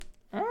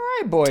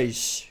Right,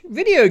 boys.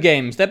 Video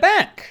games, they're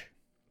back.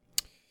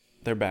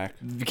 They're back.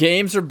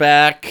 Games are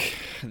back.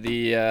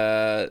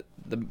 The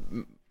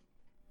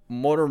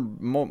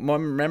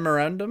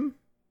memorandum?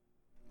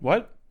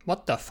 What?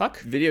 What the fuck?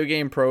 Video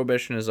game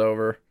prohibition is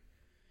over.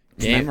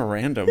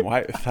 Memorandum?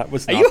 Why? That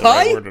was Are not you the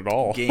right high? word at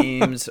all.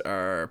 Games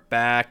are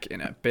back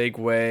in a big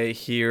way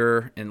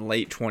here in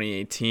late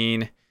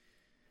 2018.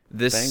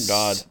 Thank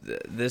God.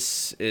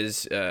 This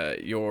is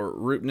your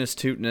rootness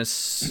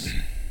tootness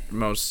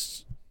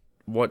most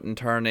what in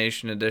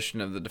tarnation edition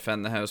of the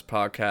Defend the House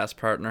podcast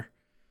partner.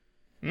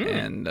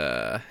 And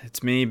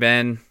it's me,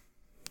 Ben,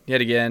 yet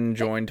again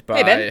joined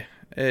by Ben.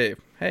 Hey,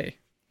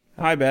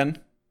 Hi, Ben.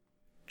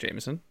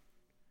 Jameson.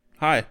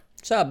 Hi.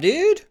 What's up,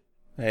 dude?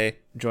 Hey.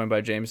 Joined by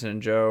Jameson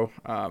and Joe,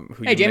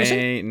 who Hey, you Jameson.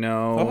 may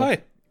know Oh,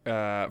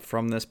 hi.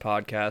 from this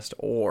podcast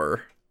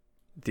or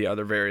the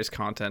other various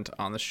content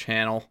on this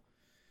channel.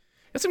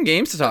 Got some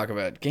games to talk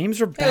about. Games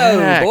are Hello,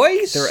 back.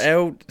 boys. They're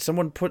out.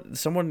 Someone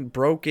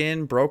broke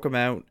them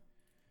out.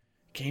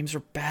 Games are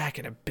back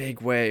in a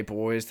big way,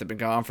 boys. They've been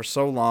gone for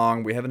so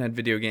long. We haven't had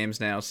video games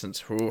now since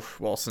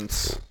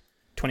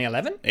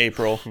 2011?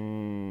 April.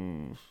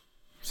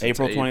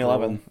 April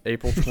 2011.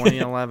 April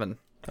 2011.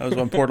 That was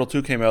when Portal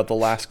 2 came out, the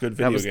last good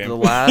video That was game. the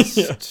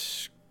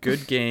last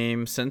good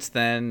game. Since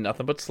then,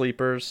 nothing but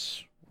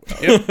sleepers.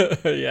 Yeah.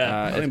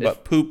 Nothing It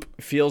but poop.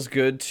 feels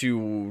good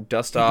to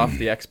dust off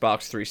the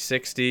Xbox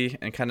 360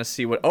 and kind of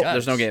see what... Oh,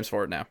 there's no Does. games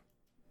for it now.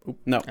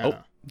 No. Oh.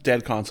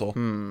 Dead console.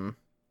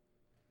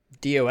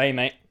 DOA,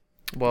 mate.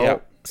 Well,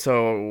 Yep.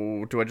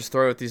 so do I just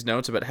throw out these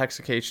notes about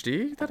Hexic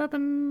HD that I've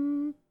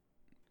been...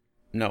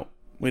 No.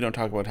 We don't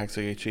talk about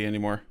Hexic HD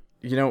anymore.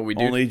 You know what we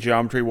do? Only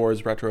Geometry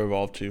Wars Retro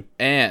Evolved 2.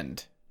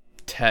 And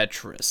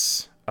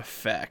Tetris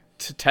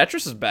Effect.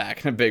 Tetris is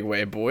back in a big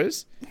way,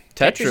 boys.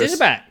 Tetris is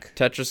back.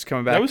 Tetris is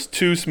coming back. That was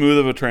too smooth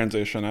of a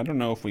transition. I don't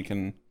know if we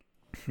can...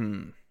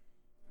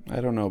 I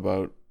don't know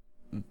about...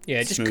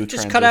 Yeah, smooth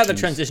just cut out the transitions.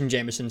 transition,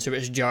 Jameson, so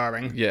it's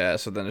jarring. Yeah,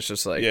 so then it's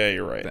just like... Yeah,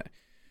 you're right.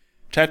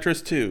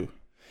 Tetris 2.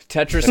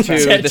 Tetris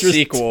 2, the Tetris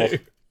sequel. 2.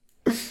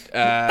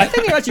 I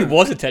think there actually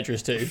was a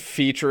Tetris 2.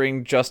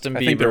 Featuring Justin Bieber.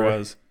 I think there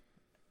was.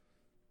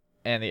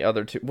 And the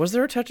other two. Was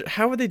there a Tetris?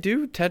 How would they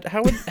do?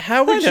 How would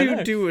don't you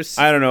know. do a...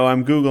 I don't know.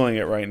 I'm Googling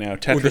it right now.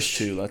 Tetris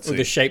 2. Let's The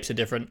see. shapes are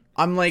different.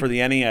 I'm like... For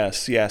the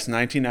NES. Yes,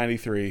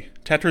 1993.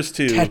 Tetris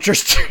 2.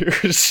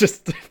 Tetris 2 is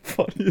just the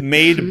funniest.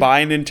 Made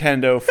by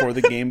Nintendo for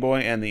the Game Boy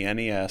and the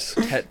NES.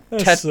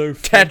 That's so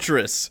funny.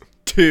 Tetris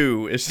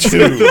 2 is just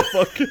the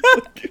fucking...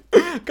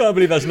 Can't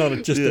believe that's not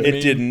just a meme.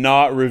 It did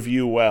not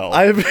review well.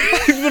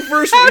 The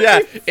first... Yeah,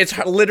 it's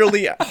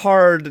literally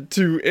hard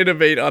to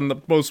innovate on the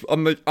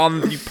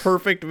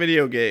perfect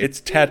video game.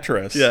 It's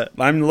Tetris. Yeah.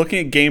 I'm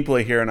looking at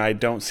gameplay here and I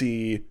don't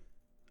see...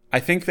 I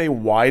think they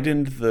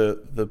widened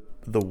the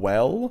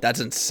well. That's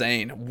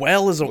insane.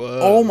 Well is a...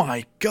 Oh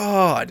my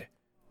god.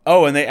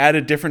 Oh, and they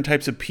added different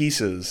types of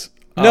pieces.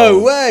 No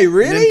Oh, way,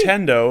 really?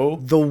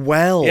 Nintendo. The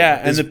well. Yeah,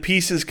 and the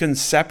pieces can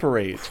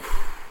separate.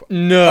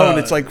 No. Oh, and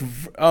it's like...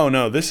 Oh,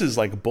 no, this is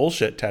like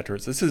bullshit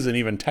Tetris. This isn't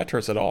even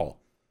Tetris at all.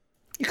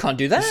 You can't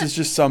do that. This is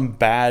just some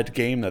bad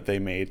game that they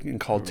made and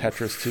called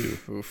Tetris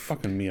 2.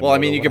 Fucking Miyamoto. Well, I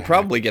mean, you what could a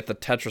probably get the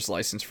Tetris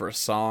license for a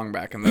song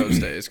back in those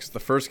days because the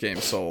first game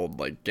sold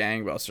like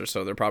gangbusters.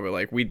 So they're probably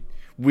like, we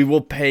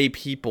will pay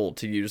people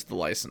to use the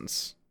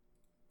license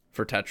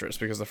for Tetris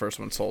because the first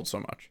one sold so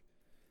much.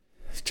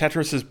 hack.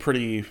 Tetris is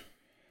pretty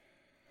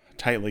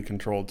tightly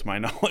controlled to my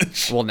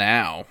knowledge. Well,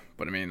 now,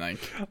 but I mean, like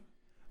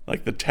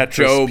The Tetris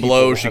Joe people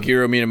Blow, have-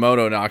 Shigeru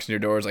Minamoto knocks on your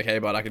door, is like, hey,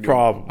 bud, I can do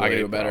Probably,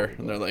 it better. probably.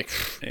 And they're like,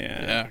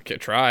 Yeah. yeah, okay,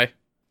 try,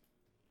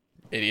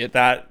 idiot.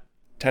 That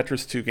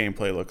Tetris 2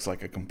 gameplay looks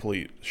like a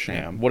complete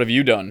sham. What have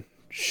you done,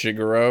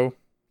 Shigeru?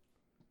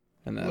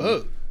 And then,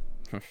 Whoa.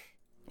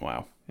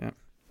 Wow.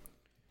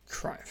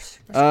 Christ.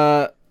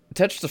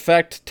 Tetris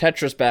Effect,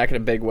 Tetris back in a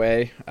big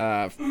way.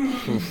 I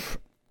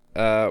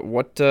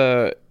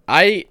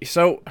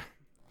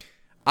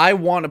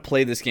want to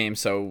play this game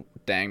so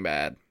dang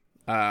bad.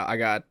 I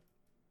got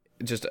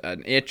just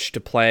an itch to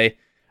play.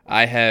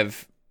 I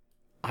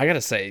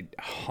gotta say,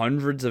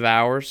 hundreds of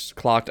hours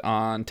clocked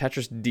on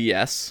Tetris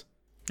DS.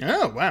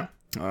 Oh, wow.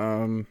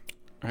 I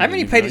I've only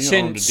didn't played even it know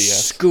you owned a since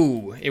DS.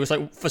 school. It was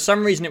like, for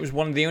some reason, it was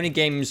one of the only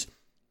games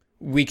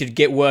we could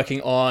get working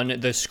on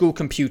the school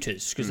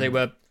computers because they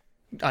were,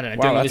 I don't know,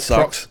 Wow, doing all that this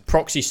sucks.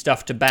 proxy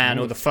stuff to ban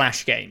all the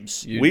Flash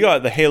games. We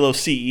got the Halo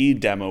CE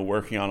demo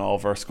working on all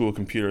of our school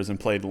computers and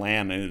played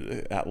LAN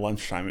at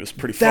lunchtime. It was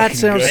pretty That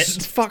fucking good.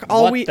 sounds fuck.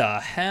 What the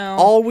hell?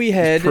 All we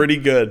had Pretty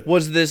good.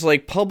 was this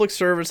like public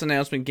service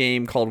announcement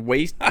game called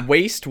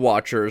Waste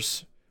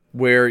Watchers,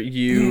 where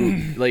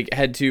you like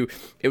had to.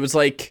 It was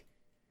like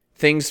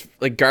things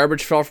like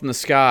garbage fell from the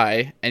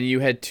sky, and you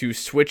had to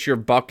switch your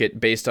bucket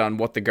based on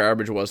what the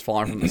garbage was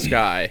falling from the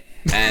sky,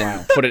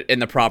 and put it in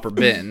the proper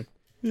bin.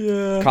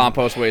 Yeah.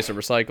 Compost, waste, or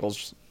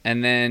recycles,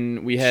 and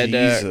then we had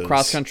Jesus.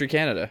 Cross Country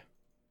Canada.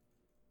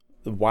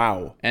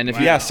 Wow. And if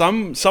Yeah,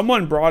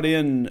 someone brought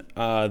in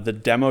the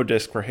demo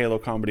disc for Halo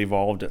Combat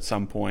Evolved at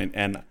some point,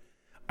 and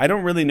I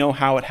don't really know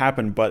how it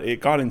happened, but it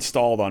got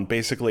installed on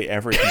basically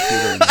every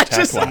computer in the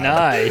tech lab.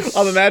 Nice.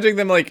 I'm imagining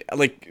them like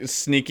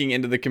sneaking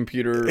into the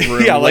computer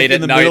room Yeah, like late in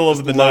at the night, middle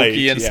of the Loki night,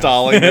 yeah.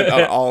 installing it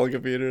on all the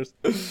computers.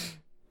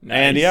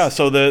 And yeah,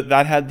 so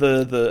that had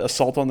the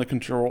assault on the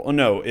control. Oh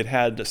no, it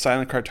had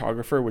Silent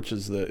Cartographer, which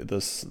is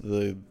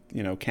the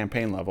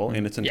campaign level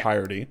in its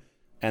entirety,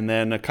 and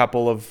then a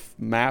couple of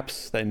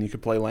maps that you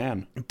could play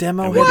LAN.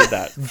 Demo And we did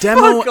that.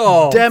 Fuck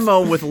off.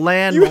 Demo with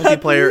LAN You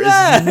had multiplayer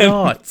LAN. is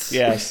nuts.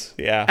 Yes,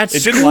 yeah. At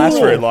It didn't last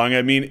school. very long.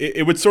 I mean,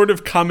 it would sort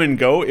of come and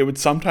go.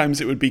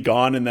 Sometimes it would be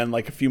gone, and then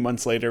like a few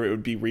months later, it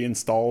would be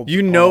reinstalled.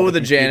 You on know all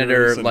the janitor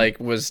computers and- like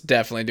was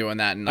definitely doing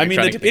that and like, I mean,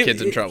 trying to get the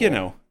kids in trouble. You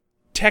know,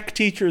 tech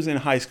teachers in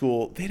high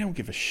school, they don't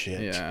give a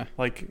shit. Yeah.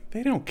 Like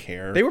they don't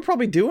care. They were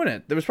probably doing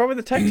it. There was probably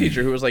the tech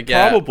teacher who was like,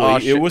 yeah, Probably. oh,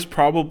 It shit. was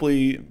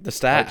probably The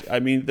staff. I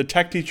mean, the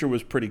tech teacher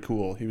was pretty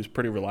cool. He was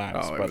pretty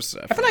relaxed. Oh, it but was.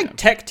 I feel like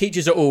tech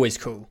teachers are always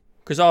cool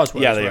because ours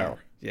were. yeah, as they well. are.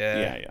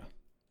 Yeah.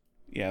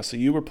 Yeah. So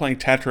you were playing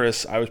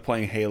Tetris. I was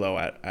playing Halo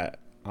at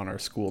on our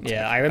school.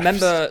 Yeah, I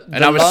remember.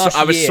 And I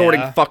was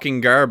sorting fucking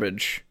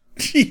garbage.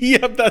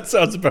 Yep, that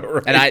sounds about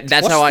right. And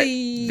that's What's how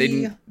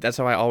the- that's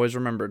how I always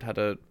remembered how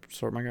to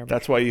sort my garbage.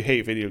 That's why you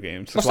hate video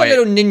games. What's why that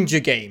little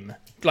ninja game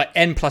like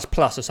N++ or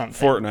something?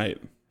 Fortnite.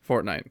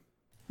 Fortnite.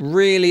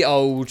 Really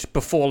old,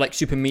 before like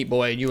Super Meat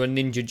Boy, and you were a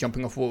ninja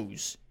jumping off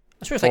walls.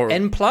 I suppose like Or-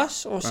 N+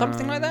 or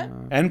something like that.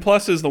 N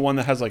plus is the one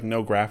that has like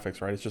no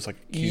graphics, right? It's just like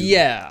a cube.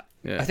 Yeah.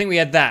 Yeah. I think we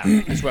had that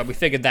as well. We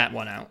figured that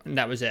one out, and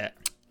that was it.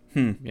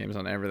 Games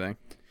on everything.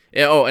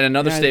 Yeah, oh, and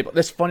another Yeah, staple.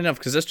 That's funny enough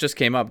because this just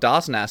came up.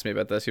 Dawson asked me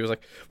about this. He was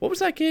like, "What was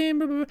that game?"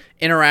 Blah, blah, blah.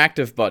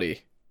 Interactive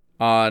Buddy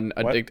on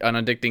What? on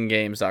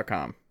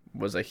addictinggames.com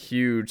was a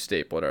huge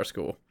staple at our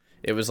school.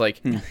 It was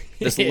like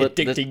this,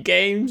 Addicting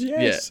games,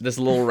 yes. this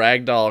little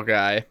ragdoll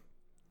guy,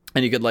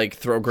 and you could like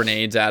throw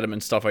grenades at him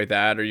and stuff like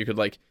that, or you could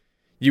like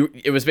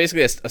it was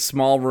basically a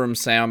small room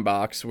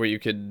sandbox where you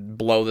could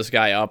blow this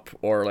guy up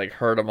or like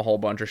hurt him a whole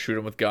bunch or shoot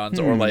him with guns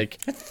or like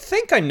I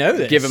think I know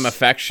this. give him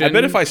affection. I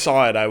bet if I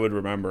saw it, I would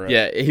remember it.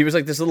 Yeah, he was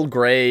like this little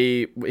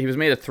gray. He was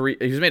made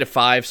of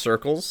 5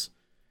 circles,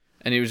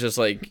 and he was just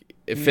like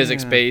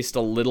physics based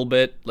a little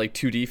bit, like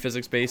 2D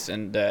physics based,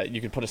 and you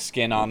could put a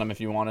skin on him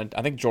if you wanted.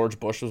 I think George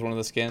Bush was one of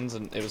the skins,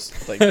 and it was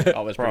like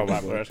always pretty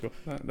popular at school.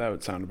 That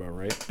would sound about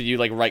right. But you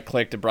like right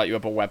clicked, it brought you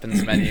up a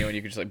weapons menu, and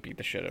you could just like beat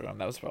the shit out of him.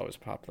 That was always a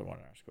popular one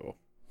in our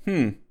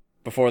school.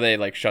 Before they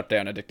like shut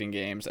down Addicting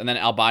Games, and then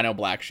Albino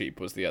Black Sheep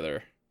was the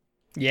other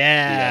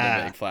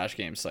Yeah. big flash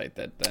game site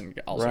that then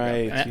also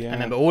Right. got I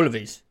remember all of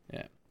these.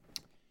 yeah.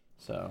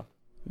 So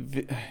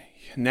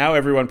Now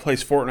everyone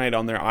plays Fortnite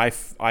on their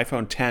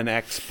iPhone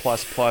 10X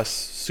Plus Plus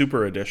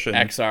Super Edition.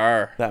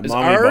 XR. That is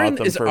mommy bought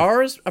them is for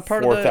ours a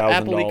part of the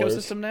Apple $4,000.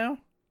 ecosystem now?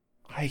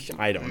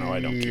 I don't know. I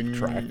don't keep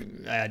track.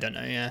 I don't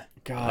know, yeah.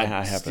 God, I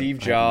haven't- Steve I have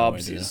no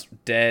Jobs idea. is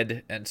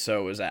dead, and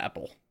so is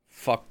Apple.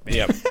 Fuck me.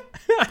 Yep.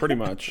 Pretty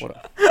much.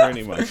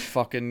 Pretty much.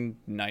 Fucking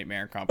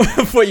nightmare company.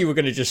 I thought you were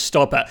going to just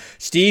stop at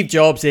Steve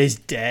Jobs is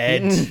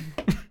dead.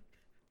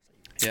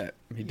 Yeah,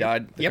 he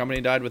died. The Yep. company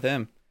died with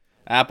him.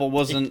 Apple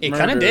wasn't. It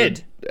kinda murdered.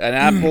 did. An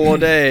apple a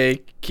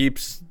day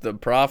keeps the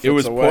profits. It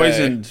was away.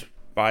 poisoned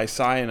by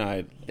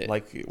cyanide,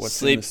 like what's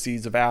in Sleep- the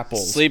seeds of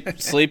apples.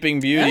 Sleeping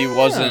Beauty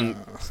wasn't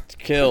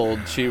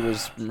killed. She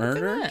was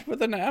murdered that.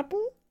 with an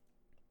apple.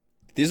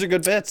 These are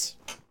good bits.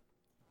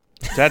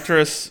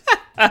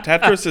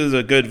 Tetris is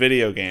a good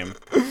video game.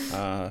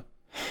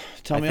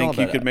 Tell I me all think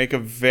you about could it. make a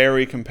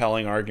very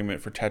compelling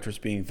argument for Tetris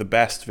being the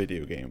best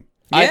video game.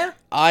 Yeah.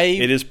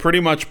 It is pretty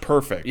much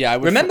perfect. Yeah. I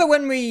would Remember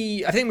when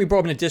I think we brought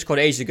up in the Discord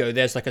ages ago,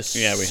 there's like a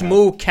Yeah, we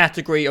small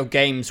category of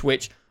games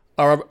which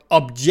are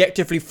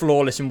objectively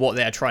flawless in what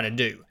they're trying to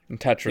do.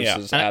 Tetris Yeah.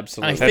 is And I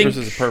absolutely. think- Tetris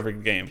is a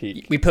perfect game.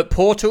 We put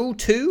Portal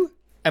 2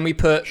 and we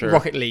put Sure.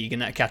 Rocket League in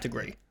that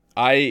category.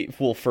 I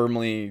will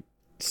firmly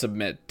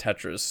submit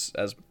Tetris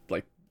as,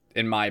 like,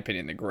 in my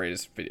opinion, the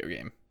greatest video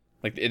game.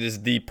 Like, it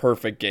is the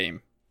perfect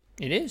game.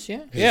 It is,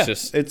 yeah. It's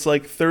just It's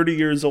like 30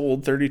 years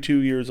old, 32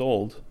 years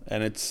old,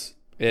 and it's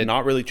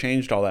not really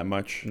changed all that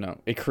much. no.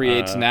 It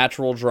creates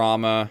natural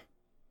drama.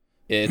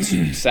 It's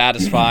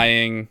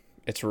satisfying.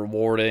 It's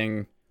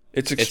rewarding.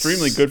 It's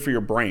extremely good for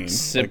your brain.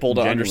 Simple like,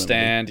 to genuinely.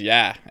 understand.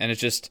 Yeah, and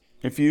it's just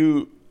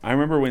I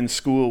remember in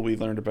school we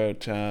learned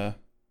about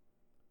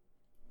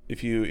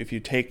if you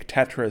take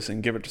Tetris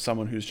and give it to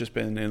someone who's just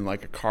been in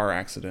like a car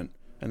accident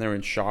and they're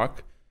in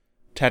shock,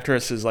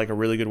 Tetris is like a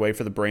really good way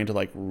for the brain to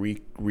like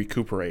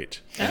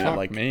recuperate. And Fuck it,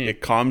 like me.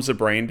 it calms the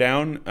brain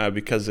down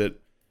because it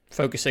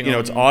Focusing you know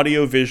on it's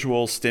audio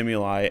visual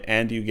stimuli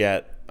and you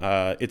get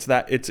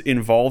it's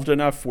involved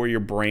enough where your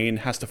brain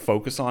has to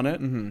focus on it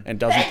and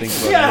doesn't think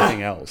about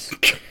anything else.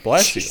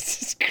 Bless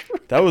you.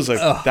 That was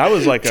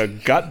like a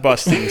gut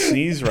busting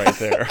sneeze right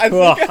there.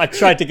 I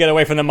tried to get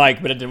away from the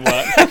mic, but it didn't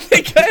work. I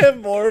think I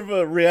have more of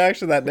a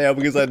reaction to that now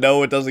because I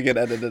know it doesn't get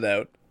edited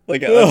out.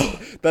 Like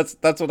that's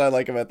what I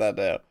like about that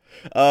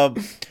now.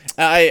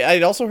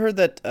 I'd also heard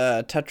that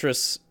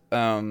Tetris.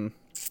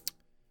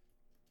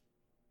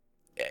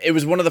 It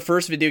was one of the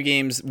first video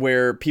games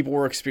where people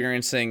were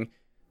experiencing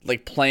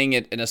like playing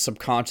it in a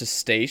subconscious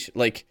state,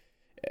 like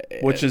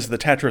which is the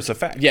Tetris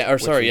effect. Yeah, or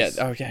which sorry, is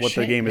yeah. Oh, yeah, what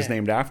the shit, game is yeah.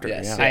 named after.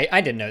 Yes, yeah.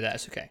 I didn't know that.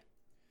 It's okay.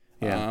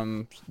 Yeah.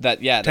 That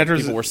Tetris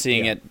people were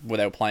seeing yeah. it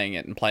without playing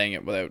it and playing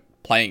it without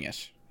playing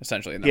it,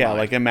 essentially in their Yeah, mind.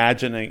 like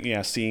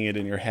imagining, seeing it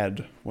in your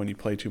head when you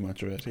play too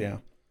much of it. Yeah.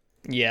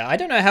 Yeah, I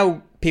don't know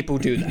how people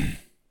do that.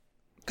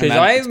 Because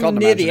It's called I'm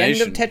near the end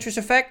of imagination. Tetris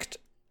Effect,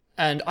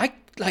 and I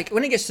like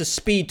when it gets to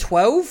speed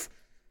 12,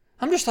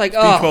 I'm just like,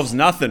 B12's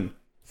nothing.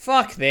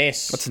 fuck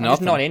this. What's I'm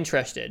just nothing? not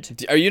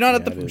interested. Are you not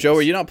at Yeah, the it Joe? is.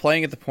 Are you not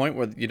playing at the point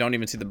where you don't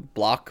even see the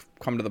block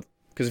come to the?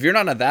 Because if you're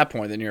not at that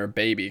point, then you're a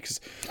baby. Because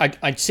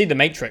I see the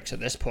Matrix at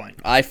this point.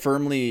 I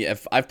firmly,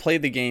 if I've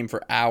played the game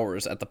for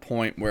hours at the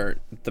point where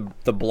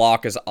the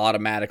block is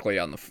automatically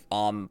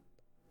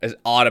is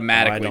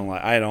automatically.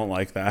 I don't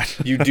like that.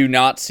 You do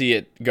not see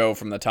it go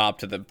from the top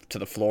to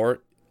the floor.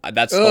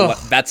 That's Ugh.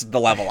 that's the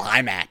level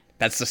I'm at.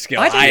 That's the skill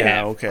I I, don't- have.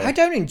 Yeah, okay. I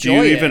don't Do enjoy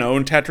you it. even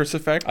own Tetris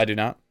Effect? I do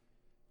not.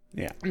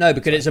 Yeah. No,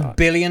 because it's $1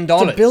 billion.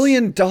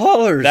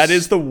 That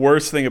is the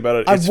worst thing about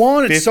it. I It's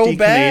want it so 50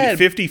 bad.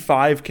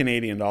 55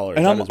 Canadian dollars.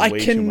 And That is I way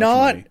too much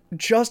cannot money.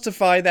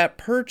 justify that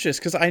purchase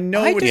because I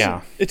know I it's, don't-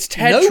 Yeah. it's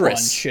No one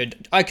Tetris.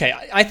 should. Okay,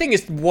 I think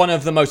it's one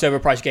of the most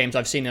overpriced games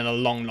I've seen in a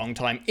long, long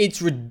time.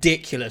 It's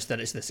ridiculous that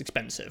it's this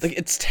expensive. Like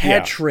it's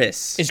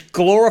Tetris. It's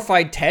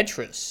glorified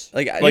Tetris.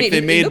 Like Like It they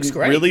made looks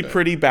great, really but-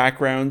 pretty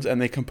backgrounds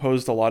and they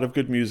composed a lot of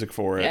good music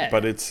for it, Yeah.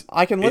 but it's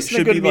I can it listen to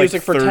should good be like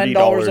music for $10 a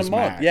 $30 month.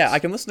 max. Yeah, I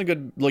can listen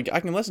to I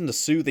can listen to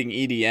soothing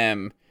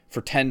EDM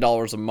for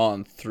 $10 a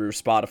month through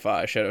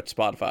Spotify. Shout out to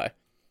Spotify.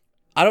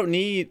 I don't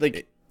need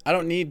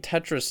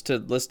Tetris to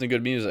listen to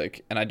good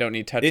music, and I don't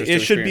need Tetris. It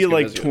should be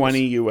like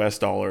 $20 $20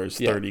 US,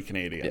 Yeah. 30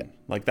 Canadian. Yeah.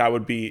 Like that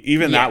would be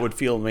that would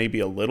feel maybe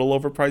a little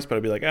overpriced, but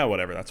I'd be like, oh,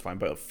 whatever, that's fine.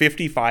 But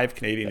 55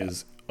 Canadian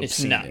is It's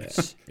obscene.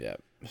 nuts. Yeah.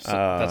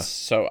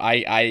 So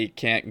I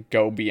can't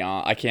go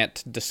beyond. I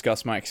can't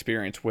discuss my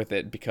experience with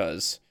it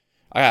because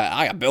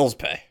I got bills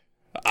to pay.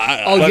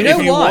 Oh, But you know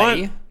if you why?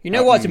 want- you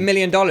know why it's $1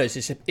 million?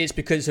 It's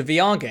because it's a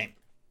VR game.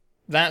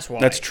 That's why.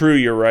 That's true.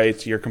 You're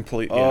right. You're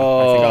completely. Yeah,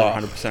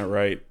 I think you're 100%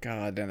 right.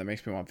 God damn, that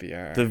makes me want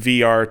VR. The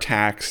VR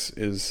tax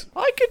is.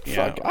 I could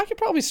Yeah. I could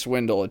probably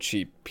swindle a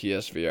cheap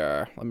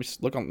PSVR. Let me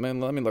look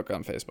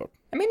on Facebook.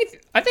 I mean,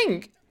 I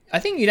think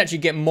you'd actually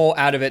get more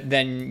out of it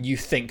than you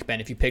think,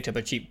 Ben, if you picked up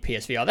a cheap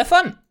PSVR. They're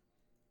fun.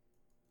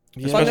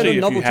 It's like a Especially if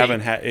you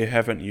novelty.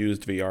 haven't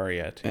used VR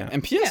yet. Yeah.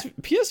 And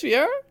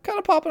PSVR kind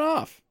of popping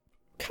off.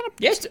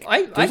 Yes,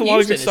 I've There's a lot of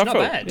used good it. stuff It's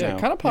not out. bad. Yeah, No.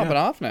 kind of popping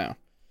Yeah. off now.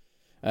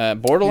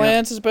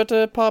 Borderlands is about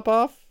to pop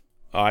off.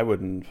 I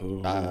wouldn't.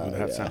 Ooh, that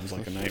yeah. sounds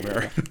like a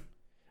nightmare.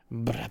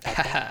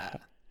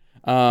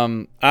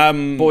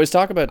 Boys,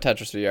 talk about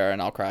Tetris VR and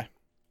I'll cry.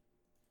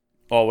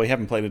 Oh, we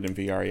haven't played it in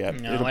VR yet.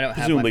 No, It'll I don't have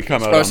presumably my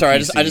come PS4. out. Oh, on sorry,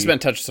 PC. I just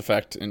meant Tetris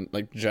Effect in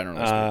like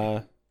generally.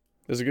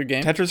 It was a good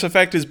game. Tetris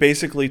Effect is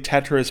basically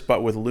Tetris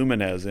but with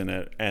Lumines in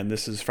it, and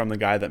this is from the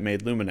guy that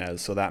made Lumines,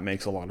 so that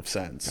makes a lot of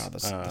sense. God,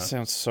 that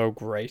sounds so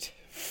great.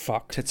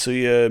 Fuck.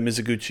 Tetsuya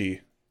Mizuguchi.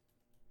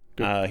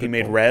 He good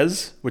made point.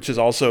 Rez, which is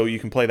also you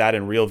can play that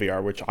in real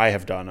VR, which I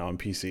have done on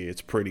PC.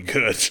 It's pretty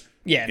good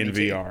Yeah, in me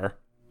too.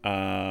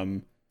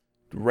 VR.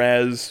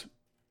 Rez,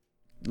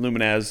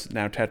 Lumines,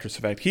 now Tetris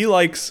Effect. He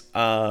likes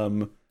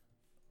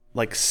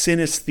like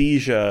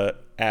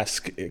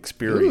synesthesia-esque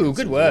experiences. Ooh,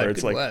 good where word.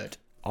 It's Good like word.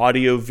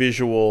 audio,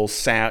 visual,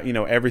 sound,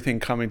 everything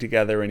coming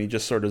together, and you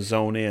just sort of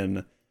zone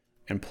in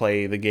and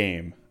play the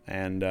game.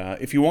 And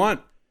if you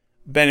want,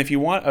 Ben, if you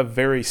want a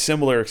very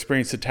similar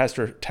experience to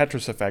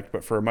Tetris Effect,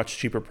 but for a much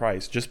cheaper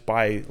price, just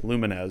buy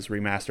Lumines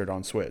remastered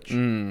on Switch.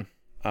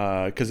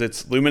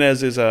 Because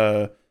Lumines is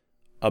a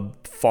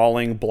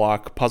falling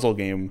block puzzle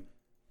game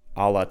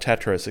a la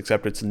Tetris,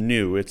 except it's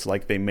new. It's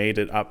like they made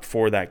it up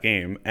for that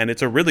game, and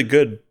it's a really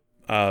good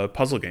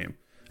puzzle game.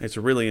 It's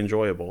really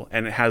enjoyable,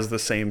 and it has the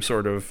same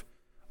sort of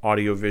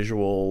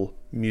audio-visual,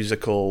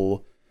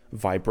 musical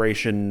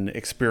vibration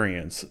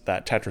experience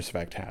that Tetris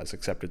Effect has,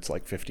 except it's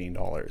like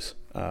 $15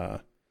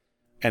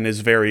 and is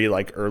very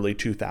like early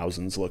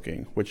 2000s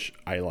looking, which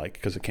I like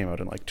because it came out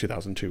in like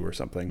 2002 or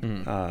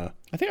something. I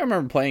think I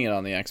remember playing it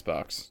on the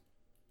Xbox.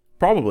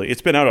 Probably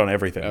it's been out on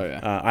everything. Oh,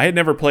 yeah. I had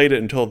never played it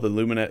until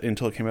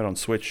until it came out on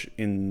Switch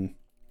in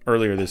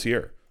earlier this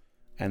year,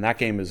 and that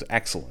game is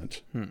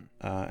excellent.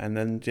 And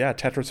then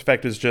Tetris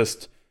Effect is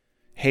just,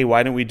 hey,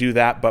 why don't we do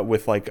that but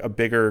with like a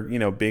bigger,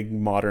 big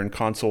modern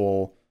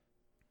console,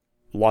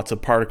 lots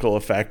of particle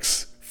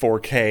effects,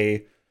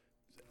 4K,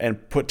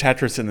 and put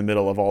Tetris in the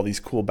middle of all these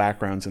cool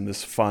backgrounds and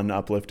this fun,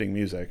 uplifting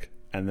music,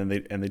 and then they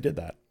did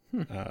that.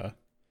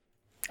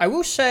 I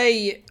will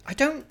say, I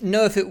don't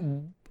know if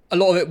a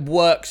lot of it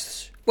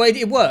works. Well,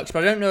 it works,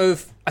 but I don't know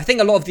if. I think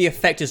a lot of the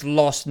effect is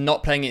lost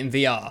not playing it in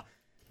VR,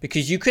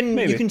 because you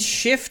can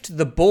shift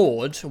the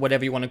board, or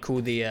whatever you want to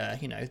call the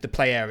the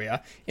play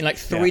area, in like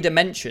 3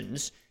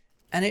 dimensions,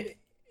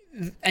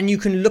 and you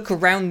can look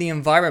around the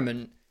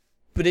environment,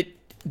 but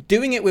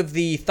doing it with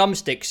the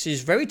thumbsticks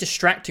is very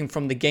distracting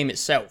from the game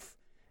itself,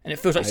 and it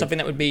feels like something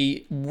that would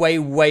be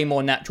way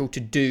more natural to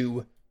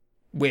do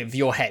with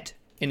your head.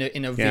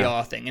 in a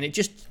VR thing, and it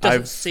just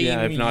doesn't seem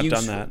I've not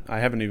useful. done that. I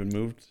haven't even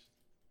moved.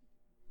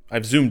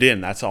 I've zoomed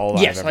in. That's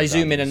all. Yes, I've ever I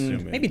zoom done, in is and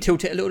zoom in. maybe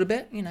tilt it a little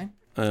bit,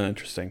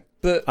 Interesting.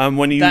 But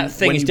When you that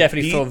thing when is you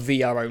definitely beat- for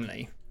VR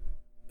only.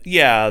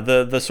 Yeah,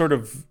 the sort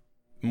of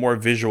more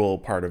visual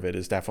part of it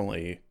is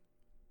definitely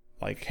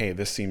like, hey,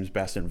 this seems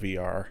best in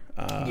VR.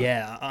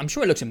 Yeah, I'm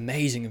sure it looks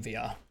amazing in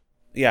VR.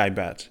 Yeah, I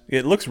bet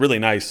it looks really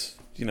nice,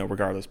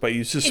 regardless. But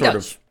you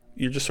just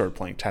you're just sort of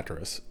playing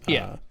Tetris.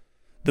 Yeah.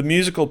 The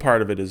musical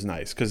part of it is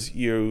nice because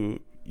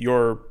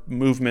your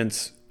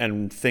movements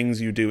and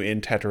things you do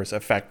in Tetris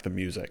affect the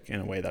music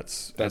in a way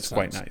that's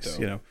quite nice.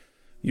 Dope.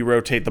 You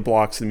rotate the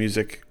blocks, the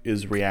music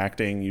is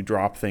reacting. You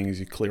drop things,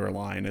 you clear a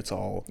line. It's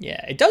all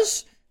Yeah, it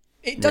does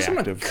some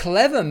reactive.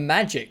 clever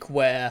magic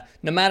where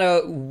no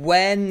matter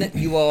when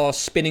you are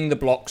spinning the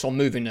blocks or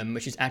moving them,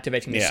 which is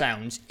activating the Yeah.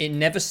 sounds, it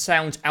never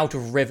sounds out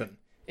of rhythm.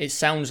 It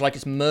sounds like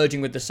it's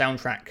merging with the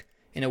soundtrack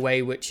in a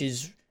way which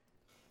is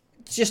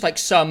just like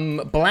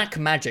some black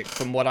magic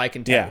from what I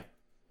can tell. Yeah.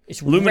 It's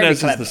very Lumines is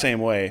clever. the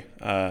same way.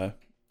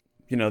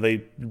 They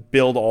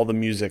build all the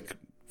music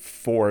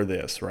for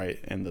this, right?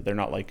 And that they're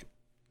not like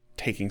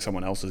taking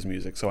someone else's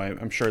music. So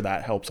I'm sure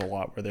that helps a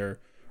lot where they're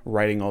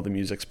writing all the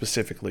music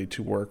specifically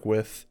to work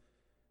with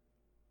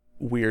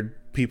weird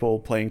people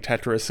playing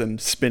Tetris and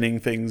spinning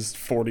things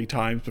 40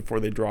 times before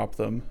they drop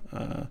them.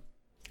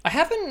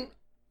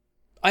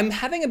 I'm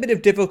having a bit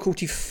of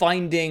difficulty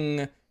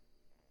finding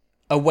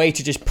a way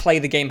to just play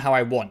the game how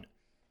I want.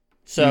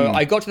 So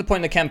I got to the point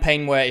in the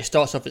campaign where it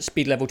starts off at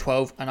speed level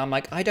 12, and I'm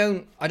like, I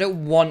don't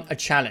want a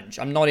challenge.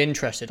 I'm not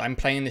interested. I'm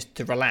playing this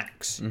to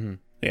relax.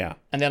 Yeah.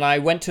 And then I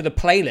went to the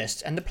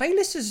playlist, and the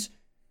playlist is,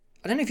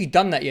 I don't know if you've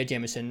done that yet,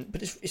 Jameson,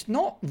 but it's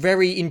not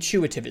very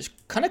intuitive. It's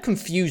kind of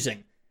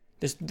confusing.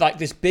 There's like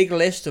this big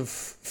list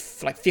of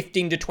like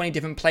 15 to 20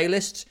 different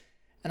playlists,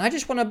 and I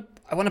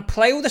want to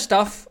play all the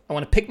stuff. I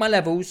want to pick my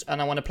levels,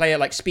 and I want to play at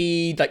like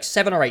speed like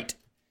 7 or 8.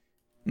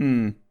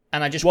 And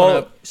I just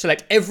want to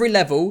select every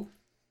level,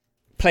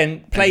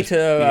 play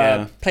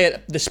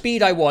at the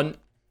speed I want,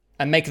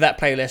 and make that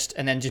playlist,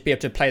 and then just be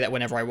able to play that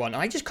whenever I want.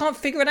 And I just can't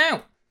figure it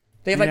out.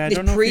 They have like this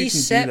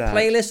preset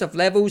playlist of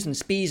levels and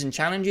speeds and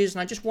challenges,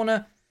 and I just want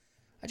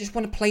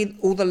to play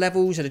all the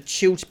levels at a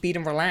chilled speed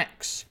and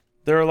relax.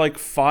 There are like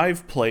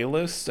 5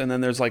 playlists, and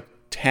then there's like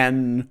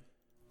 10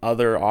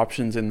 other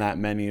options in that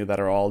menu that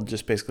are all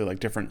just basically like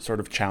different sort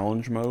of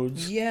challenge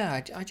modes.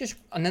 Yeah,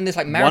 and then there's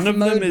like marathon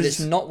mode, but it's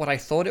not what I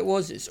thought it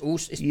was.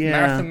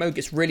 Marathon mode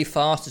gets really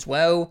fast as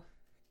well.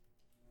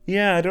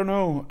 Yeah, I don't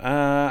know.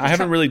 I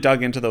haven't really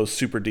dug into those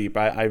super deep.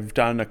 I've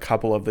done a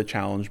couple of the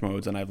challenge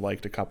modes, and I've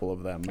liked a couple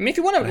of them. I mean, if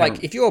you want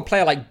to, if you're a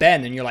player like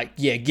Ben and you're like,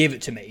 yeah, give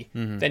it to me,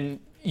 then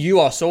you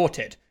are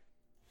sorted.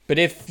 But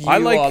if you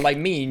are like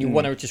me and you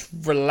want to just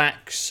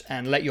relax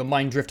and let your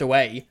mind drift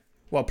away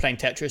while playing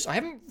Tetris, I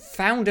haven't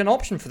found an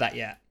option for that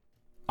yet.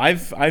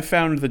 I've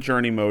found the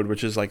journey mode,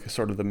 which is like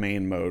sort of the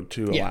main mode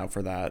to allow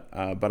for that.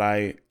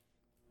 But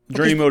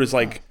journey mode is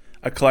like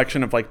a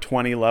collection of like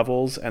 20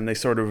 levels, and they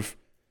sort of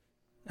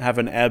have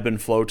an ebb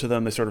and flow to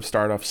them. They sort of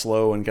start off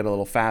slow and get a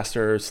little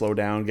faster, slow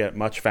down, get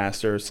much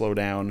faster, slow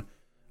down.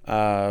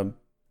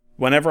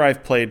 Whenever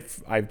I've played,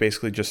 I've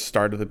basically just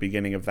started at the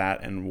beginning of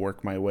that and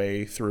work my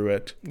way through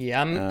it.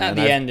 Yeah, I'm at and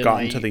the I've end.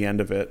 Gotten to the end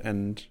of it,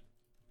 and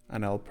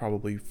I'll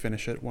probably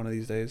finish it one of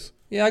these days.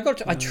 Yeah,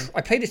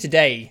 I played it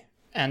today,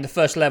 and the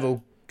first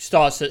level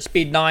starts at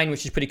speed 9,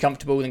 which is pretty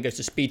comfortable, then goes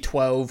to speed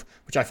 12,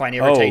 which I find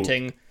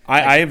irritating.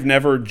 I have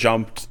never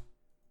jumped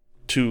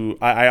to...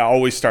 I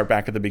always start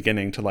back at the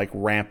beginning to like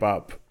ramp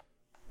up.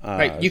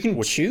 Right, you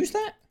can choose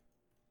that?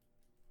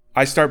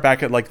 I start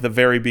back at like the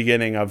very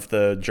beginning of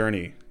the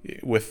journey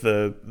with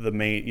the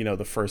main,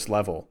 the first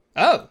level.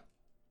 Oh.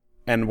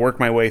 And work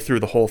my way through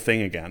the whole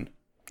thing again.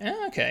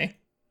 Oh, okay.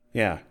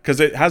 Yeah, because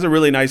it has a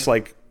really nice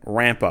like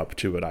ramp up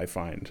to it, I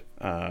find.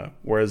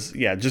 Whereas,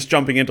 just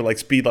jumping into like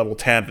speed level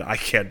 10, I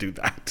can't do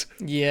that.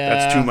 Yeah.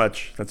 That's too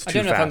much. That's too fast. I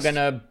don't know if I'm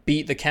going to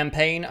beat the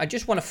campaign. I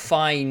just want to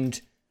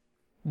find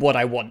what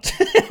I want.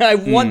 I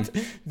want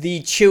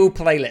the chill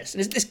playlist.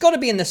 It's got to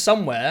be in there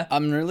somewhere.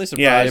 I'm really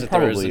surprised that there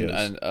probably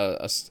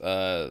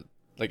isn't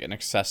like an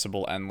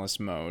accessible endless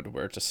mode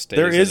where it just stays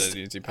There at is- an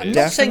easy pace. I'm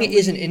not saying it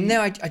isn't in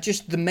there. I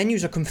just, the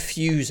menus are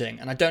confusing,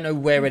 and I don't know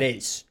where it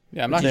is.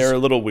 Yeah, I'm not. They're a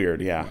little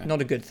weird, yeah.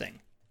 Not a good thing.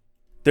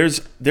 There's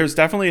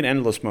definitely an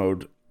endless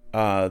mode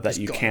that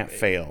you gotta can't be.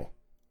 fail.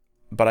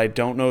 But I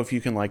don't know if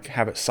you can like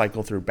have it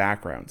cycle through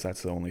backgrounds.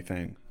 That's the only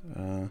thing.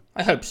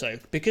 I hope so,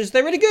 because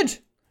they're really good.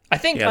 I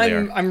think Yeah, they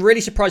are. I'm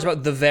really surprised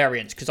about the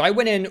variants, because I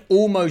went in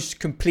almost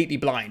completely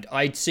blind.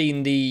 I'd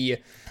seen the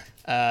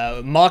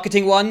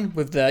marketing one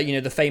with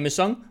the famous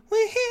song,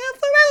 "We're Here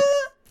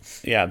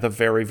Forever." Yeah, the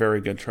very,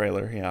 very good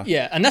trailer, yeah.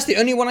 Yeah, and that's the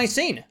only one I've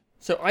seen.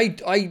 So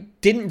I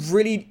didn't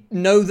really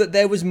know that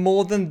there was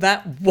more than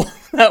that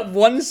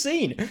one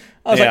scene.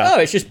 I was like, oh,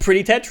 it's just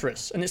pretty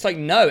Tetris. And it's like,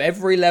 no,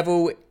 every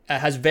level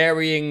has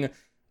varying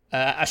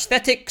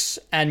aesthetics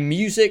and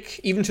music,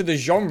 even to the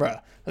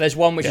genre. There's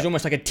one which is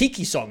almost like a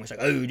tiki song. It's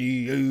like,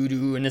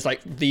 oh-doo, and it's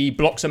like the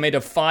blocks are made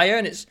of fire,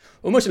 and it's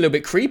almost a little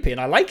bit creepy,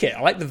 and I like it.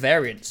 I like the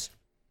variants.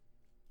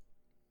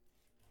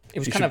 it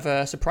was kind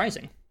of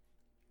surprising.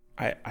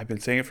 I've been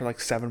saying it for like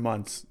 7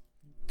 months.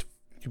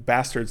 You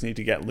bastards need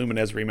to get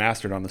Lumines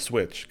remastered on the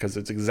Switch because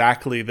it's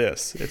exactly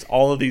this. It's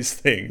all of these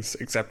things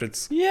except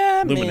it's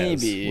Lumines,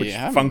 maybe. which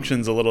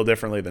functions a little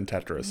differently than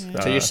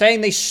Tetris. So you're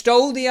saying they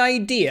stole the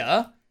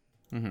idea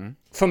from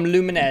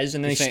Lumines,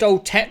 and then they stole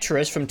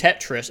Tetris from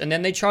Tetris, and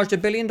then they charged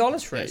 $1 billion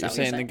for it. You're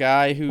saying the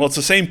guy who... Well, it's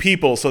the same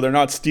people, so they're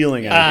not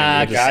stealing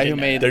anything. The guy who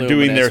made they're Lumines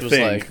doing their was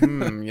thing. like,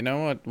 you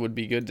know what would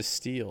be good to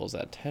steal is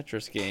that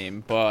Tetris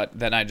game, but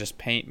then I just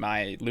paint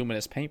my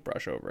Luminous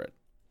paintbrush over it.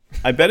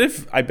 I bet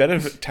if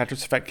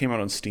Tetris Effect came out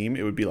on Steam,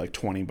 it would be like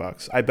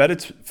 $20. I bet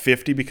it's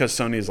 $50 because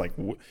Sony is like,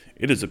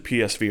 it is a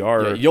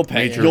PSVR you'll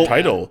pay. major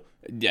title.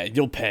 Yeah,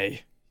 you'll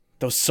pay.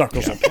 Those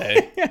suckers will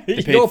pay.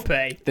 You'll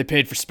pay. They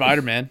paid for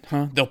Spider-Man,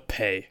 huh? They'll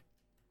pay.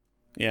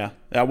 Yeah,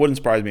 that wouldn't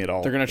surprise me at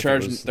all. They're gonna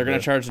charge. They're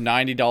gonna charge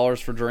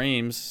 $90 for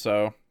Dreams.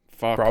 So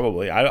fuck.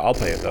 Probably. I'll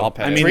pay it though. I'll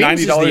pay. I mean,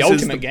 Dreams is $90 the is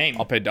ultimate game.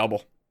 I'll pay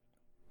double.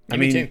 I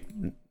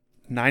mean,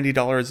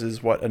 $90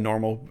 is what a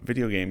normal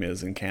video game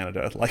is in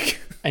Canada. Like,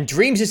 And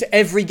Dreams is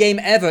every game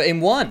ever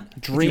in one.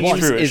 Dreams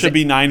true. It should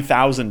be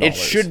 $9,000. It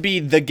should be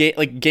the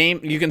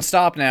game. You can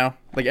stop now.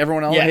 Like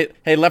everyone else. Yeah.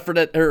 Hey, Left 4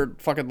 Dead or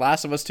fucking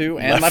Last of Us 2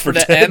 and Left Left 4 4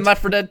 Dead Dead. and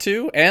Left 4 Dead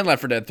 2 and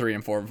Left 4 Dead 3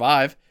 and 4 and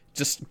 5.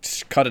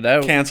 Just cut it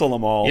out. cancel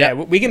them all. Yeah,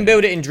 we can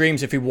build it in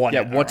Dreams if we want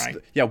Yeah, it. what's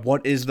alright?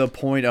 what is the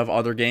point of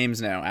other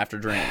games now after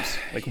Dreams?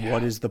 Like,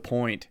 what is the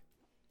point?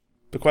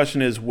 The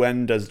question is,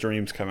 when does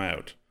Dreams come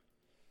out?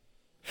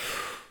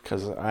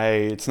 Because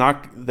it's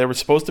not. There was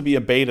supposed to be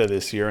a beta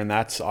this year, and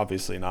that's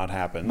obviously not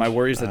happened. My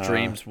worry is that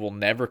Dreams will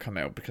never come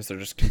out because they're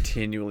just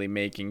continually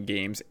making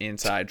games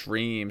inside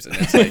Dreams, and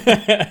it's like,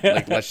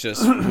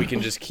 we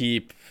can just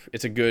keep.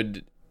 It's a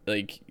good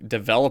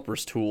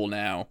developers tool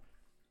now,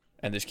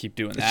 and just keep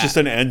doing that. It's just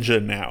an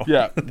engine now.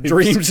 Yeah,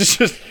 Dreams is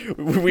just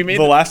we made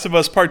The Last of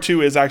Us Part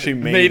 2 is actually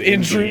made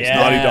in Dreams. Yeah.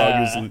 Naughty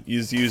Dog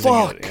is using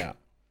it. Yeah.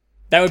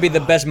 That would be the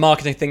best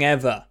marketing thing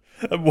ever.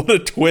 What a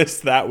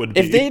twist that would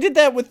be. If they did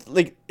that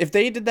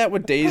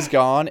with Days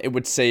Gone, it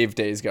would save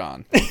Days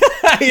Gone.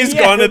 He's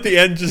gone at the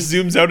end, just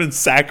zooms out, and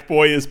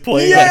Sackboy is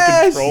playing Yes! on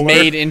a controller.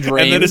 Made in And then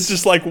Dreams. it's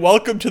just like,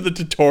 welcome to the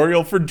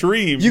tutorial for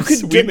Dreams. You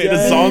could we get made a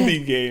that.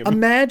 zombie game.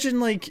 Imagine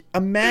the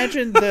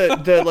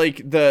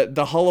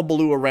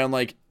hullabaloo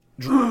around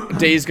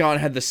Days Gone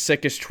had the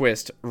sickest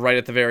twist right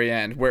at the very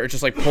end, where it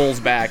just pulls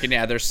back, and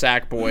there's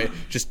Sackboy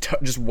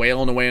just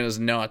wailing away on his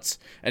nuts,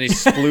 and he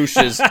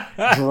splooshes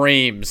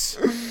Dreams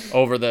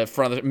over the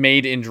front,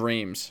 Made in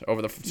Dreams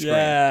over the screen.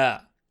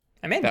 Yeah.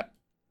 I'm in. That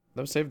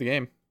would save the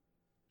game.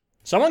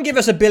 Someone give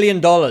us $1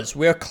 billion.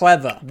 We're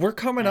clever. We're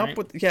coming up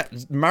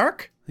with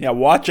Mark. Yeah,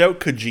 watch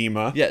out,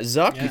 Kojima. Yeah,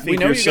 Zuck. You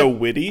think you're so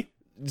witty?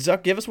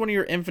 Zuck, give us one of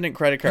your infinite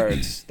credit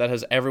cards that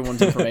has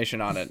everyone's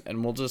information on it,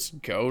 and we'll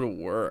just go to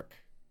work.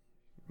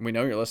 We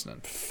know you're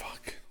listening.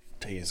 Fuck.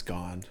 Days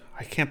Gone.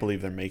 I can't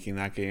believe they're making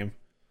that game.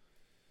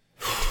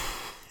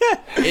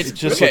 It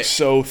just looks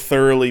so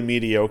thoroughly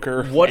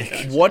mediocre.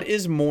 What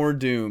is more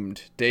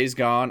doomed, Days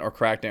Gone or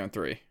Crackdown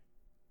 3?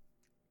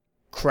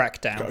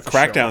 Crackdown.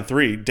 Crackdown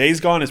 3. Days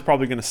Gone is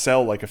probably going to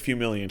sell like a few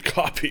million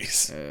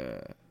copies.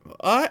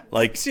 I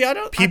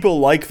don't. People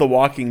like The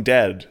Walking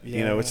Dead. Yeah.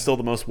 You know, it's still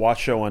the most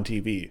watched show on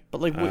TV.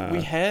 But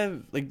we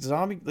have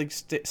zombie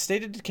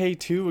State of Decay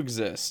 2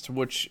 exists,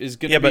 which is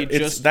gonna Yeah, be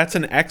but that's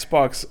an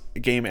Xbox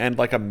game and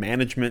like a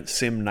management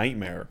sim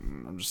nightmare.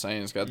 I'm just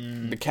saying, it's got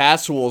the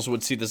casuals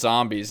would see the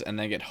zombies and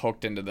then get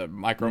hooked into the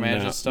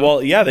micromanagement stuff.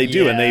 Well, yeah, they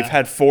do, and Yeah. they've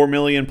had 4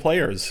 million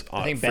players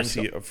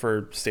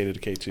for State of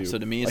Decay 2. So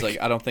to me, it's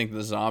I don't think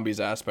the zombies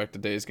aspect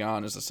of Days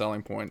Gone is a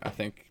selling point. I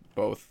think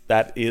both.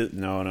 That is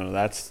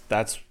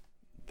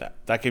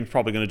that game's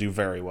probably going to do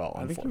very well.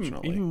 I think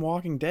Unfortunately, even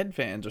Walking Dead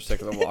fans are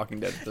sick of the Walking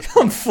Dead at this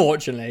point.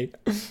 Unfortunately.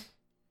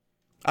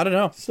 I don't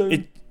know.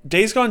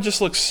 Days Gone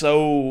just looks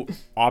so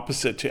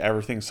opposite to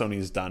everything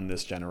Sony's done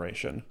this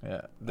generation.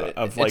 Yeah,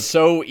 It's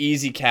so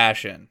easy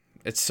cash in.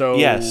 It's so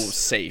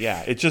safe.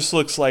 Yeah, it just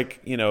looks like,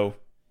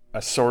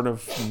 a sort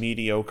of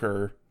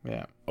mediocre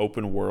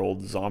open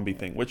world zombie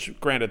thing. Which,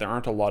 granted, there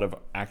aren't a lot of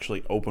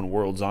actually open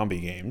world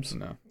zombie games.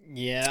 No.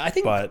 Yeah, I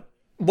think But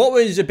what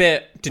was a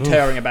bit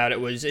deterring about it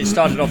was it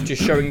started off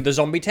just showing the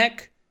zombie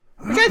tech,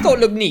 which I thought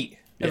looked neat.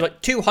 It was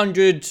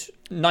 200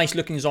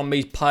 nice-looking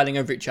zombies piling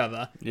over each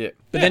other. Yeah.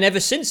 But then ever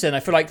since then,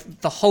 I feel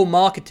like the whole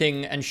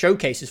marketing and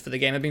showcases for the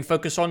game have been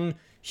focused on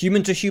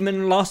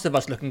human-to-human Last of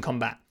Us-looking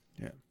combat.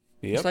 Yep.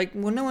 It's like,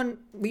 well,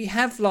 we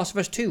have Last of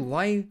Us 2.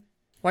 Why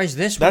is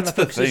this one of the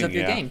focuses of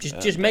your game?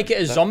 Just make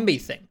it a zombie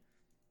thing.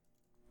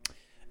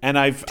 And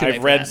I've late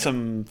for read that.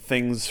 some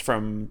things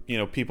from,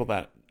 people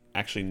that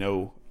actually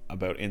know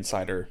about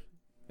insider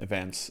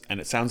events, and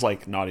it sounds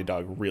like Naughty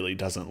Dog really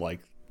doesn't like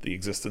the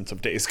existence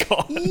of Days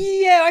Gone.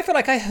 Yeah, I feel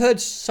like I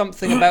heard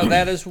something about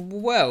that as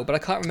well, but I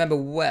can't remember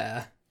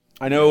where.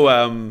 I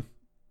know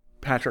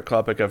Patrick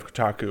Klepek of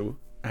Kotaku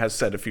has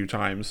said a few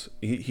times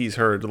he's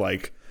heard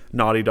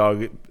Naughty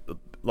Dog,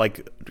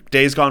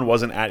 Days Gone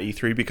wasn't at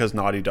E3 because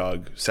Naughty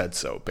Dog said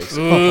so,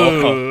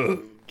 basically.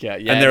 Yeah,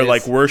 and they're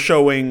like, we're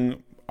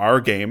showing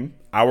our game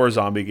our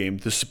zombie game,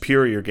 the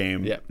superior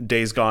game, Yep.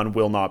 Days Gone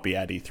will not be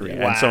at E3. Yeah.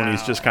 And Wow.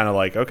 Sony's just kind of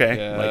like,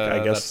 okay, like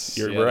I guess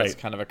you're right. That's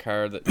kind of a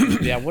card that.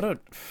 Yeah, what a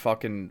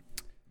fucking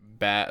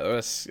bad.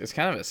 It's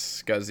kind of a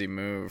scuzzy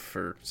move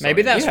for. Sony.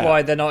 Maybe that's Yeah.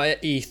 why they're not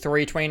at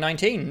E3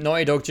 2019.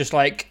 Naughty Dog just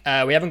like,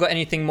 we haven't got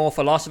anything more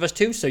for Last of Us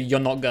 2, so you're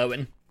not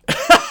going.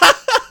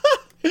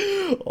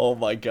 Oh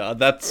my god,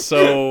 that's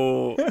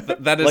so.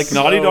 That is Like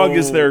Naughty Dog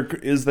is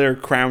so- their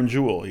crown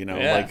jewel, you know.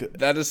 Yeah. Like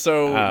That is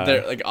so.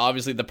 They're like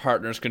obviously the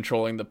partner's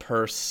controlling the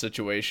purse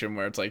situation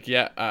where it's like,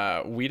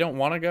 yeah, we don't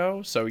want to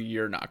go, so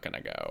you're not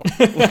gonna go.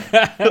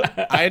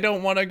 I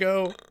don't want to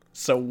go,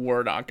 so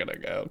we're not gonna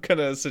go. Kind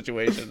of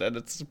situation, and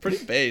it's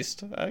pretty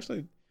based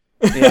actually.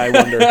 yeah, I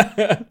wonder.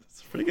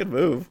 It's a pretty good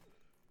move.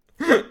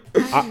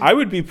 I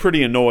would be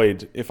pretty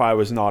annoyed if I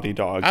was Naughty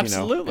Dog.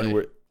 Absolutely. You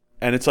know,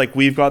 and it's like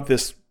we've got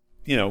this,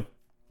 you know,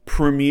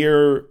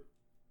 premier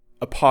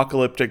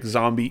apocalyptic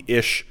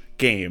zombie-ish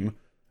game,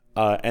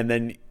 and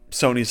then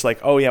Sony's like,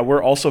 oh yeah,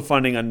 we're also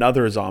funding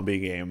another zombie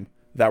game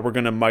that we're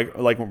gonna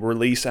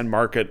release and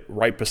market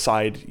right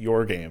beside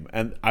your game,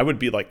 and I would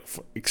be like,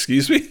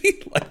 excuse me,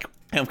 like,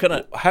 I'm kind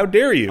of how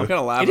dare you?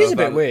 laughing. It is a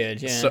about bit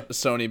weird, yeah.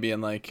 Sony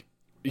being like,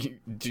 do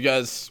you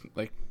guys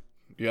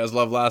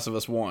love Last of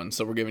Us 1,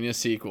 so we're giving you a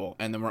sequel,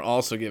 and then we're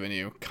also giving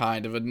you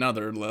kind of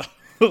another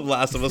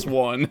Last of Us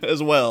 1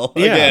 as well,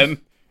 Yeah.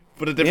 again,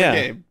 but a different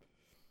Yeah. game.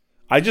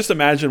 I just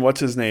imagine what's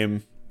his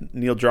name,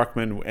 Neil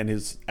Druckmann, and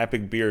his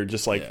epic beard,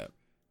 just like Yeah.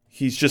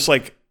 he's just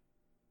like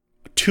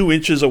 2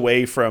 inches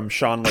away from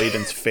Sean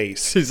Layden's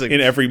face He's like-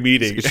 in every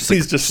meeting.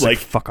 He's just like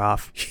fuck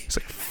off. He's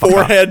like, fuck off.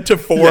 forehead to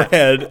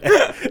forehead,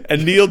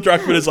 and Neil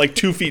Druckmann is like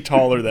 2 feet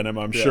taller than him,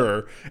 I'm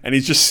sure, and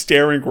he's just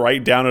staring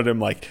right down at him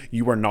like,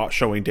 "You are not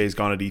showing Days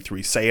Gone at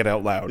E3. Say it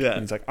out loud." Yeah.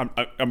 And he's like,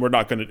 we're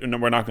not gonna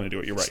do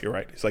it. You're right. You're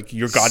right." He's like,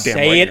 "You're goddamn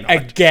Say right." it you're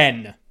not."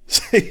 again.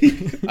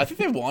 I think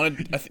they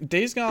wanted.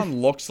 Days Gone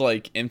looks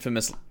like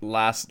Infamous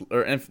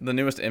the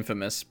newest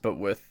Infamous, but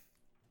with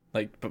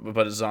like,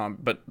 but a zombie.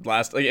 But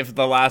if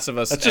the Last of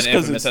Us That's and just 'cause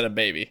Infamous it's- had a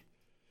baby.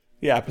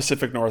 Yeah,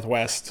 Pacific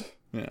Northwest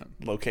Yeah.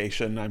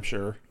 location, I'm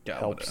sure God,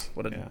 helps.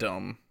 what a Yeah.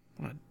 dumb.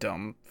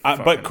 But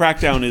fucking-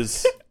 Crackdown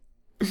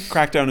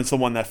is the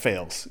one that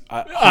fails.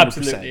 100%.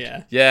 Absolutely,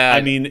 yeah. Yeah,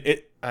 I mean,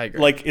 I agree.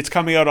 like it's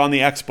coming out on the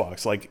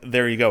Xbox. Like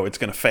there you go, it's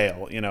gonna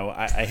fail. You know,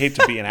 I hate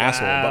to be an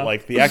asshole, but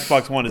like the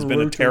Xbox One has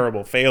been a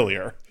terrible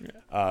failure,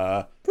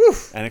 and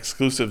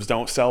exclusives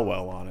don't sell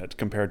well on it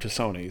compared to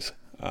Sony's.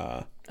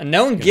 And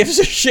no one gives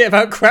a shit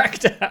about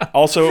Crackdown.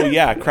 Also,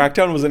 yeah,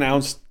 Crackdown was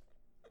announced.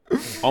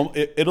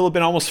 It'll have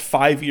been almost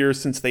 5 years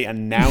since they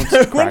announced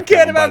No Crackdown. one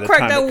cared by about the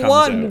time it Crackdown comes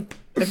 1. out.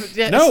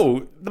 Yeah,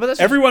 No, but that's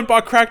everyone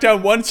bought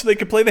Crackdown 1 so they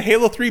could play the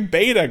Halo 3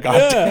 beta.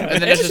 Goddamn.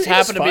 And then it It's- just it's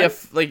happened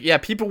to be fine.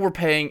 people were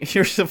paying.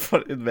 Here's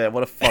the man,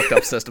 what a fucked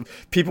up system.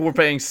 People were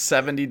paying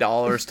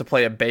 $70 to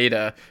play a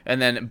beta,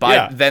 and then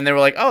then they were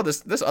like, oh,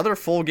 this other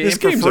full game This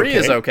for game's free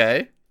is okay.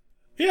 okay.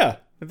 Yeah.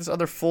 This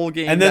other full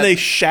game, And then that- they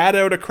shat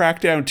out a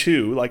Crackdown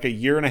 2 like a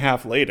year and a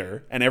half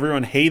later, and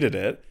everyone hated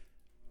it.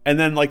 And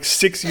then like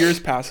 6 years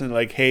pass, and they're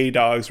like, hey,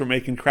 dogs, we're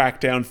making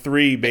Crackdown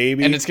 3,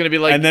 baby. And it's gonna be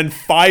like- And then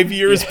 5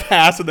 years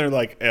pass, and they're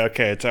like,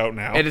 okay, it's out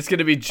now. and it's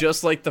gonna be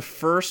just like the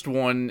first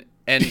one,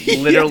 and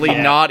literally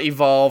Yeah. not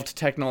evolved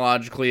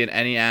technologically in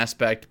any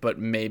aspect, but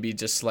maybe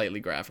just slightly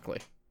graphically.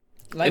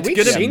 Like, It's we've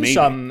gonna- seen maybe.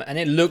 some, and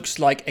it looks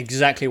like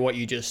exactly what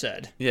you just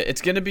said. Yeah,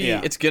 it's gonna be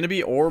Yeah. it's gonna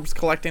be orbs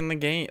collecting the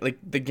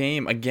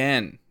game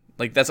again.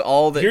 Like that's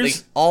all that. Here's,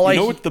 Like, all you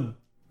know I what the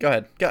go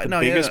ahead.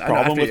 biggest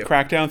problem with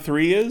Crack. Crackdown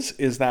 3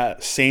 is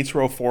that Saints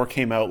Row 4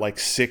 came out like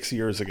 6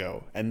 years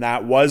ago, and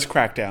that was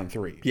Crackdown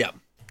 3. Yeah,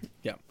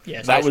 yeah.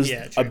 Yes, That was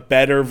yeah, a true.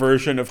 better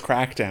version of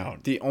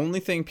Crackdown. The only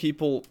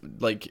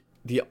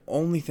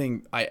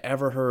thing I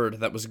ever heard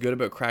that was good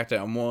about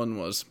Crackdown 1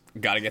 was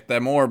gotta get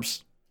them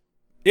orbs.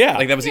 Yeah,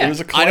 Like that was it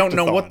was a I don't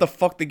know collectathon. what the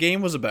fuck the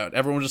game was about.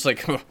 Everyone was just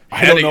like,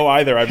 I don't know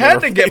either. I've had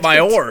never to get played my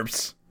it.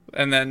 orbs,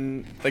 and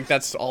then like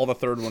that's all the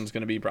third one's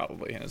gonna be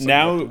probably. And it's like,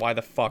 Now, why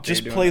the fuck?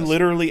 Just are you doing play this?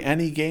 literally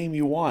any game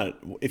you want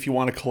if you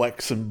want to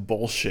collect some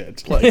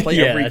bullshit. Play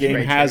Yeah, Every that's game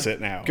very has true.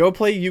 it now. Go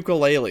play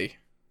ukulele.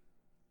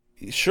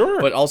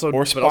 Sure, But also-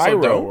 or but also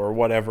Spyro don't. or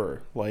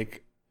whatever.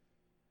 Like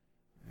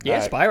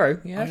Yeah, Spyro.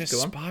 Yeah, Oh, that's a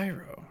just good one.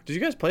 Spyro. Did you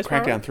guys play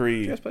Spyro? Crackdown Did 3.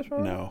 you guys play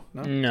Spyro? No,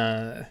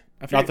 No.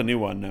 I figured, not the new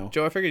one. No.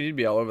 Joe, I figured you'd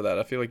be all over that.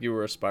 I feel like you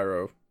were a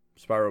Spyro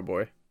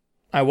boy.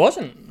 I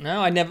wasn't.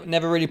 No, I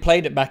never really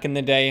played it back in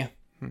the day.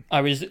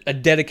 I was a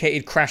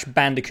dedicated Crash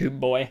Bandicoot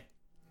boy.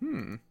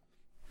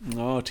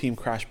 Oh, Team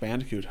Crash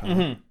Bandicoot,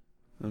 huh?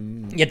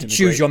 You had to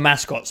choose your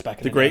mascots back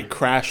in The the, great day.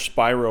 Crash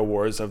Spyro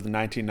Wars of the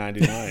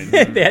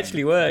 1999. They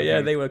actually were.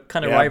 Yeah, they were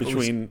kind of yeah,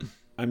 rivals.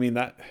 I mean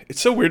that it's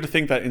so weird to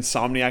think that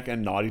Insomniac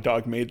and Naughty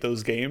Dog made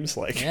those games.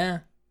 Like, Yeah.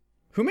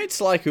 Who made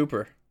Sly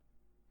Cooper?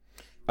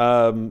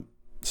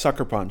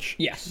 Sucker Punch.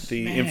 Yes.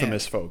 The Man.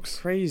 infamous folks.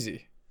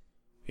 Crazy.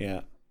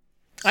 Yeah.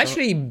 I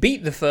actually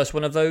beat the first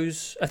one of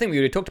those. I think we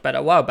already talked about it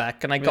a while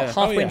back, and I got Yeah.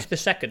 halfway Oh, yeah. into the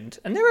second,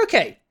 and they're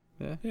okay.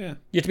 Yeah.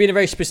 You have to be in a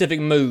very specific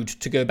mood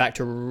to go back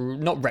to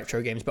not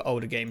retro games, but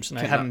older games, and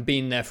I haven't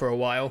been there for a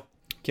while.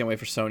 Can't wait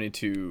for Sony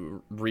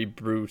to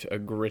reboot a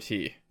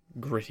gritty,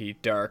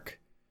 dark,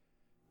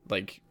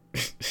 like,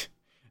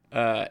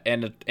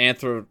 and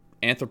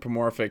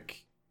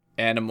anthropomorphic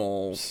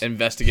animal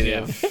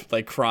investigative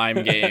like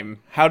crime game.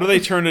 How do they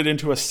turn it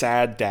into a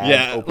sad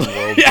dad open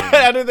world game?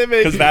 How do they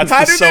make? Because that's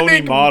the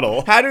Sony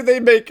model. How do they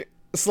make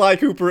Sly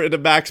Cooper into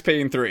Max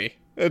Payne 3?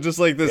 Just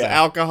like this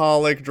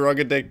alcoholic, drug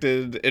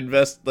addicted,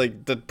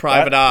 the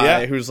private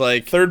eye who's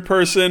like third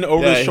person,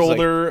 over the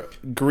shoulder,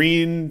 like,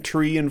 green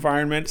tree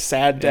environment,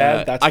 sad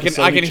dad. Yeah. That's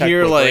I can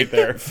hear like right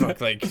there. Fuck,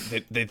 like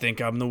they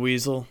think I'm the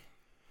weasel,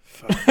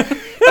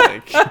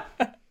 like,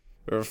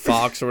 or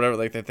Fox or whatever.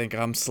 Like they think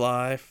I'm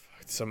Sly.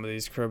 Some of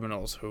these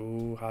criminals,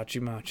 who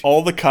hachi machi.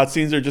 All the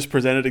cutscenes are just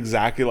presented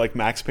exactly like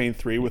Max Payne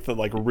 3 with the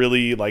like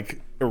really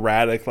like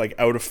erratic, like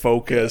out of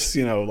focus,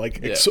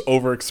 like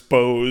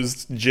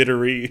overexposed,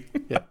 jittery.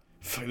 Yeah.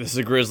 Fuck, this is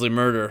a grisly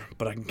murder,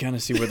 but I can kind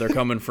of see where they're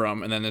coming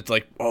from. And then it's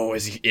like, oh,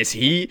 is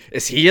he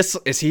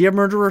a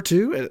murderer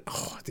too?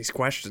 Oh, these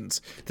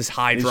questions, this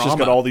high He's drama. just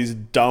got all these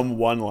dumb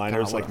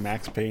one-liners like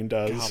Max Payne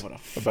does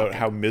about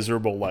how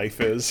miserable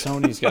life is.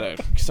 Sony's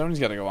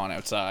gotta go on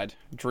outside.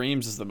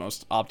 Dreams is the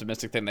most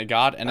optimistic thing they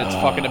got, and it's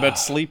fucking about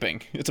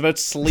sleeping. It's about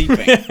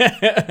sleeping.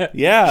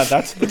 Yeah,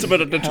 it's about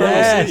an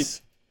eternal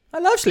sleep. I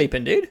love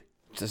sleeping, dude.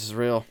 This is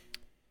real.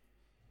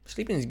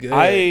 Sleeping's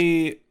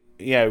good.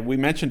 We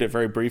mentioned it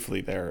very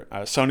briefly there.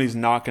 Sony's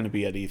not going to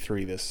be at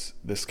E3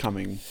 this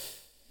coming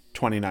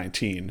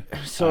 2019.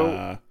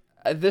 So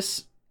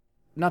this,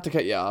 not to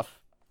cut you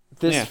off,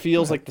 this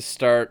feels like the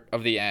start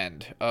of the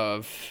end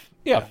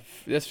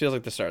this feels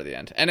like the start of the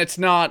end, and it's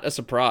not a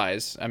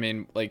surprise. I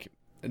mean, like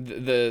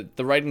the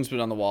writing's been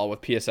on the wall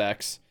with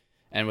PSX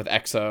and with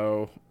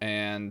EXO,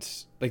 and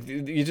like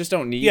you just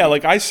don't need. Yeah,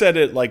 like I said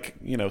it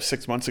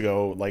 6 months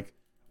ago. Like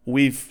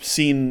we've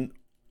seen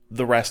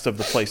the rest of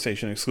the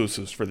PlayStation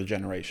exclusives for the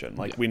generation.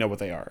 Like we know what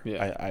they are.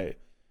 Yeah.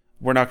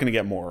 We're not going to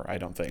get more, I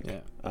don't think.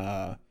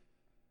 Yeah.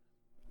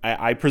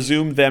 I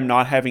presume them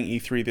not having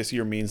E3 this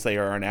year means they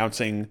are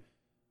announcing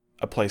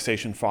a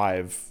PlayStation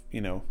 5,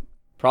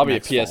 probably a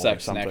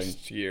PSX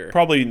next year.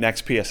 Probably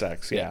next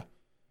PSX, yeah.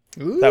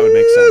 Ooh. That would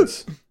make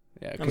sense.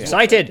 Yeah, I'm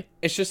excited.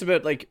 It's just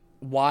about like,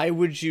 why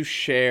would you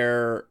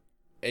share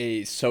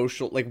a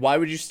social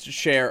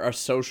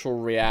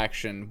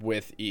reaction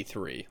with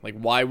E3? Like,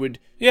 why would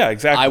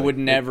exactly. I would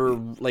never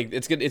like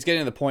it's getting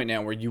to the point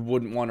now where you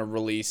wouldn't want to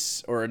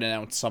release or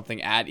announce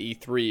something at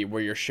E3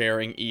 where you're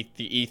sharing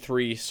the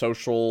E3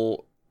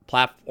 social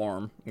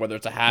platform, whether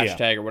it's a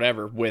hashtag or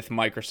whatever, with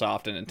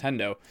Microsoft and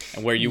Nintendo,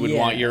 and where you would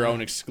want your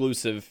own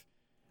exclusive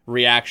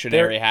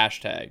reactionary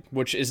hashtag,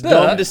 which is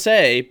dumb to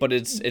say, but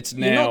it's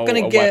now you're not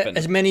going to get weapon.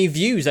 as many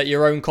views at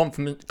your own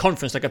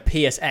conference like a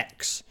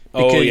PSX.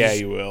 Oh yeah,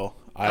 you will.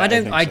 I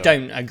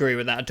don't agree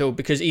with that at all,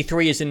 because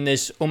E3 is in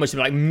this almost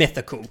like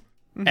mythical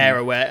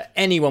era where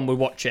anyone would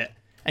watch it,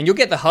 and you'll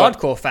get the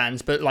hardcore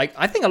fans, but like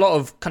I think a lot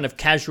of kind of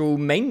casual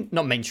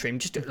not mainstream,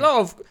 just a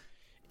lot of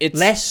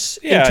less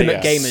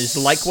intimate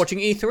gamers like watching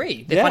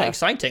E3. They find it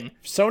exciting.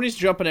 Sony's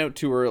jumping out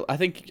too early. I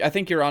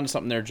think you're onto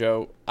something there,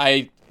 Joe.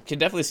 I can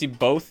definitely see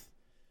both.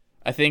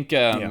 I think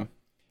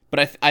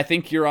but I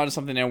think you're onto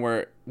something now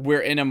where we're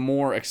in a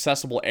more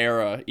accessible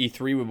era.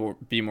 E3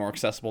 would be more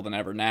accessible than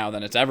ever now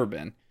than it's ever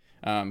been,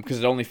 because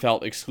it only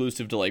felt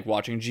exclusive to like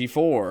watching G4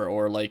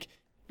 or like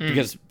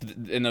because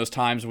in those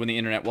times when the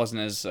internet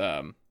wasn't as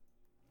I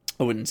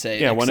wouldn't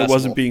say accessible. When it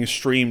wasn't being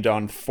streamed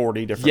on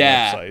 40 different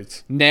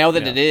websites. Now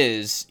that it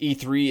is,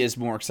 E3 is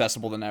more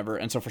accessible than ever,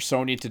 and so for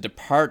Sony to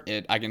depart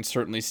it, I can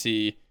certainly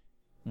see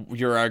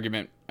your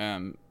argument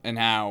and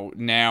how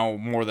now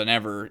more than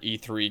ever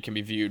E3 can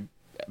be viewed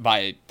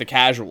by the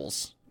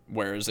casuals,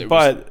 whereas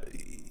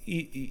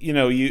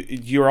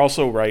you're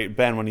also right,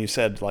 Ben, when you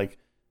said like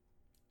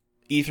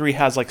E3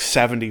 has like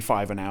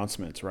 75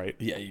 announcements, right?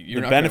 Yeah,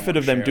 the benefit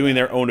of them doing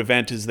their own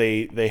event is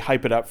they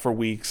hype it up for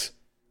weeks,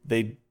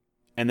 and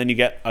then you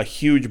get a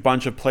huge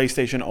bunch of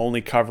PlayStation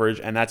only coverage,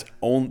 and that's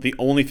the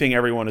only thing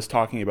everyone is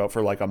talking about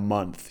for like a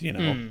month,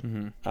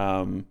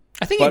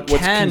 I think it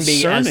can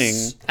be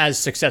as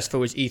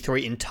successful as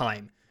E3 in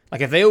time.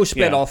 Like if they all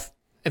split off,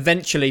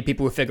 eventually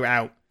people will figure it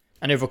out,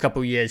 and over a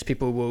couple of years,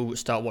 people will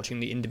start watching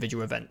the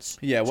individual events.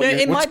 Yeah, so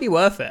it might be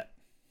worth it.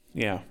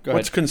 Yeah.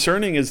 What's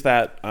concerning is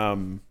that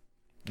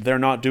they're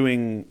not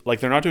doing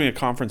a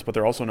conference, but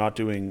they're also not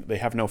doing. They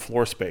have no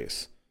floor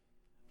space,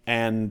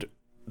 and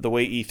the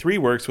way E3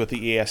 works with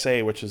the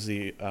ESA, which is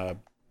the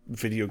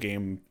video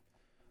game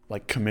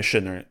like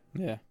commissioner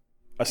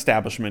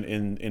establishment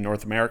in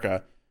North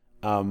America,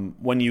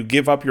 when you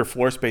give up your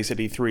floor space at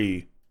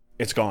E3,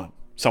 it's gone.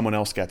 Someone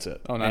else gets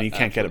it, and you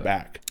can't get it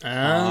back.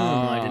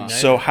 I didn't know.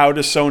 So how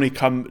does Sony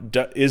come?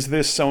 Is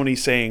this Sony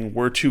saying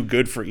we're too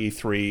good for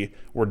E3,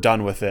 we're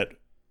done with it,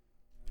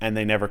 and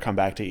they never come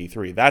back to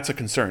E3? That's a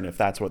concern if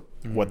that's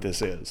what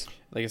this is.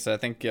 Like I said, I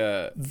think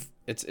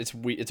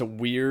it's a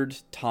weird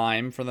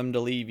time for them to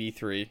leave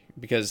E3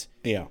 because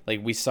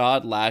like we saw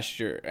it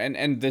last year,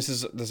 and this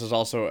is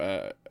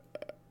also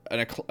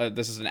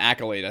this is an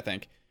accolade, I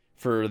think,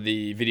 for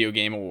the Video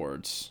Game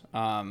Awards.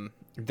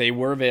 They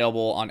were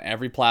available on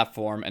every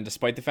platform, and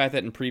despite the fact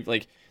that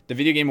the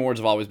Video Game Awards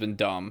have always been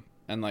dumb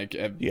and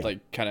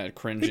kind of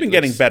cringe. They've been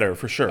getting better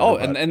for sure. Oh,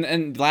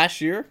 and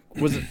last year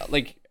was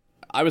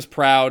I was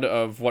proud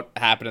of what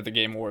happened at the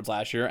Game Awards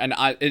last year, and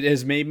it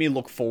has made me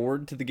look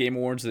forward to the Game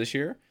Awards this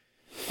year.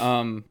 In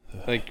a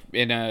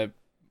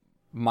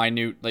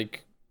minute,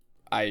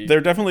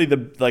 they're definitely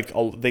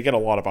they get a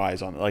lot of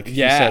eyes on it.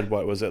 You said,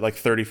 what was it,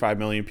 35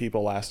 million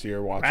people last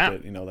year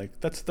watched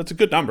it? That's a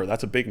good number.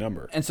 That's a big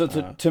number. And so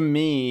to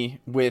me,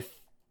 with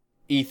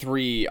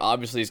E3,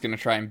 obviously is going to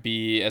try and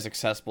be as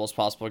accessible as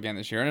possible again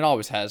this year, and it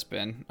always has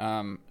been.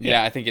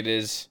 I think it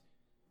is.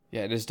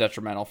 Yeah, it is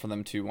detrimental for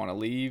them to want to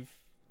leave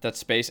that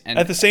space. And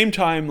at the same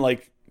time,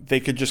 they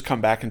could just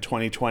come back in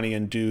 2020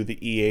 and do the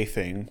EA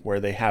thing where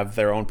they have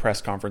their own press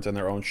conference and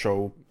their own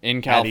show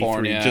in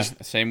California,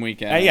 just same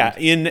weekend.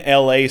 In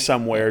LA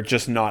somewhere,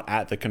 just not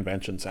at the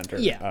convention center.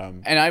 Yeah,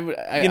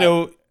 and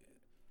go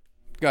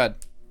ahead.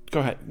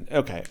 Go ahead.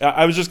 Okay,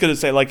 I was just gonna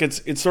say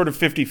it's sort of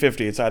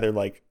 50-50. It's either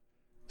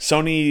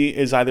Sony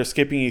is either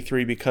skipping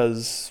E3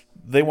 because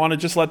they want to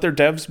just let their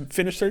devs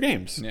finish their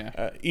games.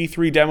 Yeah.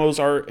 E3 demos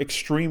are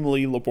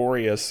extremely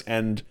laborious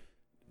and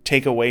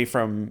take away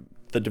from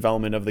the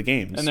development of the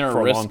games and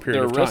for a long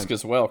period of time. They're a risk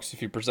as well, because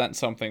if you present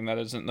something that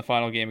isn't in the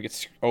final game, it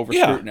gets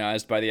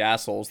over-scrutinized by the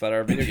assholes that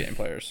are video game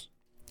players.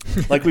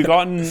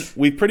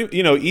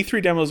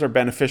 E3 demos are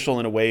beneficial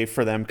in a way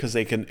for them because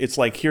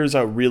it's here's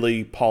a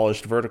really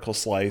polished vertical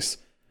slice.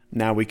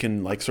 Now we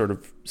can sort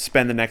of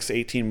spend the next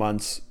 18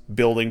 months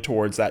building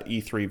towards that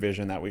E3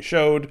 vision that we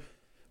showed,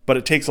 but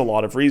it takes a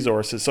lot of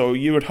resources. So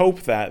you would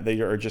hope that they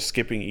are just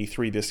skipping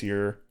E3 this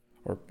year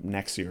or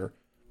next year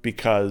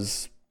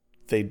because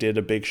they did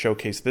a big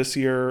showcase this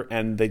year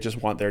and they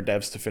just want their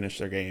devs to finish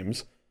their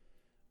games.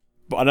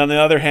 But on the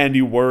other hand,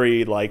 you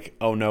worry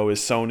oh no, is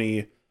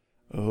Sony,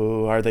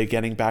 are they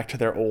getting back to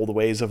their old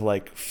ways of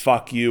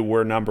fuck you,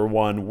 we're number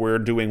one, we're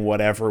doing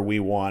whatever we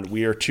want,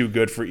 we are too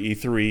good for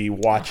E3,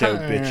 watch out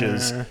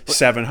bitches,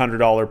 $700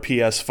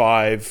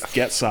 PS5,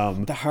 get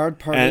some. The hard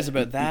part is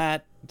about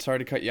that, sorry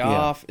to cut you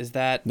off, is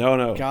that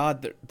no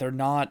God, they're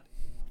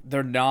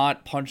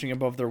not punching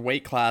above their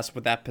weight class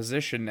with that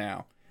position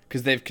now,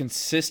 because they've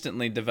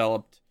consistently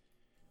developed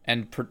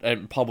and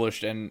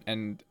published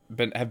and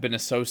have been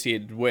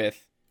associated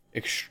with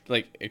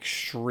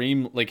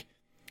extreme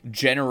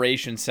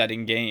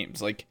generation-setting games.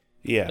 So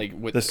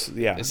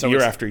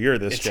year after year.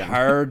 It's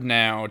hard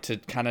now to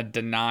kind of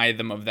deny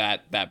them of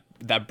that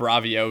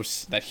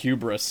bravios, that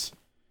hubris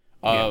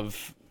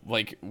of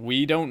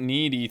we don't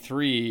need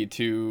E3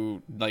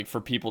 to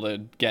for people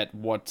to get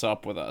what's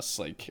up with us.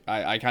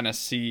 I kind of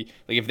see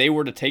if they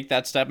were to take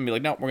that step and be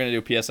no, we're gonna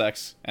do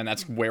PSX and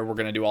that's where we're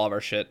gonna do all of our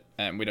shit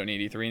and we don't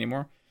need E3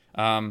 anymore.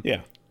 I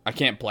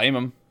can't blame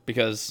them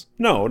because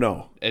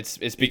no, it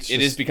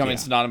is becoming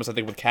synonymous, I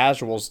think, with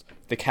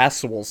the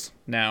casuals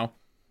now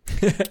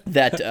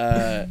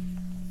that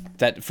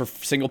for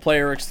single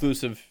player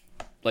exclusive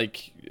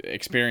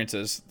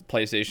experiences,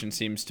 PlayStation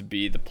seems to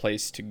be the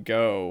place to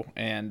go,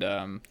 and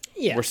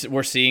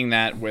we're seeing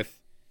that with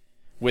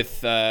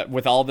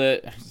all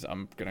the,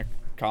 I'm gonna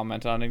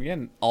comment on it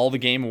again, all the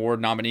Game Award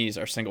nominees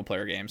are single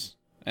player games,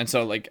 and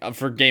so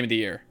for Game of the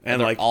Year,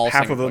 and all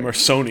half of them are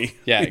Sony.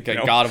 Yeah,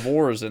 God of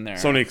War is in there,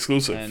 Sony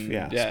exclusive.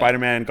 And,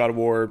 Spider-Man, God of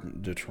War,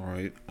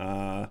 Detroit.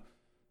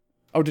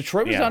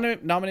 Detroit was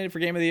nominated for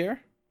Game of the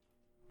Year.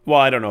 Well,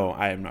 I don't know.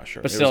 I am not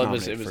sure. But still, it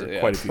was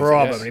quite a few.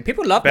 Probably. Yes.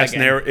 People love that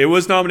game. It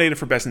was nominated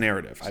for Best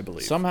Narrative, I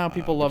believe. Somehow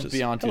people love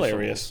Beyond Two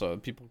Souls. So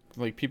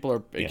people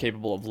are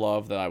capable of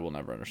love that I will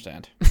never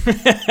understand.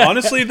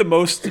 Honestly, the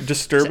most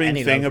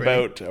disturbing thing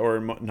about, or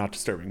not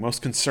disturbing,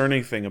 most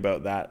concerning thing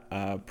about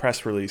that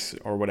press release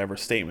or whatever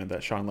statement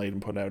that Sean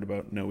Layden put out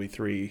about No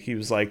E3, he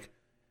was like,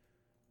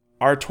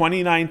 our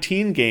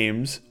 2019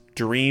 games,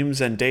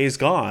 Dreams and Days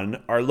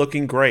Gone, are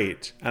looking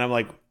great. And I'm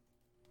like,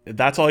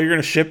 that's all you're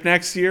going to ship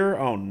next year?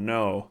 Oh,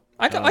 no.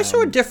 I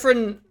saw a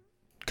different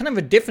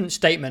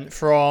statement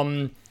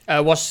from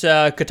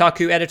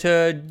Kotaku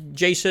editor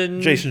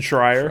Jason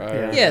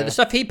Schreier. Yeah, the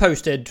stuff he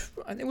posted,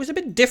 it was a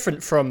bit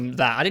different from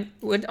that.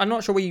 I'm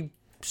not sure we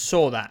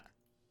saw that.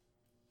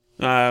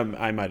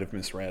 I might have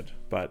misread,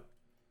 but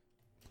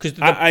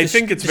I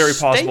think it's very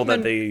possible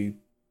that they...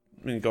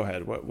 I mean, go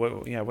ahead. What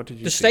did you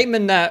see? The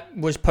statement that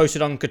was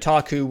posted on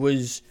Kotaku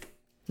was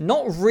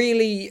not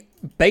really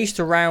based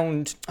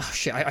around... Oh,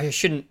 shit, I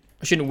shouldn't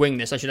wing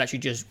this. I should actually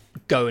just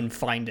go and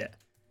find it.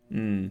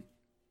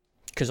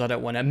 Because I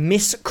don't want to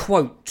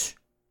misquote.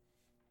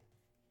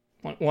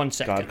 One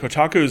second. God,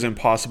 Kotaku is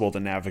impossible to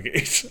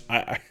navigate.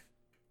 I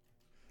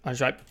was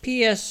right.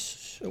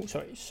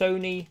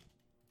 Sony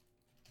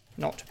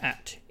not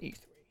at E3.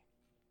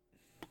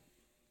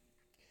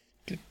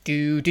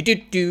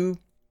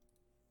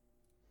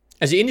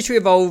 As the industry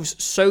evolves,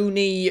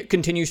 Sony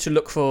continues to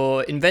look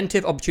for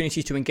inventive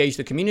opportunities to engage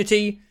the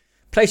community.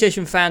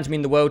 PlayStation fans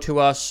mean the world to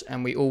us,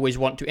 and we always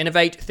want to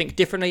innovate, think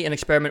differently, and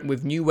experiment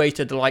with new ways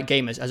to delight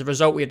gamers. As a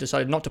result, we have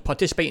decided not to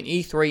participate in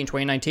E3 in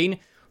 2019,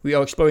 We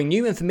are exploring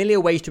new and familiar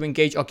ways to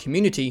engage our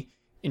community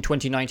in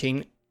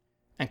 2019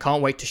 and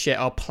can't wait to share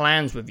our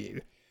plans with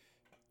you.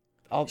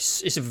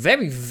 It's a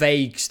very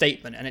vague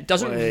statement, and it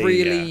doesn't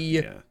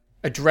really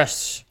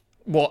address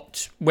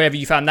wherever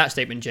you found that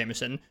statement,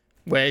 Jameson,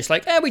 where it's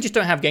like, we just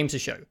don't have games to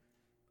show.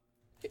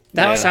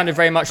 That sounded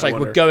very much like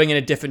we're going in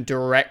a different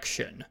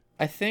direction.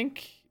 I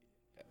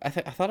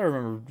thought I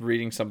remember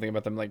reading something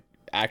about them like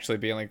actually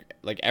being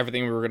like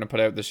everything we were going to put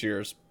out this year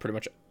is pretty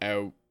much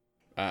out.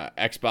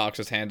 Xbox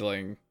is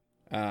handling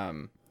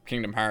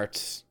Kingdom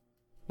Hearts,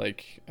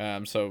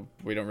 so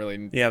we don't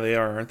really. Yeah, they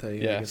are, aren't they?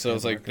 Yeah, so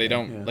it's like they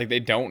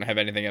don't have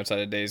anything outside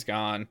of Days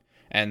Gone,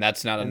 and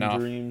that's not enough.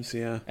 Dreams,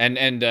 yeah,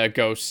 and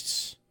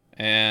Ghosts,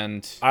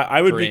 and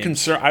I would Dreams. be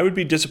concerned. I would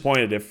be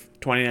disappointed if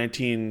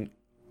 2019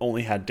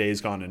 only had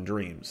Days Gone and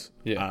Dreams.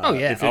 Yeah.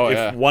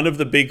 If one of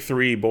the big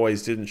three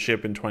boys didn't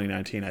ship in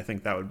 2019, I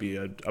think that would be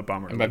a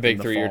bummer. And by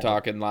big three, you're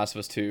talking Last of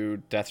Us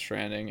 2, Death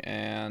Stranding,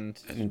 and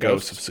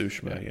Ghosts of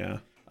Tsushima. Yeah.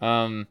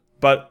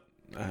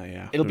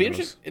 It'll be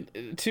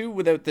interesting too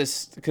without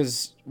this,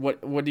 because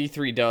what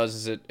E3 does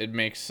is it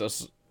makes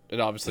us. It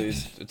obviously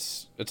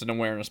it's an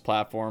awareness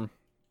platform.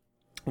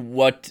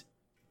 What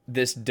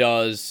this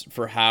does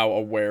for how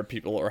aware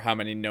people or how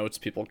many notes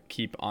people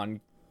keep on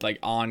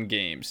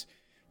games,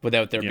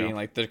 without there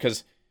being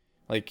because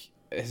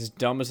as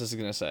dumb as this is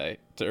gonna say,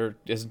 or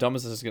as dumb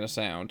as this is gonna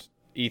sound,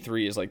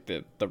 E3 is like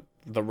the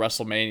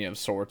WrestleMania of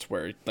sorts,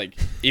 where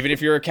even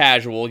if you're a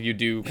casual, you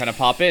do kind of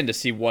pop in to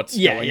see what's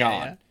going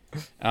on.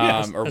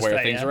 Or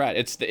where things are at.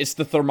 It's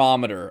the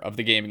thermometer of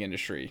the gaming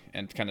industry,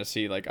 and kind of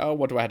see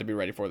what do I have to be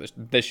ready for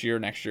this year,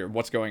 next year,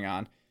 what's going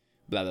on,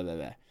 blah blah blah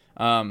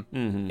blah.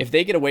 If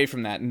they get away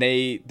from that and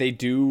they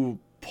do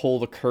pull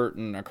the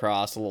curtain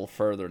across a little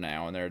further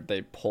now, and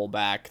they pull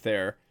back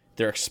their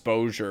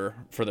exposure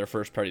for their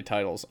first party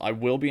titles, I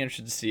will be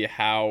interested to see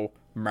how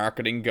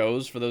marketing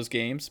goes for those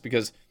games,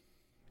 because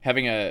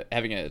having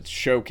a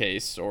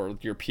showcase or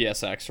your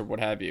PSX or what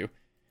have you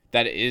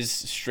that is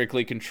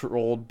strictly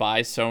controlled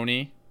by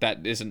Sony,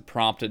 that isn't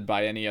prompted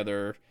by any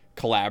other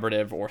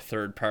collaborative or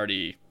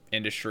third-party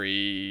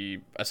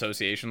industry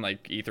association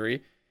like E3,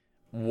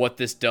 what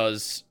this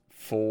does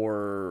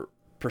for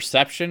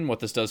perception, what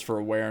this does for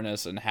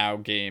awareness, and how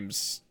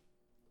games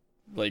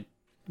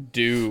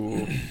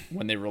do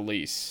when they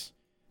release.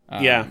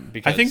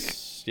 Because I think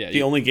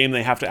the only game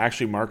they have to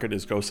actually market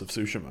is Ghost of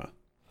Tsushima.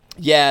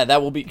 Yeah,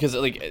 that will be, because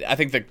I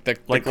think the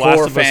Last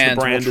core of Us, fans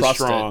the brand will trust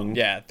is strong. it.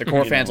 Yeah, the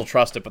core fans will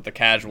trust it, but the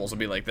casuals will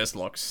be like, this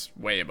looks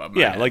way above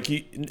my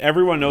head.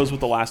 Everyone knows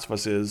what The Last of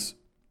Us is.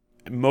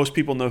 Most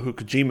people know who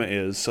Kojima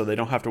is, so they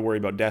don't have to worry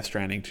about Death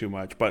Stranding too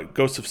much. But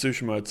Ghost of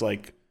Tsushima, it's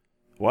like,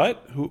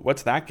 what?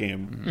 What's that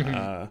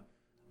game?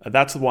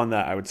 That's the one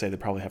that I would say they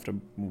probably have to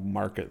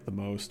market the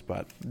most.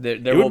 But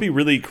it would be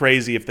really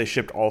crazy if they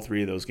shipped all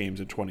three of those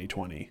games in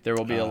 2020. There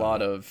will be a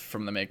lot of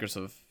from the makers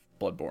of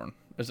Bloodborne.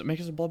 Is it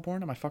makers of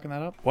Bloodborne? Am I fucking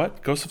that up?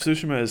 What? Ghost of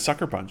Tsushima is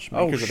Sucker Punch.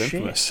 Makers of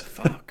Infamous.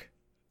 Fuck.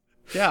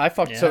 Yeah, I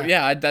fucked. Yeah. So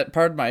yeah, that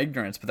pardon my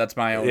ignorance, but that's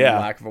my own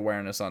lack of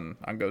awareness on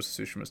Ghost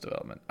of Tsushima's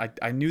development.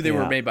 I knew they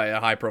were made by a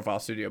high profile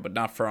studio, but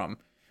not from.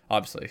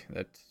 Obviously,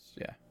 that's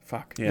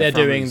fuck. Yeah, they're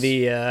doing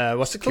the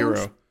what's it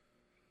called?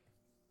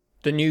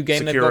 The new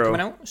game they've got coming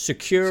out?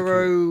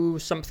 Sekiro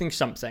something.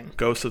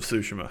 Ghost of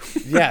Tsushima.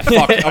 Yeah,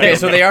 fuck. Okay,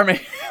 so they are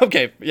making...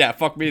 Okay, yeah,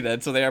 fuck me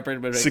then. So they are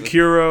pretty much...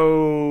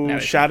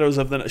 Sekiro,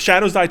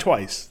 Shadows Die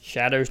Twice.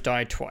 Shadows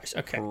Die Twice,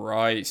 okay.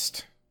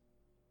 Christ.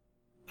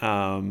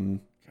 You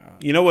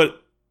know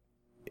what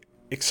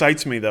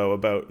excites me, though,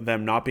 about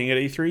them not being at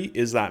E3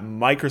 is that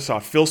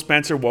Microsoft, Phil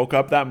Spencer woke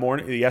up that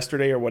morning,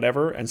 yesterday or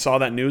whatever, and saw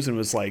that news and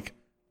was like,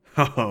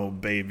 oh,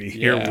 baby,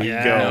 here we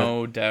go.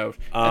 No doubt.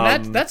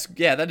 And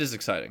that is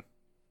exciting.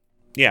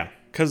 Yeah,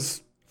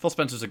 because Phil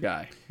Spencer's a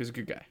guy. He's a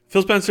good guy.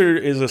 Phil Spencer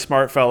is a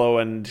smart fellow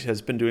and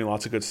has been doing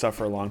lots of good stuff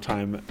for a long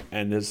time.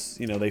 And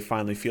they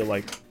finally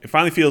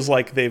feels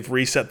like they've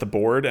reset the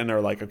board and are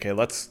like, okay,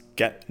 let's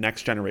get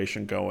next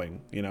generation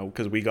going.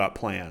 Because we got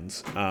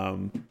plans.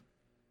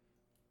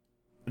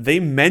 They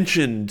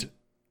mentioned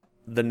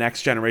the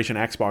next generation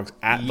Xbox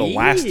at the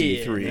last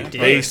E3.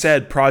 They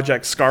said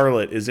Project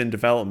Scarlet is in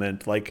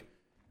development.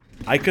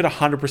 I could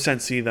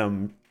 100% see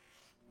them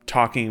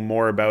talking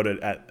more about it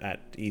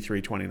at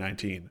E3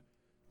 2019.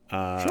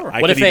 Sure.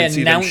 What if they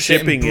announce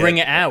it and bring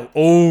it out?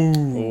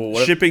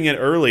 Shipping it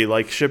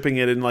early, shipping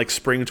it in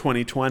spring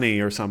 2020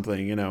 or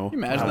something. Can you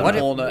imagine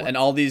that? And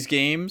all these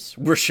games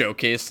were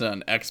showcased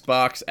on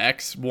Xbox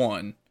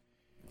X1,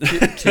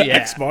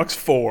 Xbox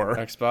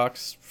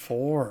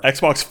 4,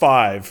 Xbox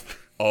 5.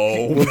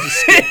 Oh, we'll just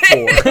skip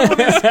 4.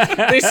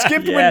 They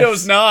skipped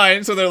Windows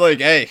 9, so they're like,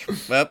 hey,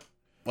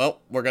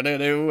 well, we're gonna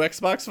do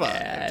Xbox 5.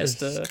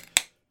 Yes.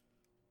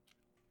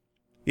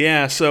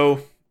 Yeah,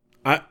 so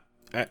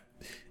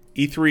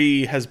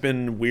E3 has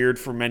been weird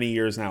for many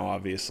years now,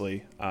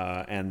 obviously,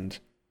 and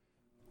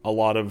a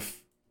lot of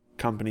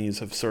companies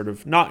have sort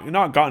of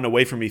not gotten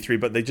away from E3,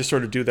 but they just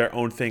sort of do their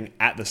own thing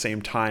at the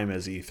same time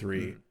as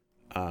E3.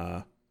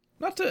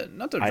 Not to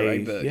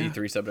drag the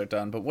E3 subject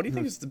on, but what do you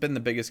think has been the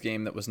biggest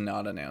game that was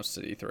not announced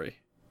at E3?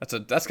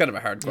 That's kind of a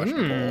hard question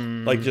to pull.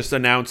 Like just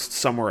announced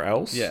somewhere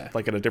else? Yeah.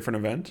 Like at a different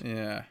event?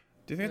 Yeah.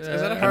 Do you think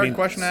is that a hard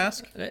question to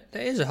ask? That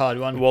is a hard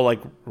one. Well, like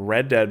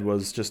Red Dead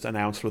was just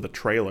announced with a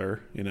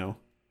trailer, you know.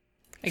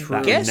 I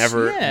That guess,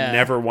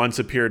 never once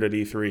appeared at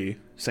E3.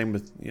 Same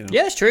with, you know.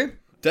 Yeah, that's true.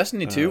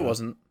 Destiny 2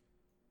 wasn't.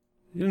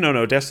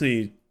 No,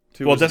 Destiny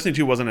 2. Well, Destiny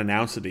 2 wasn't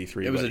announced at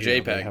E3. It was a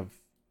JPEG.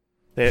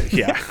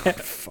 Yeah,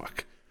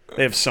 fuck.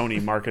 They have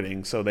Sony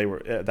marketing, so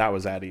that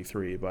was at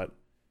E3. But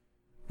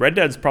Red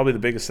Dead's probably the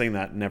biggest thing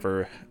that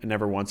never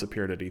once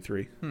appeared at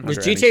E3. Was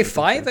GTA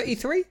 5 at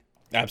E3?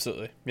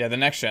 Absolutely. Yeah, the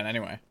next gen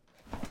anyway.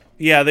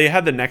 Yeah, they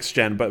had the next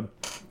gen, but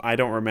I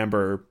don't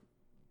remember.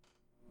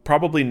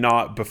 Probably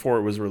not before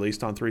it was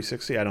released on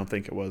 360. I don't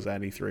think it was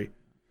at E3.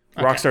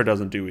 Rockstar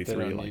doesn't do E3. They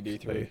don't need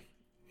E3.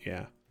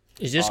 Yeah.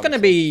 Is this going to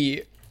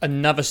be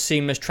another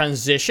seamless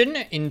transition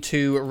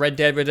into Red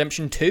Dead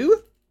Redemption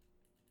 2?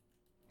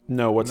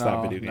 No, what's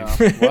that video game? No.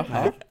 What?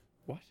 Huh?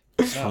 What?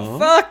 Huh?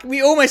 Fuck,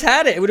 we almost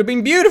had it. It would have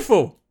been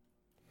beautiful.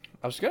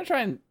 I was going to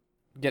try and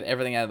get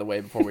everything out of the way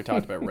before we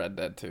talked about Red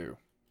Dead 2.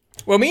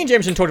 Well, me and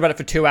Jameson talked about it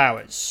for 2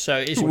 hours,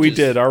 so We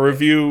did. Our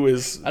review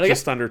is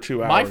just under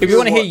 2 hours. If we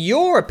want to hear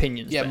your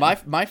opinions, Yeah,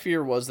 then. my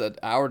fear was that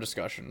our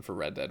discussion for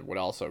Red Dead would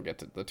also get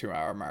to the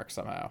 2-hour mark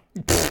somehow.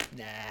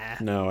 Nah.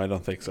 No, I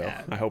don't think so.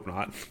 I hope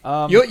not.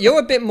 You're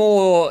a bit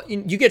more.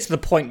 You get to the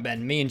point,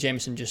 Ben. Me and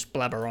Jameson just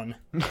blabber on.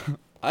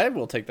 I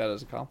will take that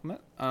as a compliment.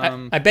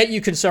 I bet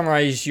you can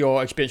summarize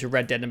your experience with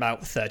Red Dead in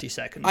about 30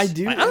 seconds. I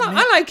do.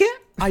 I like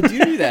it. I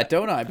do that,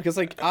 don't I? Because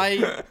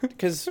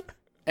because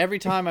every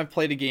time I've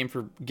played a game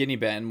for Guinea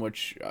Ben,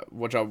 which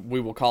we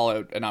will call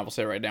out, and I will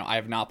say right now, I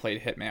have not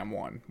played Hitman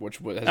 1, which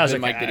has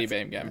been my Guinea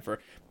Ben game for.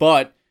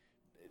 But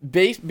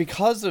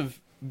because of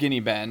Guinea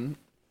Ben,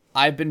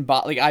 I have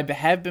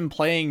been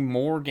playing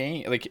more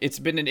game. Like it's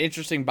been an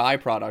interesting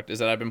byproduct is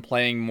that I've been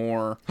playing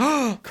more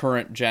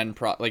current gen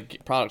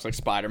products like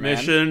Spider-Man.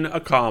 Mission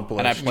accomplished.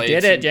 And I played. You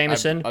did it,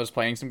 Jameson. I was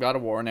playing some God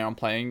of War. Now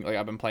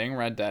I've been playing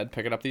Red Dead,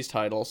 picking up these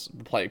titles,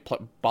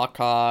 bought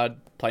COD,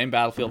 playing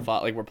Battlefield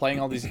 5. Like we're playing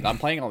all these. I'm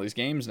playing all these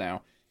games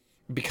now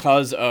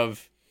because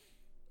of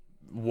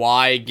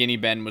why Guinea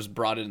Ben was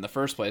brought in the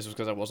first place was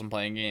because I wasn't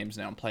playing games.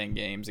 Now I'm playing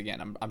games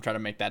again. I'm trying to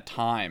make that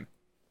time,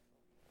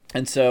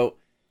 and so.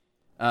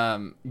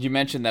 You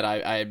mentioned that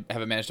I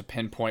haven't managed to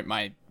pinpoint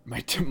my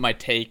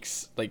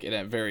takes like in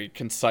a very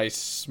concise,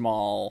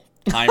 small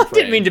time frame. I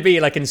didn't mean to be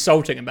like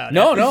insulting about it.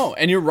 No,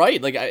 and you're right.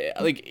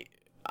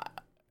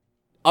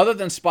 Other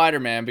than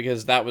Spider-Man,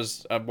 because that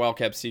was a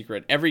well-kept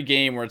secret. Every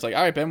game where it's like,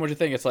 all right, Ben, what'd you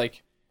think? It's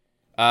like,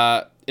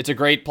 it's a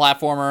great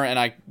platformer, and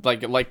I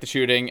like the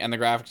shooting, and the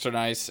graphics are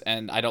nice,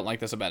 and I don't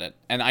like this about it.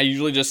 And I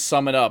usually just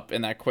sum it up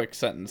in that quick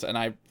sentence,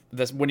 and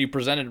when you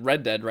presented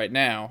Red Dead right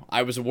now,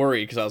 I was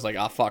worried because I was like,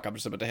 oh, fuck, I'm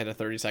just about to hit a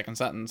 30-second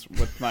sentence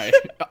with my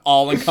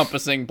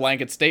all-encompassing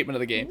blanket statement of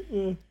the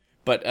game.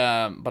 But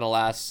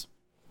alas,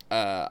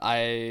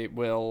 I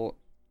will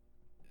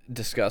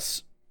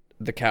discuss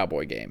the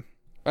cowboy game.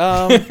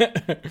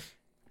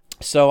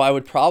 So I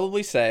would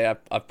probably say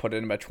I've put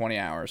in about 20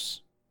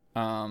 hours.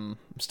 I'm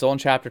still in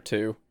Chapter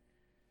 2.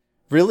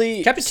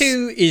 Really? Chapter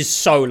 2 is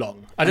so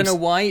long. I don't know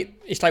why.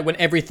 It's like when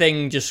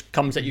everything just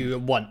comes at you at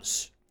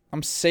once.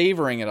 I'm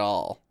savoring it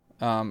all.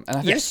 And I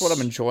think that's what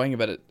I'm enjoying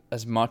about it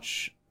as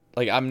much.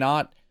 Like, I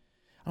don't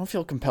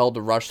feel compelled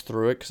to rush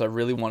through it because I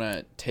really want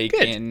to take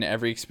in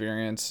every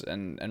experience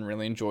and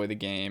really enjoy the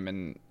game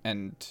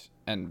and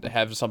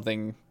have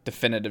something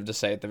definitive to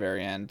say at the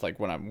very end, like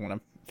when I'm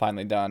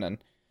finally done.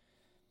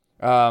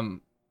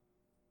 And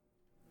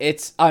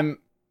it's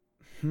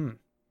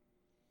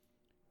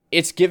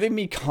giving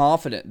me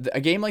confidence. A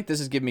game like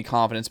this is giving me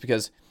confidence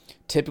because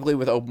typically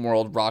with open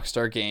world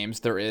Rockstar games,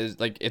 there is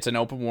it's an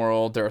open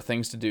world. There are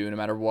things to do no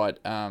matter what.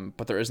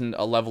 But there isn't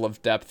a level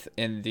of depth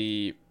in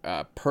the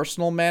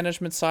personal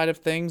management side of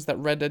things that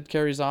Red Dead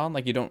carries on.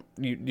 Like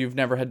you've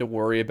never had to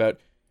worry about,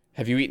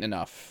 have you eaten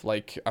enough?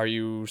 Like, are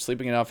you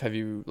sleeping enough? Have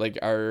you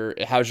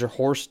how's your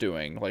horse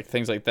doing? Like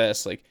things like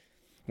this. Like,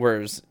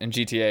 whereas in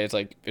GTA, it's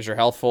like, is your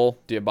health full?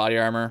 Do you have body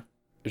armor?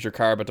 Is your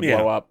car about to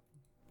blow up?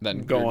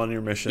 Then go on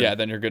your mission. Yeah,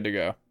 then you're good to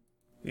go.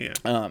 Yeah.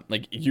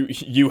 Like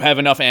you have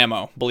enough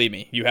ammo. Believe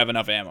me, you have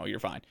enough ammo. You're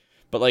fine.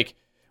 But like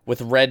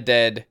with Red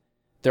Dead,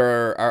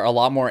 there are a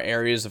lot more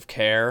areas of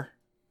care,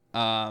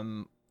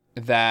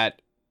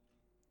 that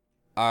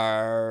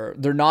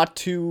they're not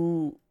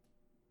too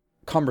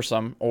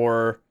cumbersome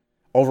or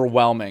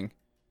overwhelming.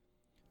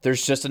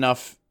 There's just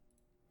enough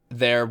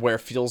there where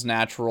it feels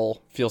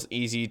natural, feels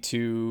easy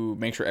to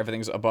make sure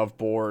everything's above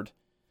board,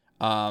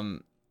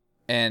 and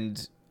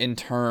in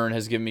turn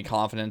has given me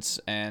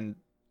confidence, and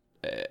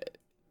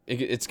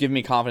it's given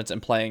me confidence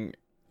in playing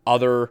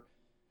other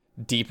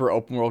deeper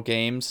open world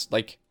games.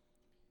 Like,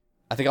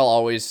 I think I'll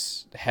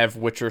always have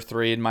Witcher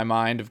 3 in my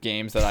mind of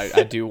games that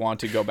I do want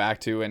to go back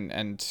to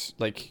and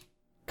like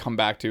come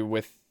back to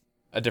with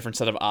a different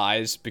set of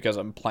eyes, because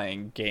I'm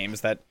playing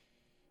games that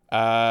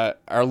are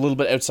a little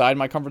bit outside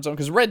my comfort zone.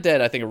 Because Red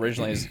Dead, I think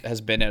originally has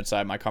been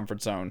outside my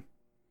comfort zone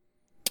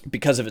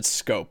because of its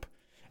scope.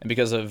 and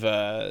because of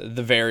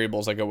the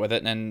variables that go with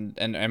it,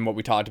 and what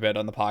we talked about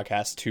on the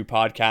podcast, 2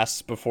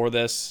 podcasts before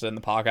this, and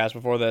the podcast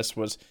before this,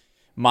 was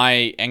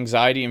my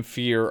anxiety and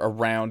fear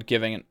around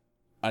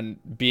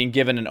being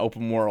given an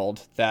open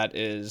world that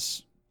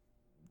is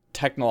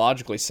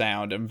technologically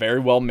sound and very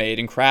well made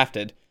and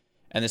crafted,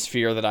 and this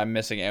fear that I'm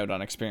missing out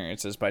on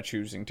experiences by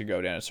choosing to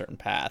go down a certain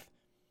path.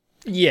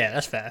 Yeah,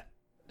 that's fair.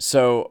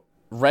 So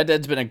Red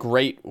Dead's been a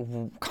great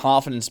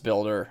confidence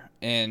builder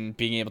in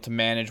being able to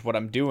manage what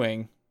I'm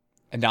doing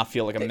and not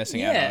feel like I'm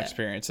missing out on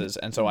experiences.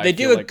 And so they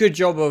do a good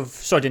job of,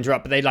 sorry to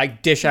interrupt, but they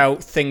like dish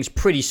out things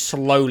pretty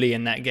slowly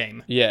in that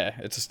game. Yeah,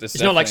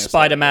 it's not like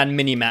Spider-Man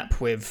minimap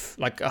with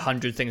like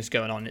 100 things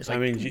going on. It's like,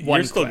 I mean,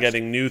 you're still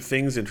getting new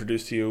things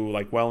introduced to you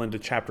like well into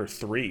chapter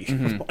 3.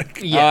 And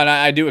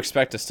I do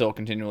expect to still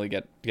continually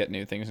get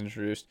new things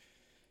introduced.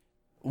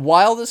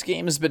 While this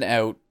game has been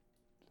out,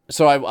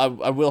 so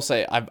I will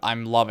say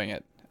I'm loving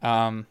it.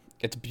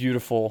 It's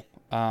beautiful.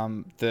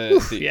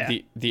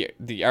 The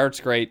art's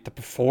great. The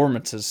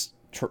performances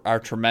are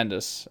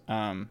tremendous.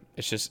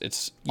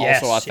 It's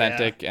also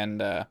authentic,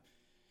 and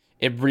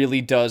it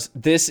really does.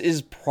 This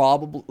is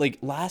probably like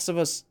Last of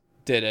Us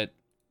did it,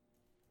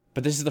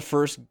 but this is the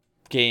first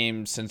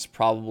game since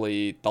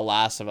probably The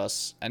Last of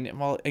Us, and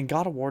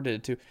God of War did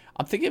it too.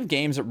 I'm thinking of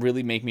games that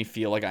really make me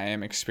feel like I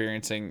am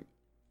experiencing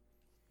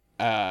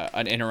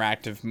an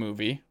interactive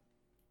movie.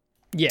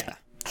 Yeah,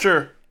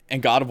 sure.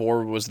 And God of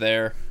War was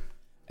there,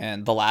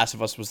 and The Last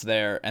of Us was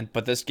there,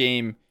 but this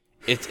game,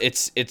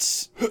 it's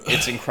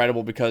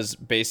incredible because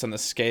based on the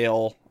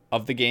scale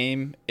of the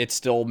game, it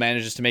still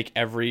manages to make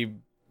every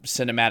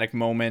cinematic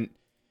moment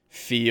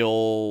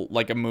feel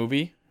like a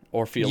movie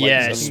or feel like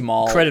a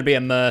small, incredibly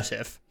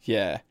immersive.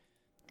 Yeah.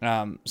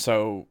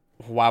 So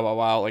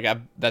wow. Like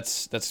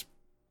that's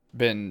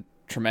been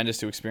tremendous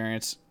to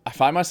experience. I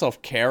find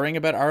myself caring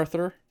about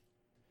Arthur.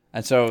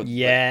 And so,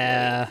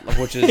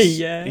 which is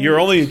you're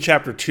only in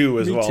chapter 2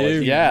 as well.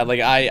 Too. Yeah, like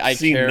I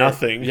see care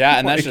nothing. Yeah,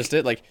 and that's just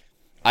it. Like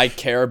I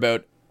care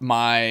about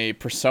my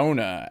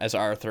persona as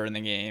Arthur in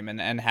the game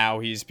and how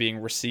he's being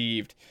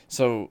received.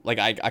 So like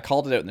I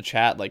called it out in the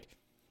chat. Like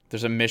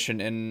there's a mission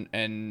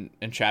in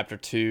chapter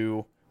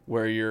 2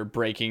 where you're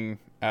breaking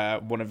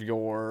one of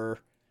your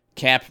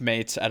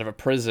campmates out of a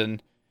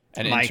prison.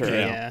 And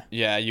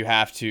you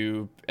have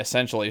to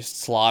essentially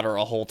slaughter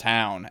a whole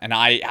town. And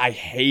I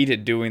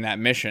hated doing that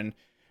mission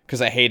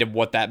because I hated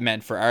what that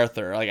meant for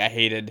Arthur. Like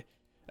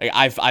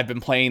I've been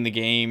playing the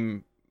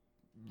game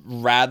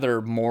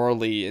rather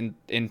morally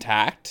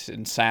intact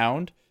and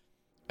sound.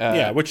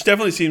 Which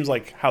definitely seems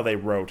like how they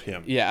wrote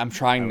him. Yeah, I'm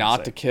trying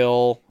not to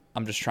kill.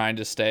 I'm just trying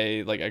to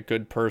stay like a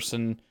good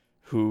person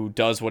who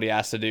does what he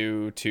has to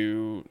do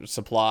to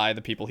supply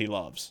the people he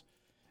loves.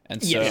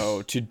 And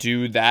so to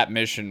do that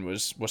mission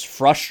was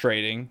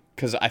frustrating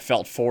because I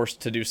felt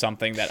forced to do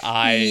something that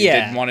I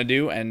didn't want to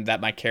do and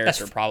that my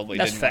character probably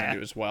didn't want to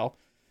do as well.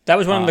 That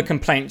was one of the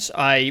complaints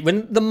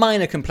the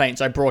minor complaints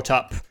I brought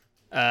up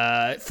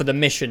for the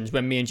missions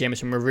when me and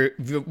Jameson were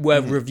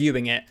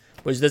reviewing it,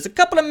 was there's a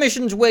couple of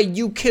missions where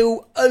you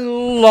kill a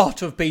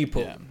lot of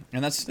people. Yeah.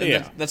 And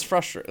that's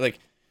frustrating. Like,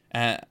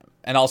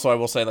 and also I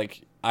will say,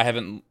 like,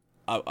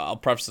 I'll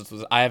preface this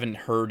with I haven't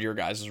heard your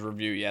guys'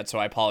 review yet, so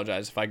I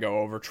apologize if I go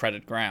over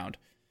treaded ground.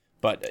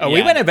 But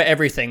we went over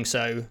everything,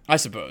 so I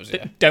suppose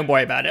don't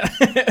worry about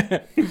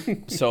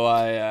it. So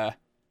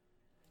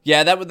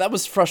that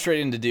was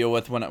frustrating to deal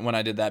with when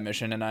I did that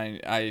mission, and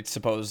I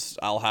suppose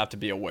I'll have to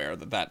be aware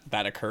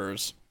that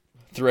occurs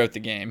throughout the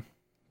game.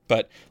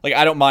 But like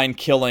I don't mind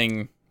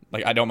killing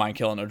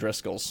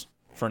O'Driscolls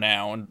for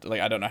now, and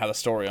like I don't know how the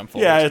story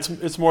unfolds. Yeah,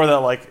 it's more that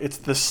like it's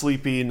the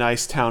sleepy,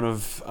 nice town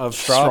of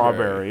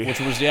Strawberry, which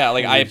was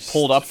I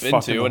pulled up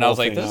into, and I was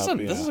like,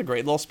 this is a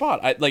great little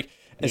spot. I like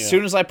as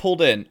soon as I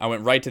pulled in, I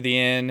went right to the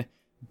inn,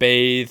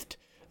 bathed,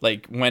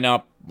 like went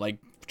up, like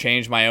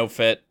changed my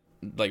outfit,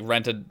 like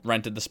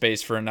rented the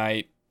space for a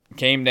night,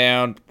 came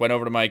down, went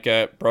over to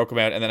Micah, broke him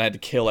out, and then I had to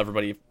kill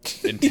everybody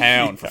in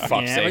town for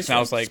fuck's sake. And I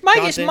was like,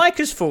 it's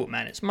Micah's fault,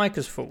 man. It's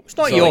Micah's fault. It's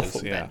not your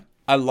fault, man.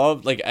 I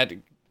love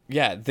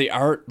the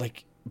art,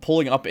 like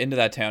pulling up into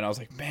that town. I was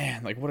like,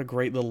 man, like what a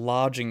great little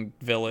lodging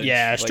village.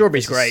 Yeah, like,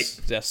 Strawberry's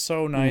great. Yeah,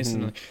 so nice.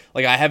 And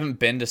like I haven't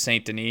been to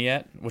Saint Denis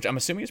yet, which I'm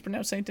assuming it's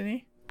pronounced Saint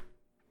Denis.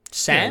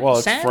 It's French.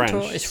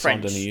 It's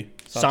French.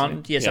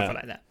 Saint Denis. Something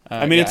like that.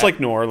 I mean, it's like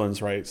New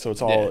Orleans, right? So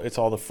it's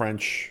all the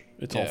French.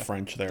 It's all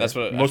French there. That's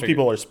what most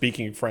people are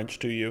speaking French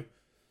to you.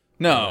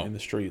 No, in the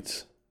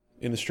streets.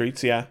 In the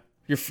streets, yeah.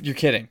 You're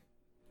kidding.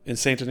 In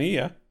Saint Denis,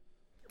 yeah.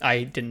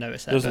 I didn't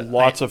notice that. There's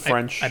lots of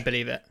French. I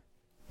believe it.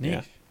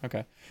 Yeah.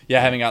 Okay. Yeah,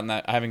 I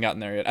haven't gotten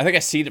there yet. I think I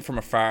see it from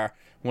afar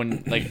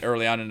when like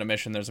early on in a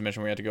mission. There's a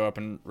mission where you have to go up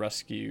and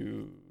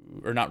rescue,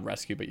 or not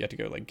rescue, but you have to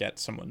go like get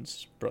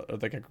someone's brother,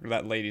 like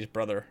that lady's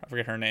brother. I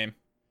forget her name.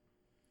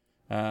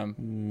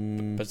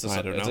 But it's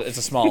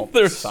a small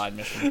side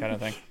mission kind of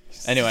thing.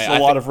 Anyway, a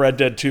lot of Red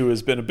Dead 2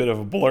 has been a bit of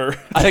a blur.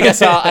 I think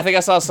I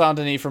saw Saint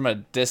Denis from a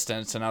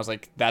distance, and I was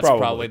like, that's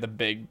probably the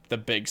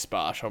big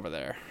spot over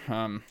there.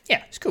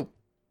 Yeah, it's cool.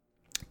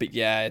 But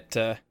yeah,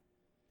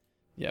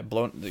 Yeah,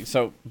 blown.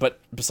 So, but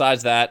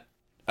besides that,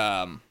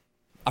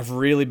 I've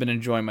really been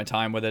enjoying my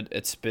time with it.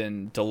 It's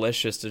been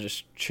delicious to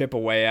just chip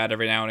away at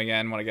every now and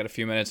again when I get a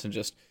few minutes and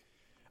just,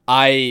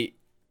 I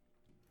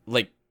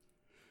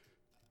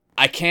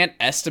can't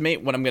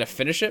estimate when I'm gonna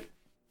finish it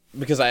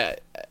because I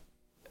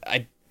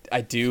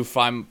do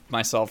find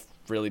myself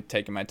really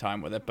taking my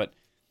time with it, but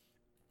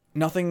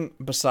nothing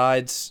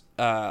besides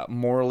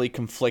morally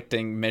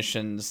conflicting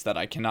missions that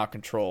I cannot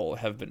control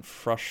have been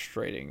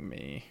frustrating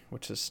me,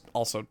 which is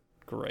also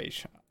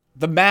great.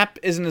 The map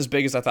isn't as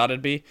big as I thought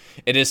it'd be.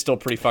 It is still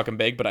pretty fucking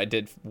big, but I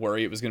did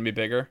worry it was going to be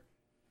bigger.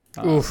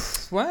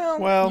 Oof.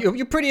 Well,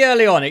 you're pretty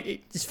early on.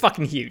 It's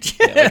fucking huge.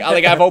 Yeah,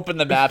 like I've opened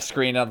the map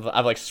screen, I've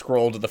like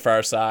scrolled to the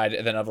far side,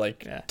 and then I've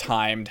like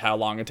timed how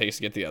long it takes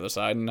to get to the other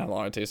side and how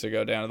long it takes to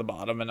go down to the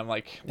bottom, and I'm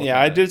like,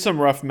 I did some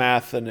rough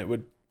math, and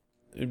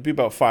it'd be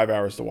about 5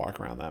 hours to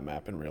walk around that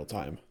map in real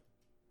time.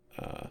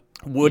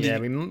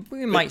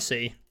 We might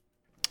see.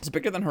 Is it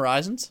bigger than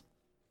Horizons?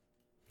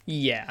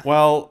 Yeah.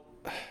 Well,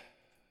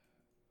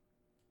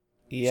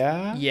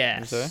 yeah.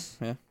 Yes.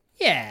 Yeah.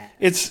 Yeah.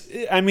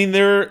 I mean,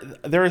 there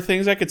are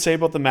things I could say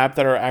about the map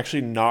that are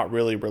actually not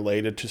really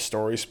related to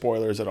story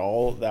spoilers at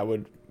all that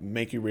would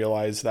make you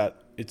realize that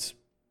it's,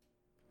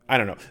 I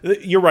don't know.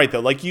 You're right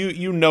though. Like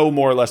you know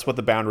more or less what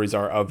the boundaries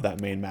are of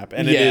that main map,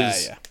 and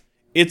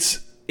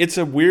it's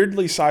a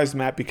weirdly sized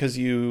map because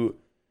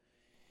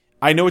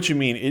I know what you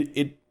mean.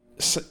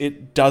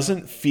 It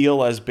doesn't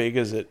feel as big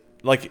as it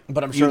like.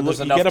 But I'm sure there's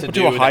enough to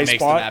do that makes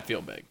the map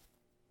feel big.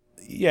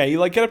 Yeah, you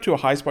like get up to a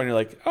high spot and you're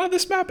like, oh,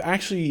 this map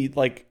actually,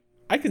 like,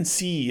 I can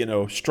see,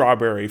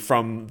 Strawberry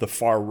from the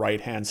far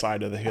right-hand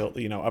side of the hill,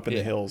 up in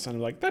the hills. And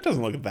I'm like, that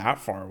doesn't look that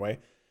far away.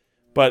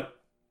 But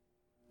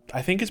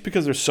I think it's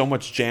because there's so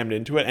much jammed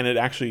into it, and it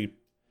actually,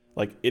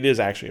 it is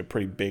actually a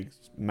pretty big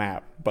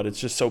map, but it's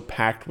just so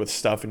packed with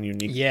stuff and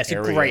unique Yeah, it's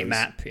areas. a great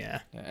map, yeah.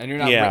 And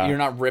you're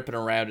not ripping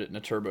around it in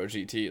a Turbo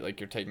GT, like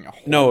you're taking a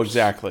horse. No,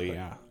 exactly,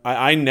 yeah.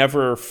 I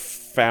never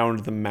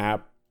found the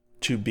map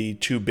to be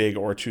too big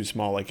or too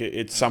small. Like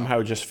it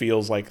somehow just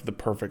feels like the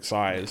perfect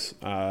size.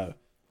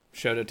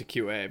 Shout out to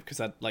QA because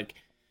that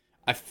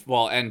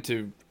and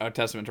to a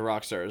testament to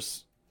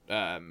Rockstar's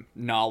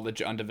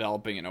knowledge on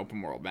developing an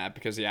open world map,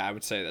 because I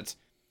would say that's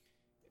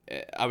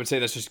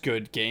just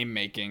good game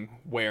making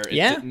where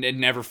it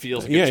never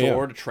feels like a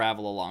chore to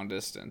travel a long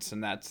distance,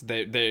 and that's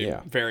they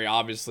very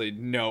obviously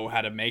know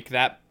how to make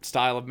that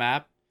style of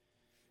map.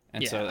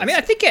 And so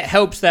I think it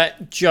helps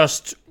that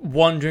just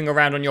wandering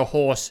around on your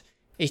horse,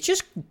 it's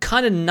just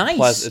kind of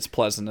nice. It's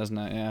pleasant, isn't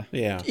it? Yeah.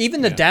 Yeah.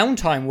 Even the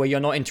downtime where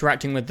you're not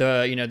interacting with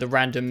the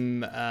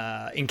random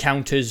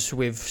encounters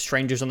with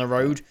strangers on the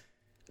road.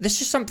 There's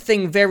just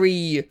something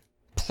very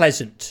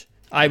pleasant.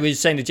 I was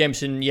saying to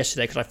Jameson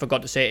yesterday, because I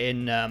forgot to say it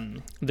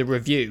in the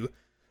review,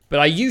 but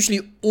I usually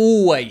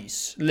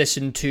always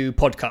listen to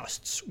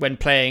podcasts when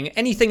playing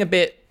anything a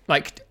bit,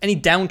 like any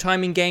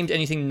downtime in games,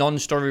 anything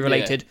non-story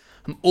related.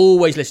 I'm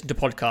always listening to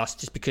podcasts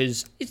just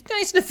because it's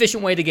an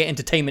efficient way to get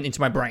entertainment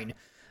into my brain.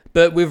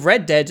 But with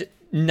Red Dead,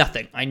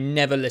 nothing. I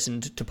never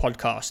listened to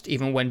podcasts,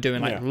 even when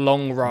doing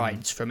long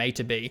rides from A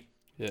to B.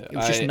 Yeah, it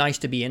was just nice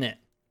to be in it.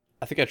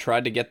 I think I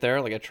tried to get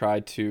there. Like I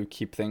tried to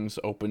keep things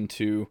open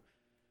to,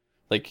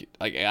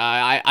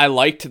 I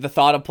liked the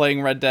thought of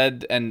playing Red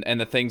Dead and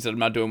the things that I'm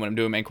not doing when I'm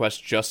doing main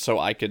quest, just so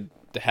I could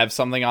have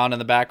something on in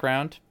the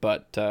background.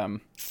 But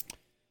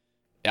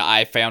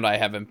I found I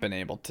haven't been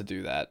able to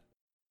do that.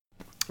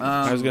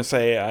 I was gonna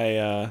say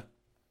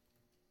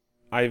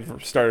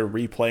I've started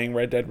replaying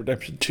Red Dead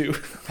Redemption 2.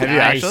 Have you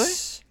actually?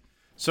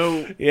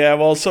 So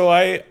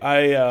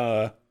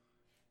I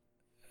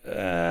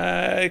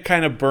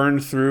kind of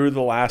burned through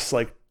the last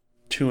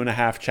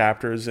 2.5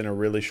 chapters in a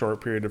really short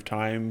period of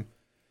time,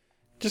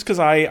 just because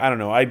I don't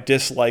know, I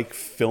dislike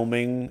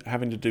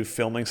having to do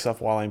filming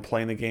stuff while I'm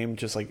playing the game,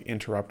 just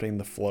interrupting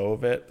the flow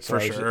of it. So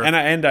sure.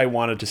 And I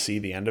wanted to see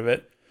the end of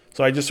it,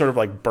 so I just sort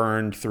of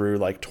burned through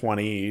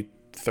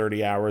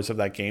 20-30 hours of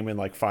that game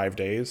in 5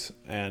 days,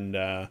 and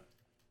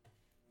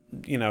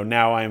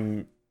now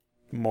I'm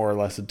more or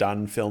less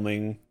done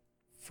filming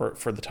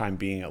for the time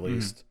being, at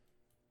least.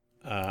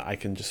 I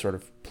can just sort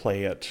of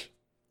play it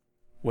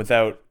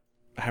without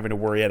having to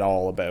worry at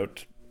all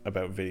about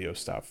video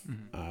stuff.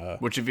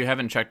 Which, if you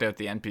haven't checked out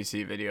the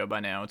NPC video by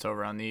now, it's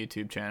over on the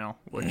YouTube channel,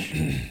 which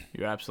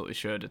you absolutely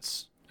should.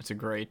 It's a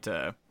great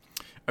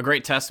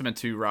testament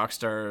to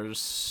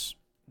Rockstar's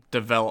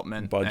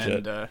development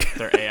budget and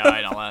their AI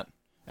and all that,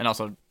 and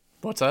also.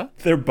 What's that?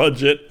 Their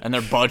budget. And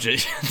their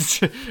budget.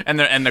 and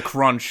the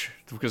crunch,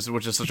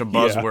 which is such a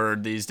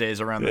buzzword these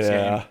days around this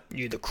game.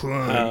 You the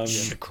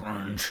crunch. The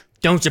crunch.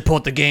 Don't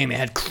support the game, it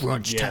had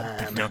crunch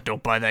time.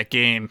 Don't buy that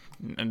game.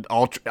 And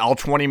all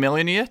 20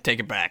 million of you, take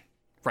it back.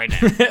 Right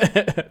now.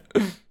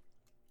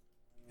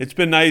 It's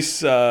been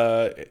nice.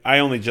 I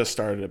only just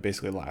started it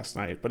basically last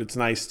night, but it's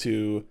nice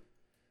to...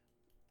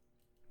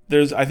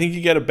 I think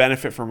you get a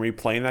benefit from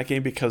replaying that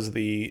game because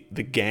the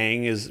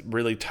gang is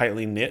really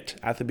tightly knit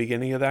at the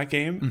beginning of that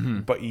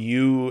game, but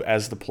you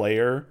as the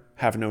player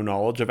have no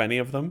knowledge of any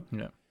of them.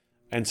 Yeah.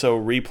 And so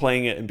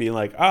replaying it and being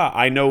like,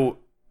 I know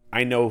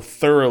I know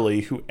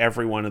thoroughly who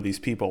every one of these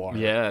people are.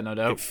 Yeah, no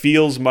doubt. It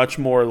feels much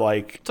more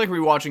like, It's like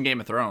rewatching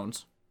Game of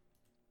Thrones.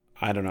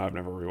 I don't know. I've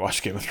never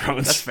rewatched Game of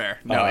Thrones. That's fair.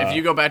 No, if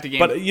you go back to Game,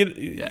 But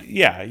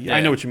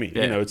I know what you mean.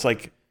 Yeah. You know, it's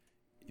like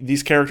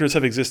these characters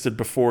have existed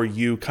before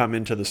you come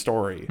into the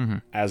story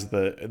as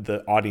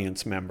the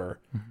audience member.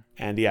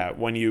 And yeah,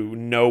 when you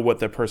know what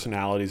their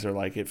personalities are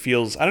like, it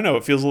feels, I don't know,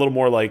 it feels a little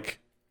more like,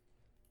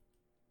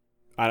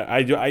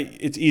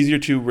 it's easier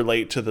to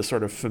relate to the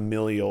sort of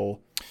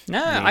familial.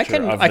 I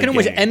can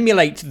almost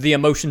emulate the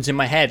emotions in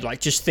my head, like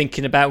just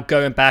thinking about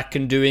going back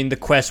and doing the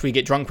quest where you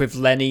get drunk with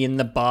Lenny in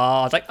the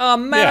bar. Like, oh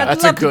man, Yeah,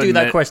 I'd love to do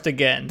that quest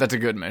again. That's a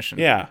good mission.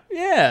 Yeah.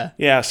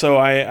 Yeah. So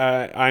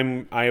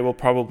I will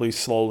probably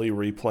slowly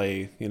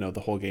replay,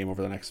 the whole game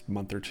over the next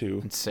month or two.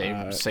 And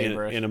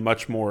savor it. In a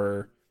much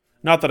more,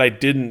 not that I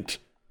didn't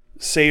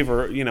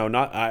savor,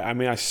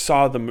 I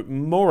saw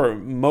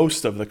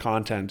most of the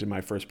content in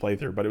my first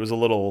playthrough, but it was a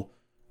little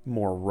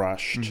more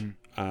rushed.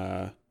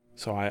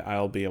 So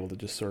I'll be able to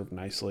just sort of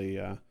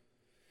nicely.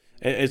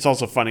 It's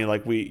also funny,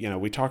 like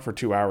we talked for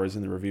 2 hours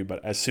in the review,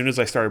 but as soon as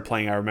I started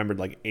playing, I remembered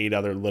like 8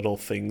 other little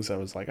things. I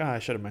was like, I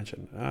should have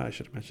mentioned. I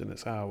should have mentioned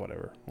this.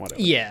 Whatever.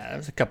 Yeah,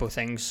 there's a couple of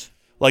things.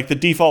 Like the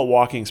default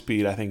walking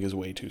speed, I think is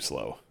way too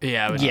slow.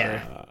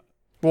 Yeah.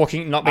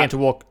 Walking, not being able to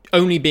walk,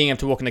 only being able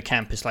to walk in the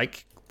camp is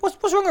like,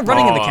 what's wrong with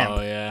running in the camp?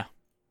 Oh yeah.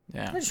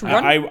 Just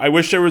run. I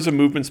wish there was a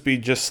movement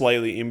speed just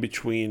slightly in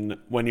between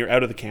when you're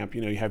out of the camp.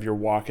 You have your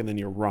walk and then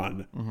your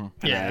run.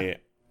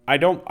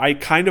 And I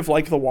kind of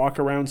like the walk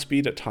around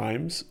speed at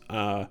times,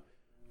 but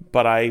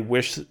I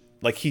wish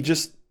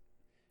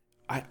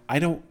I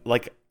don't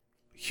like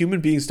human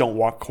beings don't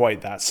walk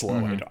quite that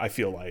slow. I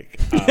feel like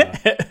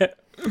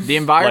the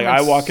environment. Like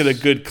I walk at a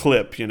good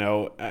clip,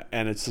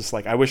 and it's just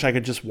like I wish I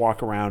could just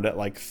walk around at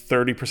like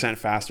 30%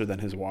 faster than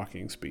his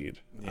walking speed.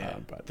 Yeah,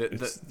 but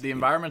the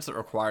environments that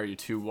require you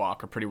to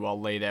walk are pretty well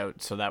laid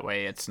out, so that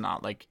way it's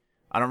not like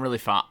I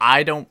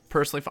don't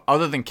personally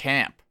other than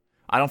camp.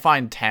 I don't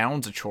find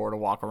towns a chore to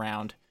walk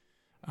around,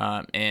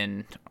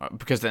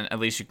 because then at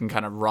least you can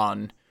kind of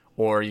run,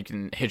 or you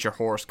can hitch your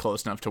horse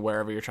close enough to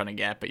wherever you're trying to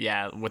get. But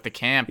yeah, with the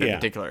camp in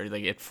particular,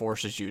 like it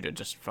forces you to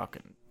just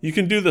fucking. You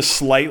can do the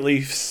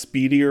slightly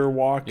speedier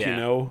walk,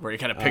 where he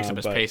kind of picks up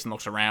his pace and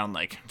looks around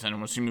like.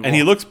 And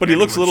he looks a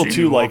little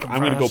too like I'm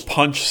going to go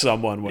punch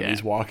someone when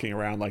he's walking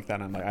around like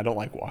that. I'm like, I don't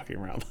like walking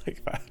around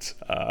like that.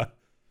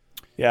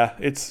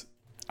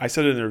 I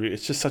said it in the review.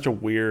 It's just such a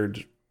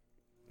weird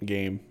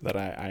game that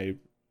I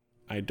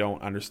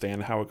don't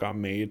understand how it got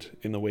made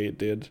in the way it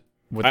did.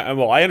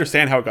 I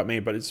understand how it got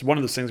made, but it's one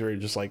of those things where you're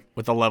just like,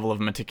 with a level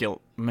of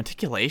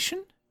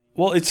meticulation.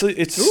 Well, it's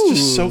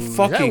just so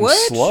fucking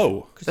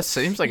slow. That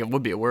seems like it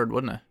would be a word,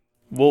 wouldn't it?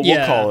 We'll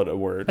call it a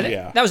word.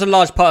 Yeah, that was a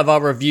large part of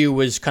our review,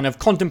 was kind of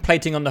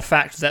contemplating on the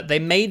fact that they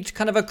made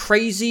kind of a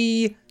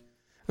crazy.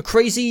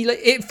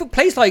 It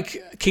plays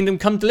like Kingdom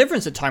Come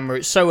Deliverance at time, where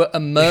it's so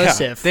immersive.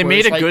 Yeah. They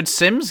made a good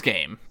Sims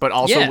game, but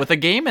also with a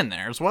game in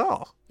there as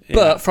well.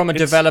 But from a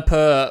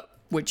developer,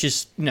 which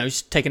is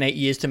it's taken 8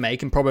 years to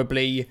make and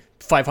probably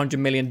 $500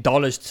 million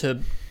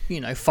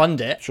to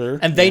fund it. Sure.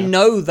 And they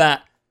know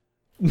that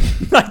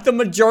like the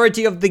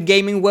majority of the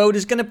gaming world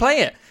is going to play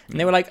it. And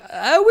they were like,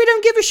 oh, we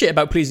don't give a shit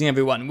about pleasing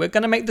everyone. We're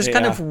going to make this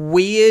kind of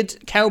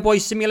weird cowboy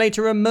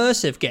simulator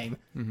immersive game.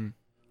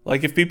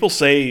 Like if people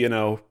say,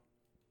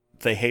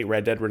 they hate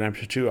Red Dead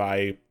Redemption 2,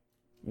 I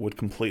would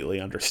completely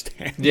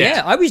understand.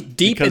 Yeah, I was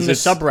deep in the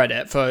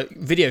subreddit for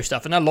video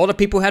stuff, and a lot of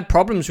people had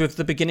problems with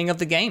the beginning of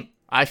the game.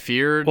 I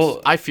feared it.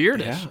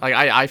 Like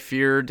I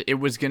feared it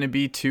was going to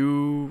be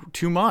too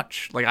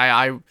much. Like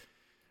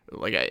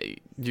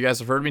you guys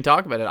have heard me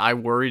talk about it. I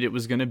worried it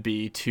was going to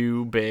be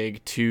too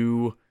big,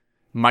 too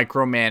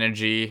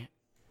micromanagey,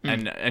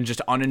 and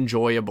just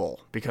unenjoyable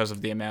because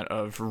of the amount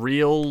of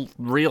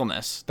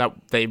realness that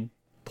they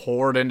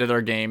poured into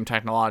their game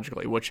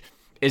technologically, which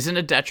isn't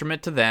a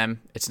detriment to them.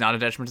 It's not a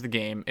detriment to the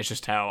game. It's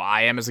just how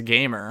I am as a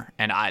gamer,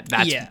 and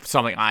that's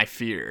something I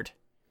feared.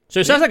 So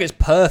it sounds like it's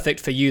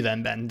perfect for you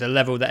then, Ben, the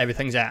level that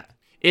everything's at.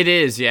 It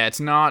is, yeah. It's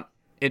not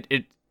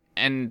it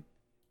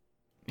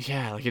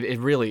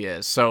really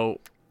is. So,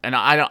 and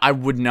I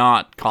would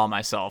not call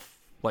myself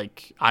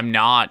like, I'm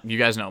not, you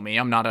guys know me,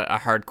 I'm not a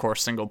hardcore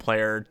single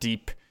player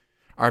deep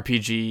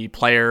RPG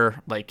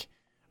player. Like,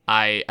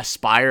 I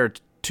aspire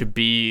to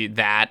be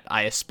that.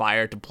 I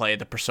aspire to play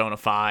the Persona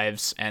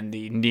 5s and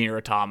the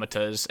Nier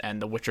Automatas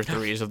and the Witcher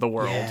 3s of the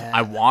world.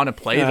 I want to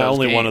play those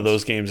only games. One of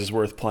those games is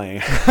worth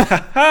playing.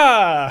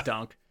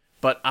 Dunk.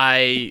 But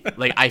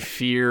I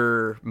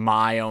fear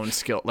my own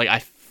skill.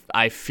 Like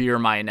I fear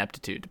my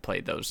ineptitude to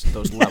play those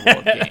level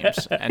of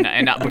games.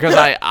 And because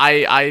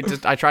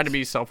I try to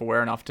be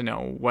self-aware enough to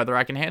know whether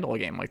I can handle a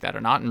game like that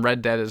or not. And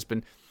Red Dead has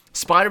been,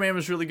 Spider-Man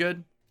was really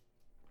good.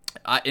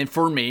 And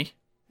for me,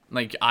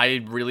 like,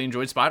 I really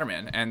enjoyed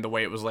Spider-Man and the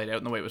way it was laid out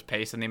and the way it was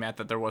paced and the amount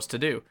that there was to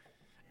do.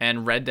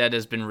 And Red Dead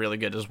has been really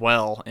good as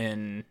well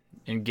in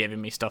giving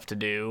me stuff to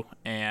do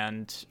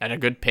and at a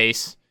good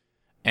pace,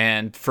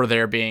 and for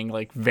there being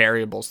like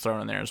variables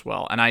thrown in there as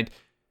well. And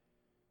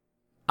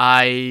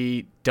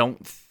I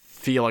don't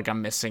feel like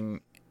I'm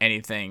missing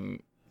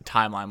anything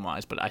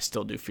timeline-wise, but I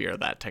still do fear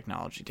that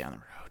technology down the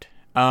road.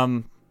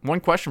 One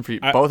question for you,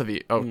 both of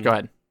you. Oh, go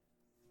ahead.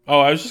 Oh,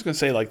 I was just going to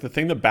say, like, the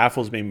thing that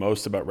baffles me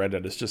most about Red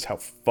Dead is just how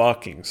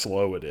fucking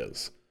slow it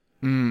is.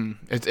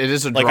 It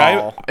is a Like,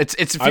 draw. It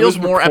feels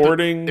more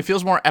recording... it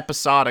feels more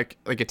episodic,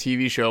 like a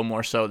TV show,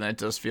 more so than it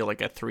does feel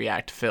like a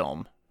 3-act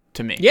film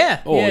to me.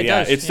 Yeah. Oh, it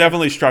yeah. does. It's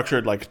definitely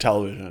structured like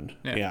television.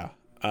 Yeah.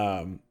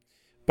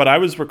 But I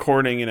was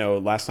recording,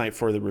 last night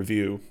for the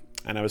review,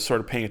 and I was sort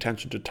of paying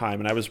attention to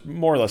time, and I was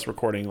more or less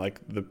recording like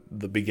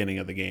the beginning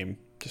of the game,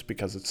 just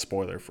because it's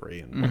spoiler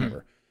free and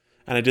whatever.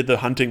 And I did the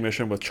hunting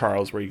mission with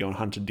Charles, where you go and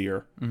hunt a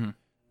deer,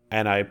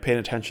 and I paid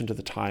attention to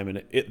the time,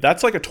 and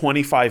that's like a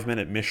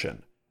 25-minute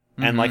mission,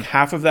 and like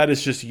half of that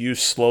is just you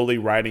slowly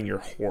riding your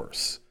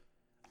horse,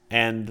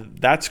 and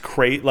that's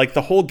great. Like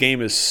the whole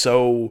game is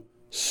so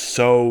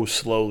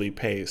slowly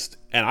paced,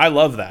 and I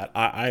love that.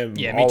 I am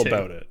all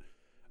about it.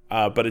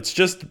 But it's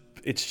just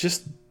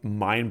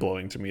mind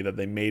blowing to me that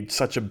they made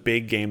such a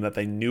big game that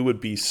they knew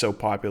would be so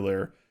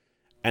popular,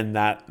 and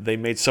that they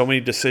made so many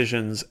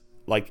decisions.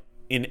 Like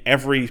in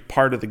every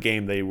part of the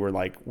game, they were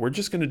like, "We're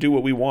just going to do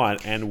what we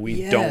want, and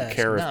we don't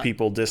care if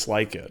people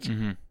dislike it."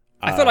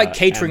 I feel like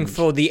catering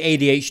for the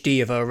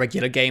ADHD of a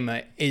regular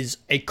gamer is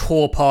a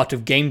core part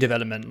of game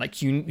development.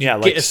 Like you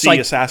like see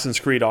Assassin's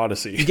Creed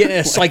Odyssey. You get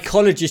a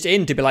psychologist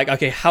in to be like,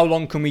 okay, how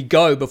long can we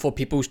go before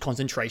people's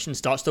concentration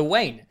starts to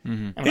wane?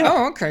 And like,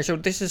 oh, okay, so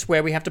this is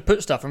where we have to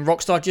put stuff, and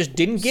Rockstar just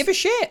didn't give a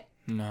shit.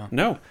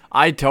 No.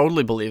 I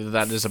totally believe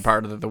that is a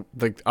part of the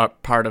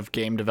part of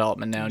game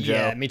development now, Joe.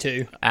 Yeah, me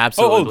too.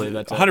 Absolutely believe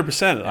that's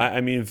 100%. I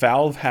mean,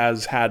 Valve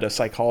has had a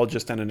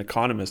psychologist and an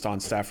economist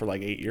on staff for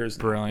like 8 years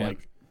now.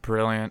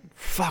 Brilliant.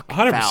 Fuck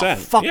 100%. Valve.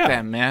 Fuck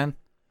them, man.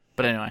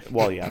 But anyway.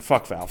 Well, yeah,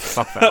 fuck Valve.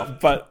 Fuck Valve.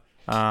 But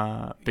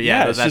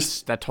yeah,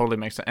 that totally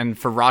makes sense. And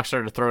for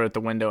Rockstar to throw it out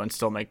the window and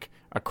still make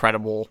a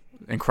credible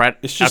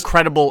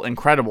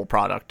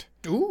product.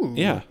 Ooh.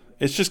 Yeah.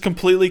 It's just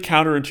completely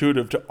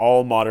counterintuitive to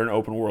all modern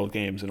open world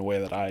games in a way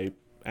that I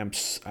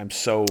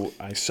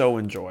so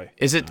enjoy.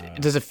 Is it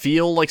does it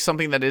feel like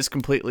something that is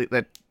completely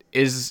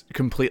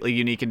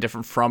unique and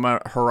different from a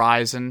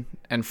Horizon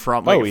and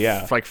from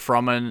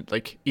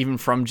even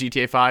from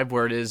GTA 5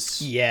 where it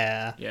is?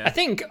 Yeah. I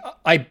think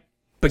I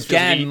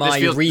began my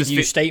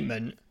review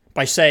statement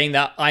by saying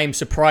that I am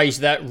surprised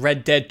that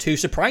Red Dead 2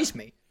 surprised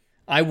me.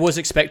 I was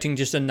expecting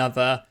just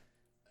another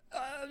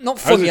not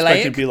formulaic. I was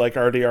expecting to be like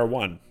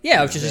RDR1. Yeah,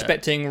 I was just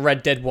expecting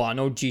Red Dead 1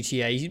 or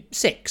GTA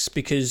 6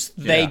 because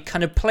they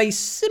kind of play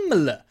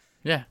similar.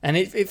 Yeah. And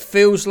it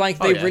feels like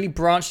they really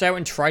branched out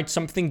and tried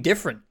something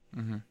different.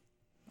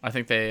 I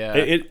think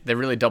they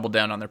really doubled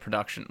down on their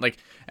production,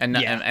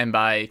 and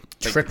by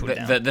tripled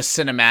down the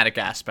cinematic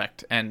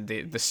aspect and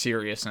the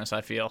seriousness.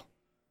 I feel.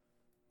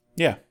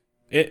 Yeah,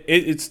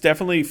 it's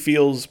definitely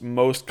feels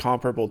most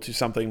comparable to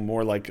something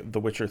more like The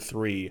Witcher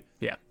 3.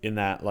 Yeah, in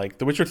that like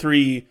The Witcher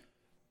 3,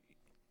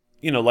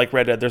 like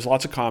Red Dead, there's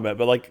lots of combat,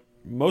 but like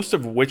most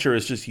of Witcher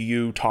is just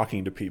you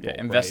talking to people,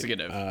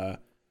 investigative. Right?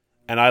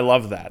 And I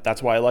love that.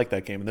 That's why I like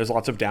that game. And there's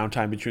lots of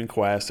downtime between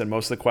quests, and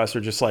most of the quests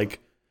are just like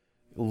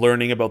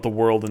learning about the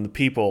world and the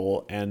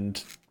people,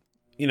 and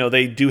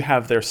they do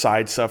have their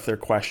side stuff, their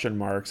question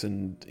marks,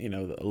 and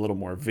a little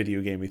more video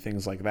gamey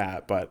things like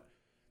that, but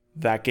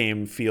that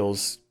game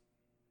feels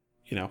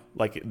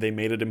like they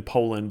made it in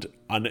Poland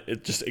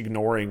just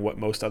ignoring what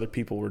most other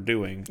people were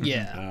doing.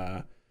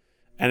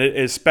 And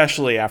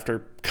especially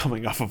after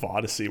coming off of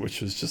Odyssey,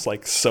 which was just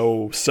like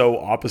so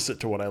opposite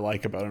to what I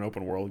like about an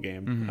open world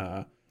game.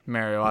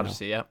 Mario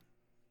Odyssey.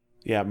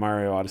 Yeah,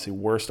 Mario Odyssey,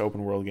 worst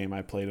open world game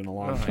I played in a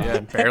long time.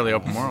 Yeah, barely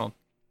open world.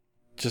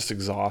 Just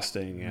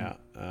exhausting, yeah.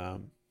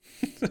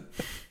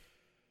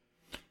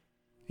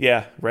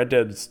 Yeah, Red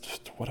Dead is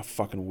just, what a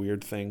fucking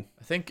weird thing.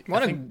 I think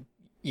what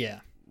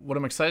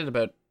I'm excited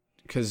about,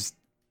 because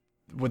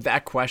with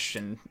that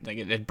question, like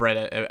it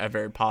bred a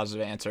very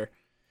positive answer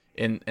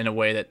in a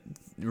way that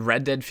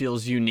Red Dead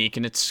feels unique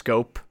in its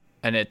scope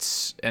and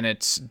its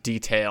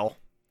detail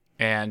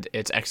and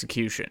its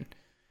execution.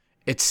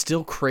 It's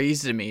still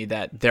crazy to me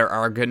that there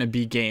are going to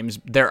be games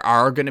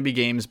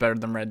better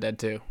than Red Dead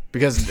 2,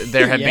 because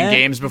there have been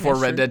games before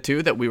Red Dead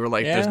 2 that we were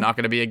like, there's not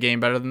going to be a game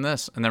better than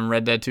this, and then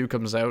Red Dead 2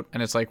 comes out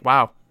and it's like,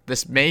 wow,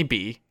 this may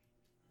be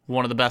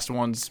one of the best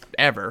ones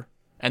ever,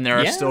 and there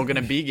are still going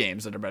to be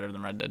games that are better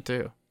than Red Dead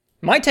 2.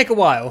 Might take a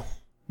while.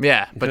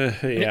 Yeah,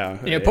 but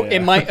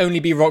it might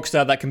only be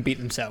Rockstar that can beat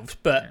themselves,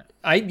 but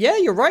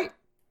you're right.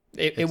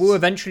 It will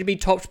eventually be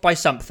topped by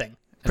something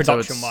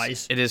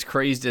production-wise. It is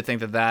crazy to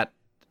think that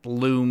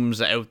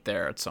looms out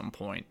there at some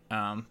point.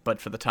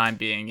 But for the time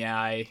being,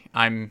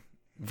 I'm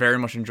very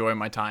much enjoying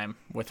my time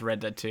with Red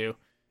Dead 2.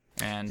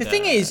 And the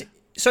thing is,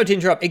 sorry to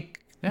interrupt,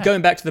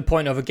 going back to the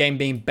point of a game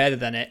being better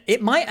than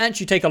it might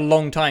actually take a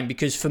long time,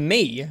 because for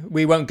me,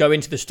 we won't go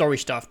into the story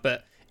stuff,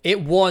 but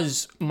it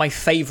was my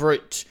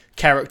favorite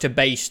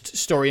character-based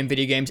story in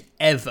video games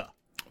ever.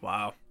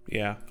 Wow.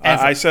 Yeah.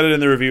 I said it in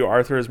the review,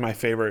 Arthur is my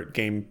favorite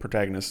game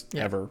protagonist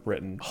ever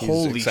written. He's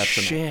Holy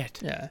exceptional. Shit.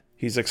 Yeah.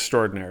 He's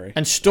extraordinary.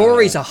 And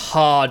stories are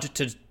hard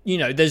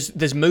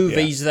there's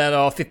movies that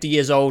are 50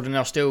 years old and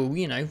are still,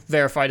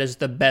 verified as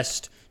the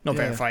best. Not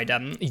verified,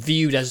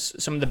 viewed as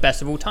some of the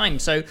best of all time.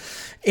 So,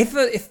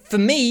 if for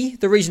me,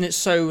 the reason it's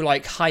so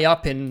like high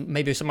up in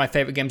maybe some of my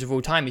favorite games of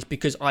all time is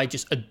because I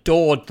just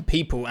adored the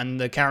people and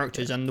the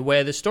characters and the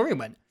way the story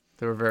went.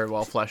 They were very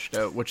well fleshed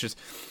out, which is,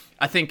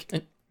 I think,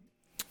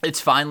 it's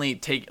finally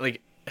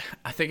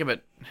I think about,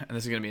 and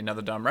this is going to be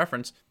another dumb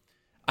reference,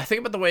 I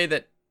think about the way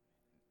that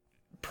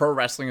pro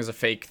wrestling is a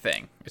fake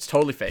thing. It's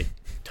totally fake,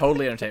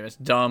 totally entertainment.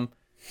 It's dumb.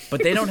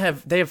 But they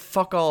have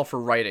fuck all for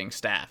writing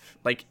staff.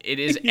 Like, it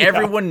is,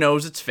 everyone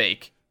knows it's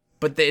fake,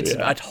 but it's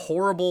a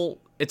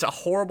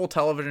horrible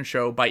television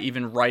show by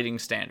even writing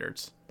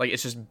standards. Like,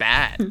 it's just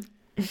bad.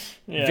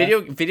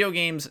 Video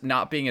games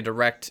not being a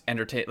direct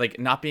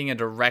not being a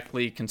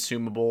directly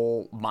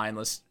consumable,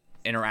 mindless,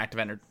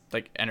 interactive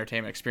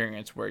entertainment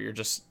experience where you're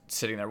just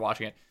sitting there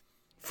watching it.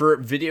 For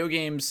video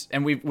games,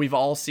 and we've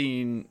all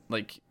seen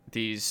like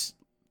these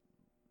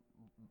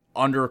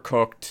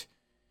undercooked.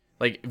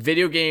 Like,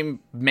 video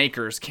game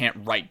makers can't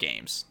write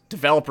games.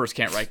 Developers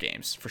can't write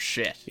games for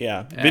shit.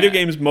 Yeah. Video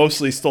games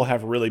mostly still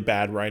have really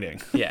bad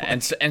writing. Yeah,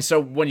 and so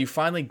when you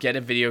finally get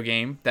a video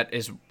game that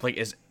is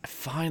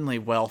finally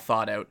well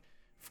thought out,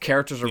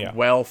 characters are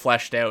well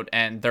fleshed out,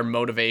 and their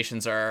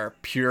motivations are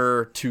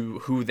pure to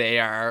who they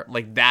are,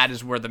 like, that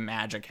is where the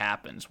magic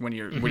happens. When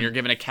you're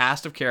given a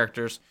cast of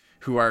characters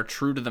who are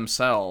true to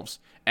themselves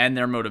and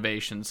their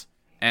motivations,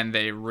 and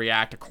they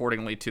react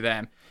accordingly to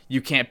them.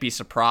 You can't be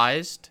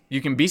surprised.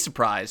 You can be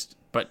surprised,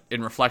 but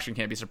in reflection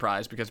can't be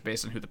surprised because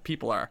based on who the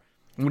people are.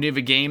 And when you have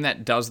a game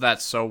that does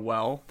that so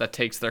well, that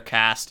takes their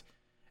cast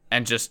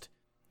and just,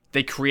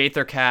 they create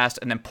their cast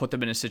and then put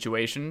them in a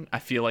situation, I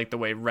feel like the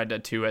way Red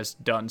Dead 2 has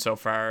done so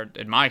far,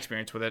 in my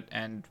experience with it,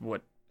 and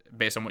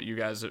based on what you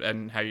guys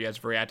and how you guys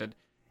have reacted,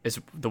 is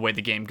the way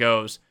the game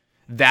goes.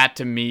 That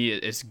to me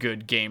is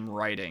good game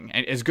writing,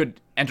 and is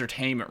good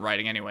entertainment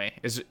writing anyway.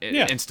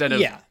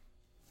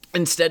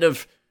 Instead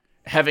of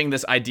having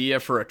this idea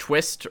for a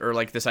twist or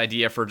like this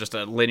idea for just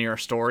a linear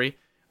story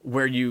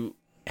where you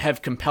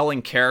have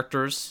compelling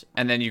characters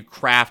and then you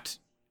craft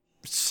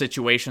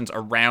situations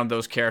around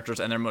those characters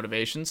and their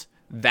motivations,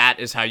 that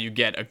is how you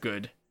get a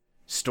good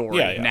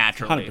story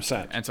naturally.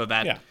 100%. And so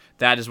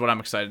that is what I'm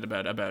excited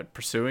about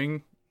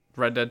pursuing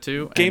Red Dead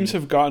 2. Games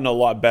have gotten a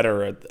lot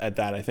better at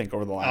that, I think,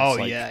 over the last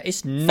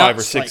it's nuts, 5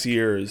 or 6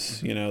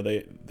 years.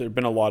 There've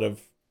been a lot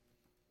of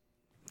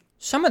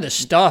some of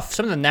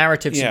the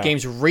narratives in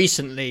games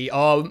recently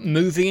are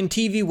movie and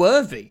TV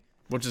worthy,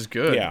 which is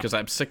good because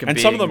I'm sick of and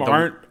being some of them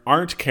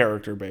aren't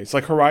character based.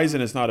 Like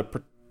Horizon is not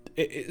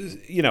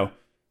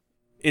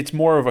it's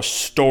more of a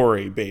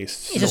story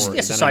based story.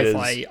 It's a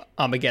sci-fi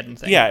Armageddon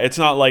thing. Yeah, it's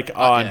not like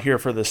I'm here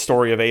for the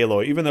story of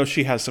Aloy, even though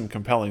she has some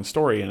compelling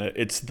story in it.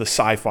 It's the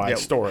sci-fi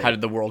story. How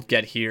did the world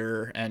get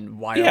here and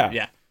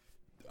why?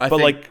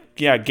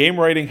 Game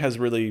writing has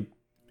really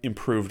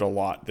improved a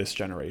lot this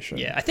generation.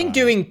 Yeah, I think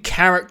doing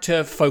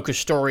character-focused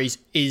stories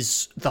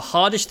is the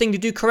hardest thing to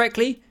do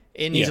correctly.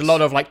 It needs a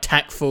lot of like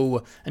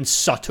tactful and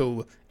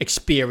subtle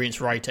experience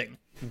writing.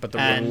 But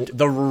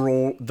the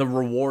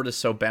reward is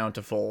so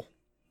bountiful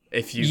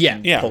if you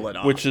can pull it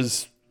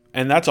off.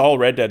 And that's all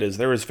Red Dead is.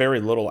 There is very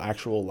little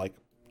actual like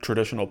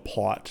traditional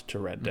plot to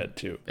Red Dead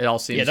 2. It all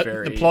seems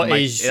the plot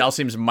is... It all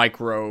seems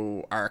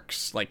micro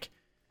arcs. Like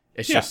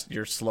it's just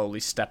you're slowly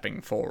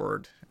stepping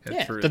forward.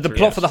 The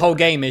plot for the whole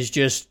game is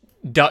just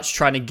Dutch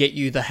trying to get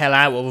you the hell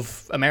out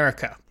of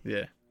America.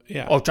 Yeah.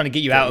 Or trying to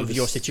get you out of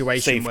your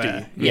situation.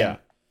 Safety.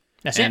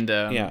 That's it.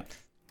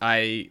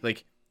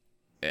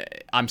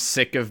 I'm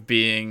sick of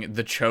being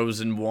the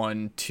chosen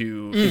one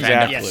to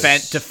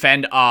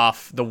fend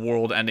off the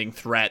world-ending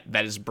threat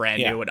that is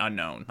brand new and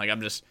unknown. Like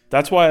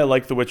That's why I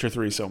like The Witcher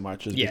 3 so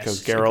much, is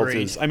because Geralt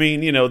is. I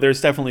mean,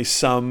 there's definitely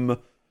some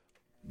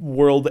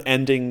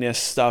world-endingness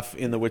stuff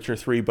in The Witcher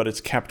 3, but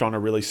it's kept on a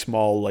really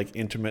small, like,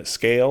 intimate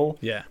scale.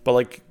 Yeah. But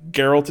like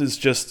Geralt is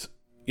just,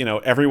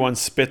 everyone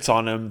spits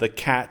on him, the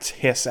cats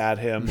hiss at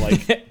him,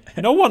 like.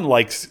 No one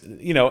likes,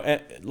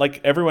 like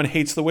everyone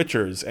hates the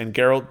Witchers, and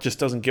Geralt just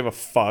doesn't give a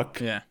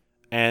fuck. Yeah.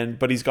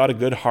 But he's got a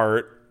good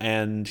heart,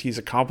 and he's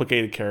a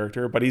complicated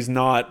character, but he's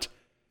not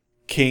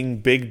King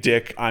Big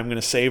Dick. I'm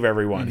gonna save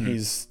everyone. Mm-hmm.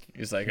 He's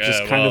like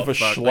just kind of a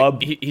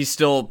schlub. Like, he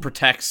still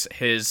protects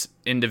his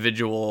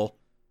individual,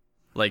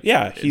 like he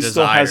desires.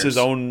 still has his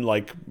own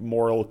like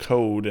moral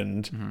code,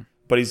 and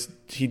but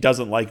he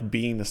doesn't like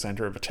being the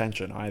center of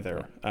attention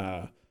either.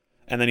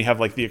 And then you have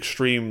like the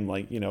extreme,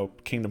 like,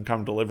 Kingdom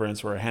Come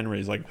Deliverance, where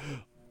Henry's like,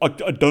 I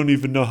don't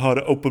even know how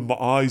to open my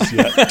eyes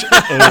yet.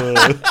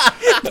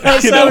 That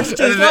sounds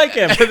just like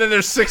him. And then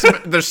there's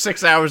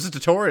 6 hours of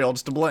tutorial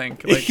just to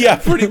blink. Like, yeah,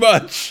 pretty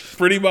much.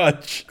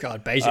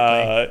 God,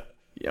 basically.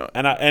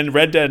 And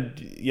Red Dead,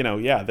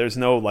 there's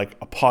no like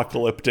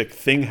apocalyptic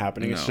thing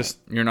happening. No, it's just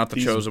you're not the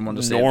chosen one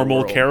to save the normal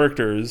world.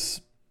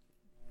 Characters.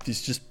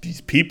 These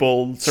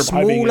people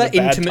surviving. Smaller, in a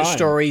bad intimate time.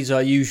 stories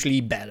are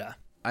usually better.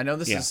 I know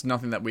this is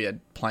nothing that we had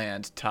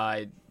planned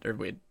to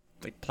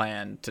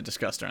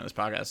discuss during this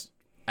podcast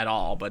at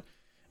all, but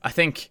I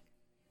think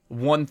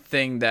one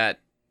thing that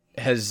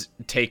has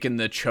taken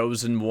the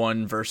chosen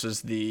one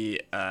versus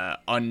the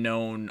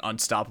unknown,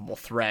 unstoppable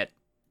threat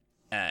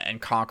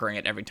and conquering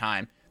it every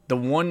time. The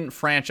one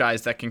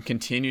franchise that can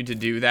continue to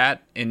do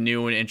that in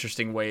new and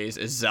interesting ways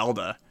is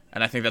Zelda,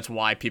 and I think that's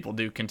why people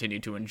do continue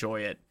to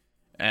enjoy it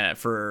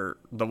for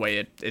the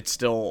way it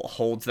still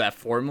holds that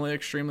formula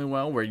extremely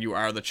well, where you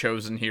are the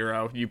chosen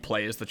hero, you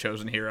play as the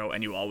chosen hero,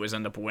 and you always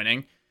end up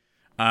winning.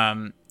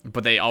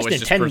 But they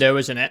always it's Nintendo,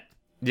 isn't it?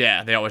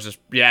 Yeah, they always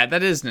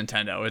that is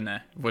Nintendo, isn't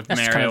it? With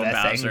That's Mario, kind of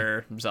their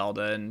Bowser,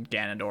 Zelda, and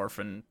Ganondorf,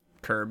 and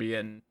Kirby,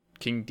 and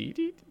King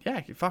Dedede.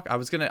 Yeah, fuck. I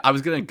was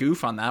gonna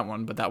goof on that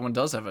one, but that one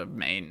does have a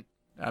main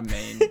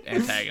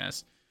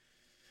antagonist.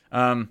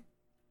 And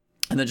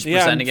then just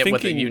presenting it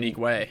with a unique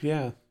way.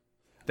 Yeah,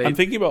 I'm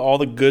thinking about all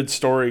the good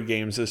story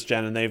games this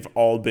gen, and they've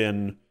all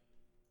been,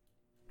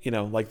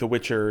 like The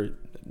Witcher,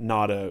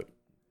 not a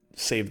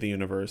save the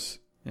universe.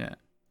 Yeah,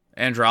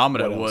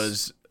 Andromeda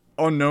was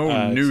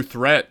unknown new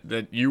threat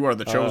that you are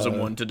the chosen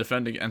one to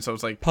defend against. And so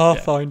it's like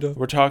Pathfinder. Yeah.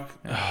 We're talking.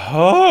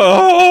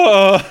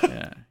 Oh!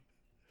 Yeah.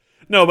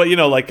 No, but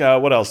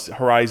what else?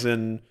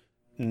 Horizon,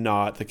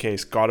 not the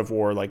case. God of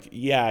War,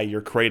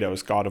 you're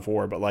Kratos, God of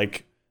War, but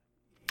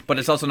but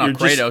it's also not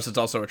Kratos. It's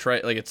also a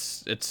trait.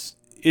 It's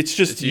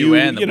just you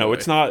and the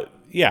it's not.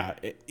 Yeah,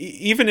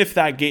 even if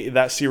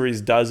that series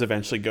does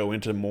eventually go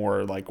into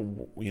more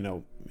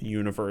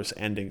universe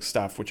ending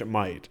stuff, which it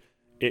might,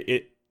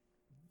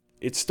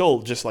 it's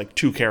still just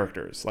two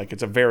characters.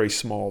 It's a very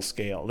small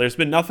scale. There's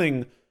been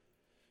nothing,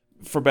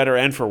 for better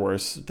and for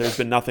worse, there's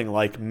been nothing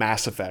like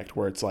Mass Effect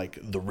where it's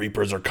the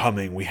Reapers are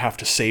coming, we have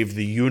to save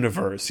the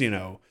universe,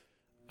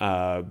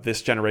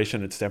 This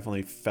generation, it's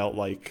definitely felt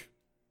like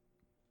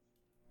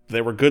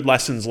there were good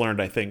lessons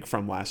learned, I think,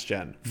 from last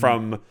gen.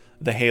 From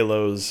the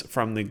Halos,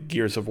 from the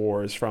Gears of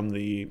Wars, from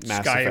the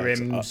Mass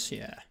Skyrims, Effects.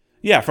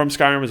 Yeah, from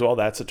Skyrim as well.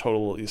 That's a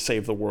total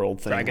save the world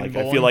thing. Dragonborn.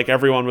 I feel like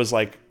everyone was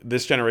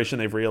this generation,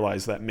 they've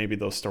realized that maybe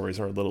those stories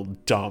are a little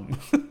dumb.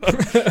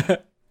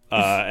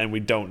 And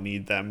we don't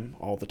need them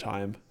all the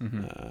time.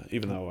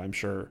 Even though I'm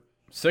sure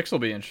 6 will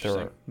be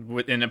interesting.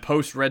 In a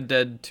post Red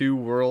Dead 2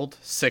 world,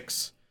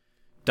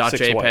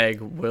 6.jpg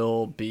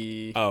will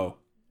be... Oh,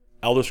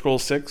 Elder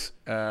Scrolls 6?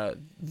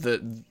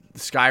 The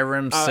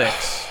Skyrim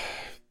 6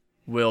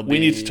 will be... We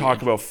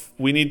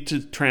need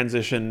to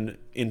transition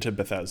into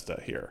Bethesda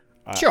here.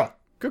 Sure.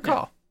 Good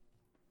call.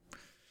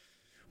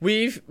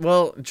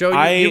 Joe,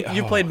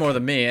 you played more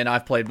than me, and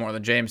I've played more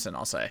than Jameson,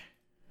 I'll say.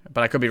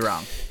 But I could be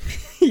wrong.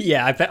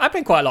 Yeah, I've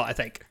played quite a lot, I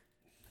think.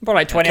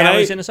 Probably 20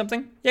 hours in or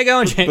something. Yeah, go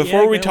on, James.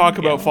 Before we talk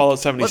about Fallout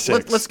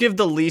 76. Let's give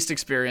the least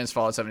experienced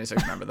Fallout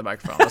 76 member the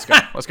microphone. Let's go.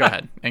 Let's go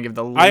ahead and give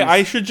the least...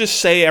 I should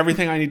just say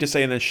everything I need to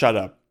say and then shut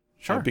up.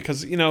 Sure.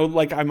 Because,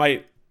 I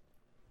might...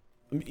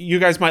 You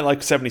guys might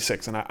like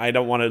 76, and I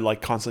don't want to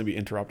constantly be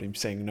interrupting,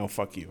 saying no,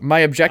 fuck you. My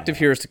objective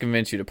here is to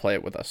convince you to play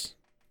it with us.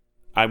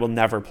 I will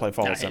never play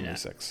Fallout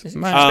 76. It's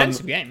an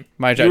expensive game.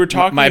 My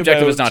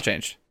objective has not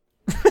changed.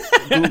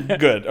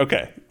 Good.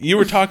 Okay. You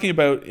were talking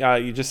about.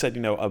 You just said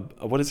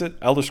what is it?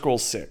 Elder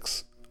Scrolls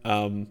 6.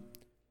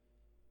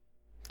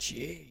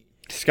 Gee.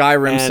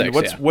 Skyrim and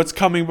 6. What's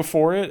coming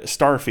before it?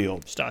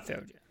 Starfield.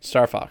 Yeah.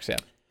 Star Fox. Yeah.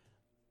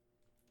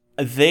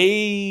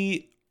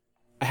 They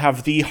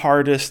have the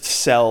hardest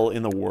sell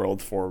in the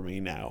world for me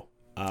now.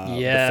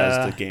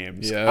 Bethesda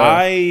games. Yeah.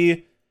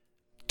 I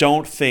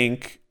don't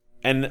think,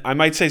 and I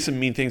might say some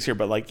mean things here,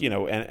 but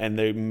and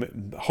they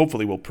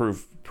hopefully will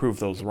prove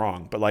those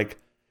wrong. But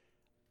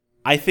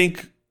I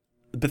think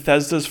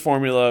Bethesda's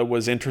formula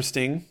was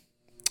interesting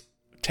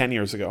 10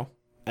 years ago,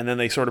 and then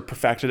they sort of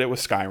perfected it with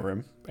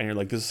Skyrim, and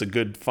you're this is a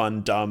good,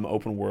 fun, dumb,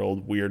 open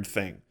world, weird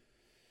thing.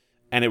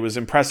 And it was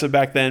impressive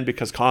back then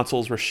because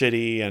consoles were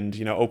shitty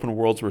and, open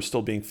worlds were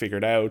still being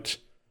figured out.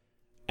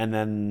 And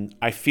then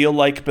I feel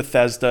like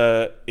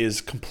Bethesda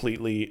is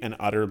completely and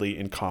utterly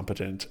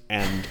incompetent.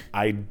 And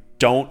I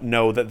don't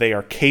know that they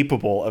are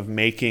capable of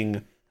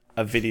making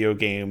a video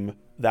game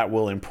that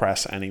will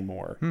impress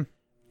anymore.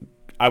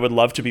 I would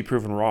love to be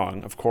proven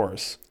wrong, of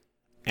course.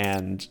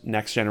 And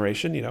next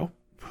generation,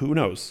 who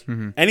knows?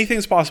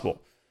 Anything's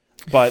possible.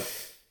 But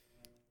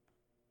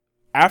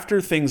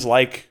after things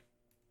like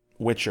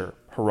Witcher,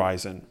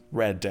 Horizon,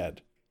 Red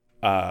Dead,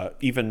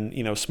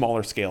 even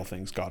smaller scale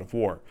things, God of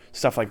War,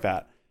 stuff like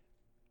that.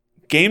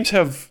 Games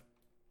have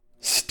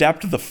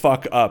stepped the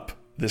fuck up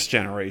this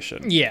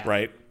generation. Yeah.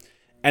 Right?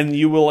 And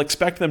you will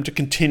expect them to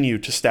continue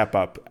to step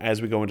up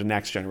as we go into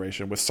next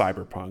generation with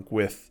Cyberpunk,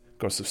 with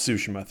Ghost of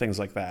Tsushima, things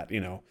like that,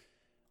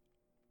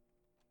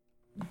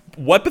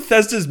 What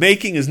Bethesda's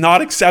making is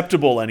not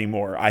acceptable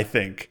anymore, I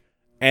think.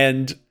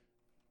 And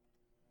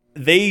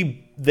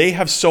they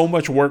have so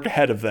much work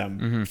ahead of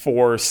them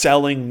for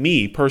selling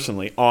me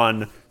personally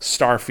on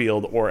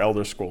Starfield or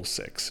Elder Scrolls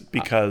 6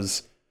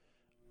 because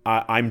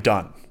I'm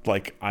done.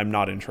 I'm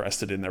not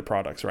interested in their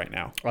products right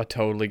now. I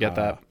totally get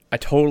that. I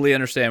totally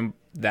understand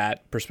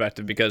that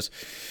perspective because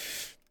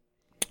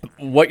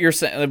what you're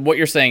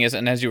saying is,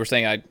 and as you were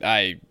saying,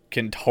 I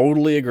can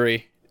totally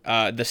agree.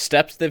 The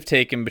steps they've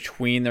taken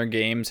between their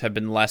games have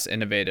been less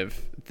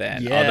innovative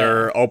than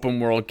other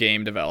open world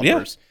game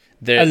developers.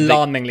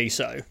 alarmingly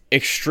so.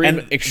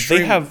 Extreme.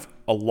 They have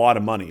a lot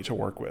of money to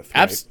work with.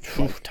 Right?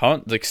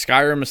 Ton. Like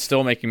Skyrim is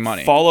still making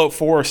money. Fallout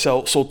 4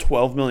 sold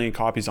 12 million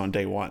copies on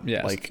day one.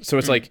 Yeah. Like, so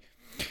it's like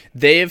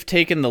they've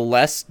taken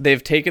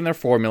their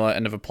formula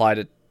and have applied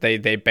it.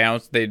 They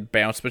bounce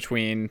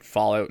between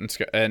Fallout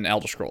and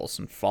Elder Scrolls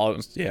and Fallout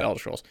and Elder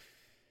Scrolls.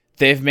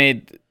 They've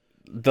made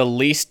the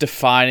least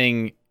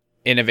defining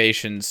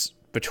innovations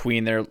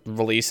between their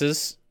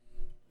releases.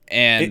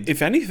 And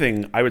if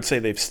anything, I would say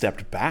they've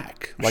stepped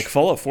back. Like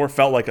Fallout 4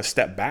 felt like a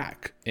step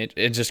back.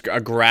 It's just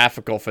a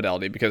graphical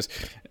fidelity because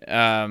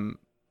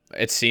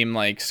it seemed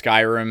like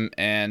Skyrim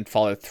and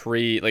Fallout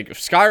 3, like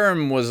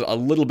Skyrim was a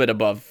little bit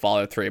above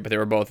Fallout 3, but they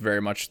were both very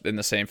much in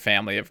the same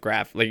family of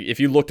like if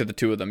you looked at the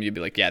two of them, you'd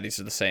be like, yeah, these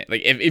are the same.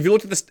 Like if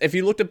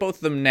you looked at both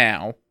of them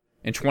now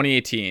in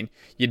 2018,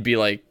 you'd be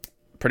like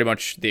pretty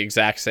much the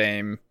exact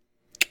same,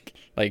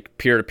 like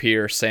peer to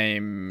peer,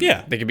 same.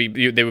 Yeah,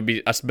 they would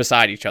be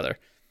beside each other.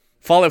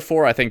 Fallout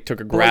 4, I think, took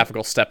a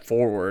graphical step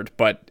forward,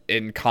 but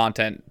in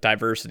content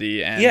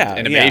diversity and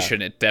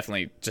innovation, it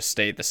definitely just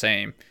stayed the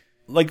same.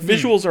 Like,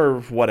 visuals are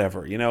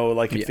whatever, you know?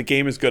 Like, if the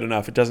game is good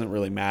enough, it doesn't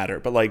really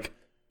matter. But, like,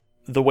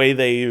 the way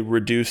they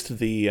reduced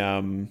the,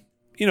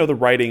 the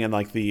writing and,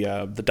 like,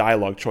 the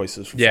dialogue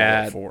choices for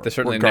Fallout 4 they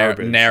certainly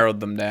garbage.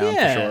 narrowed them down,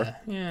 for sure.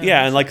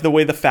 Yeah, and, like, the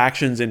way the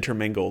factions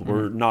intermingled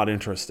were not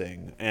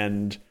interesting.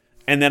 And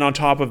then on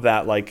top of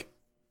that, like,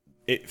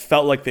 it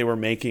felt like they were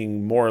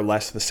making more or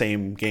less the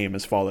same game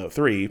as Fallout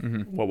 3.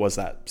 What was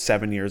that?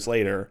 7 years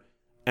later.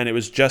 And it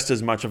was just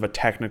as much of a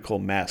technical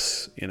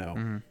mess,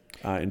 in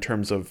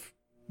terms of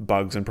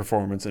bugs and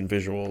performance and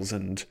visuals.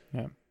 And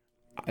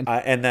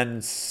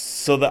then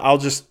so that I'll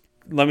just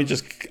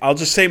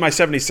say my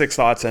 76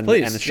 thoughts and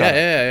shut up.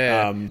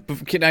 Yeah.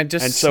 Can I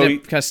just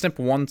snip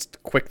one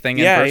quick thing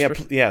in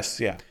first? Yes.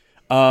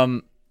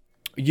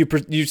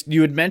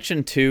 You had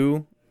mentioned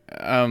too,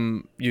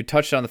 you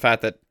touched on the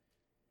fact that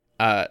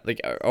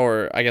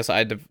or I guess I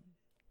had to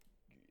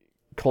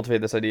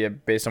cultivate this idea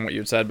based on what you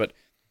had said, but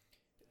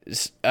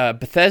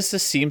Bethesda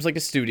seems like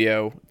a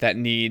studio that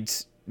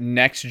needs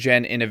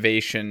next-gen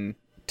innovation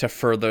to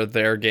further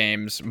their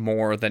games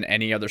more than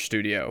any other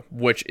studio,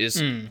 which is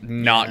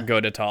not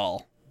good at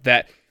all.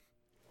 That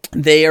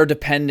they are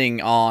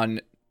depending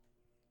on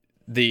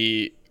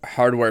the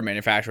hardware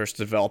manufacturers to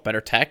develop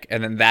better tech,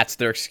 and then that's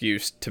their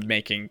excuse to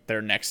making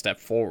their next step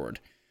forward.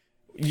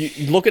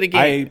 You look at a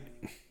game...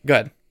 Go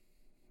ahead.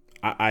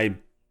 I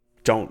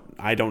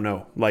don't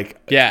know. Like,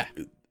 yeah,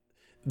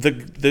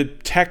 the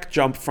tech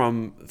jump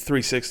from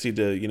 360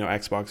 to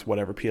Xbox,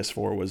 whatever,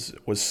 PS4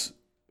 was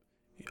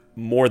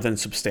more than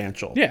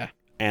substantial. Yeah,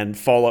 and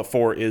Fallout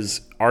 4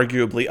 is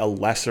arguably a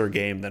lesser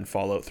game than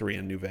Fallout 3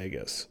 and New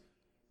Vegas,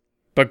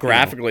 but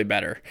graphically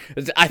better.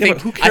 I think.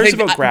 But who cares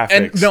about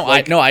graphics?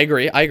 I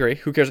agree.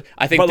 Who cares?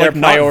 I think but their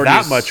priorities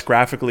not that much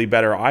graphically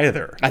better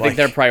either. I think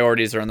their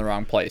priorities are in the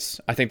wrong place.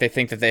 I think they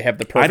think that they have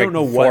the perfect. I don't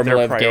know what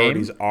their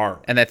priorities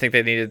are, and I think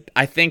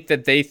I think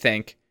that they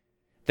think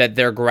that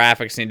their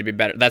graphics need to be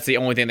better. That's the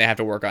only thing they have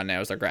to work on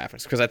now is their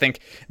graphics, because I think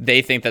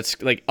they think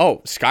that's like, oh,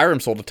 Skyrim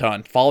sold a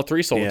ton, Fallout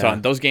 3 sold a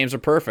ton. Those games are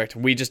perfect.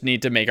 We just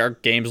need to make our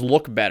games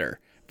look better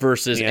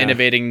versus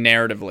innovating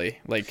narratively.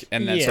 Like,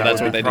 and then so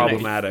that's what they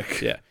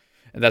problematic. Yeah.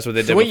 And that's what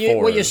they did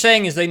before. What you're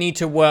saying is they need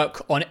to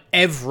work on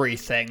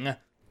everything,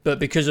 but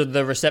because of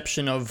the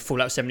reception of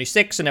Fallout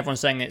 76 and everyone's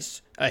saying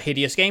it's a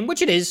hideous game,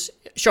 which it is,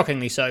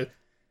 shockingly so.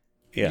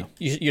 Yeah.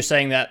 You're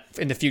saying that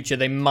in the future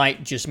they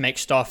might just make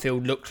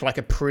Starfield look like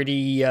a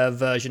pretty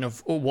version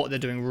of what they're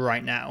doing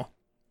right now.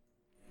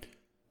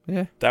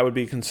 Yeah. That would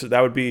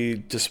be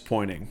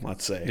disappointing,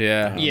 let's say.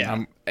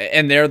 Yeah.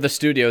 And they're the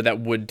studio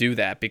that would do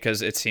that,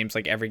 because it seems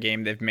like every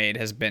game they've made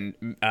has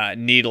been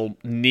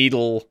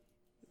needle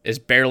is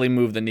barely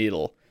moved the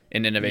needle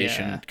in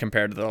innovation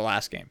compared to the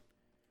last game.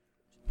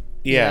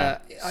 Yeah.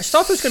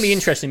 Starfield's going to be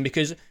interesting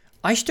because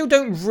I still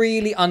don't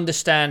really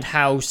understand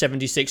how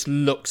 76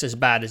 looks as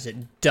bad as it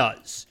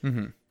does.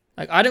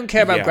 Like, I don't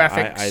care about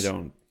graphics. I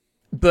don't.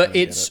 But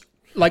it's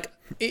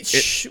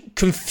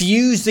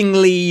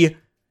confusingly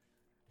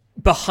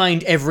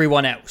behind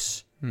everyone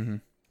else.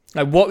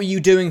 Like, what were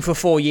you doing for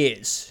 4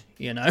 years?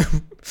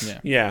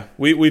 Yeah.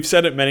 We've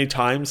said it many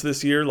times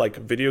this year. Like,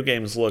 video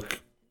games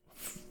look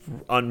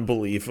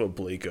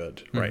unbelievably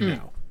good right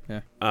now.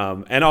 Yeah.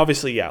 And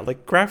obviously,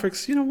 like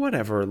graphics,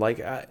 whatever. Like,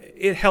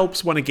 it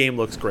helps when a game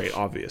looks great.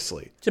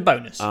 Obviously, it's a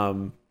bonus.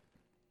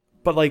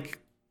 But like,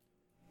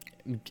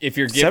 if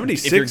you're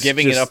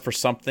giving it up for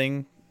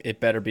something, it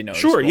better be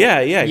noticeable. Sure. Yeah.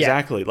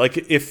 Exactly. Like,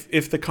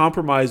 if the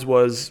compromise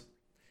was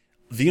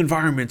the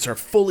environments are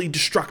fully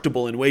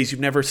destructible in ways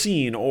you've never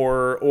seen,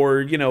 or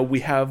we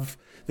have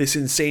this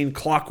insane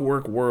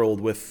clockwork world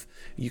with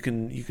you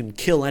can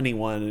kill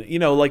anyone,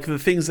 like the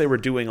things they were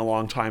doing a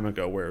long time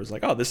ago, where it was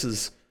like, oh,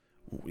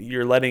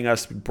 you're letting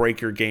us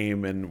break your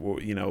game and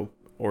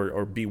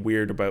or be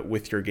weird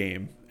with your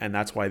game, and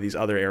that's why these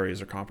other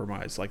areas are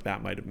compromised. Like,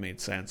 that might have made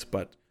sense.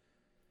 But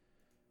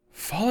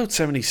Fallout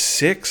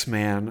 76,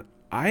 man,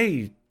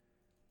 I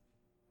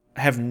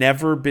have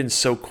never been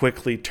so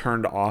quickly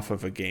turned off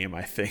of a game,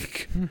 I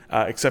think,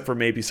 except for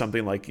maybe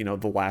something like,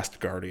 The Last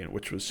Guardian,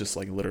 which was just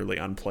like literally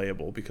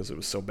unplayable because it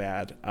was so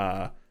bad.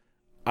 I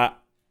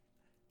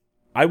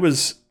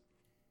was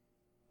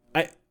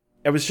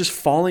just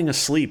falling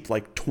asleep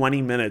like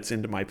 20 minutes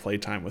into my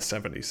playtime with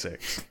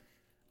 76.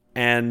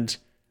 And,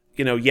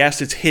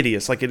 yes, it's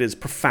hideous. Like, it is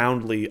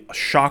profoundly,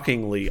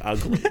 shockingly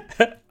ugly.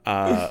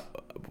 But,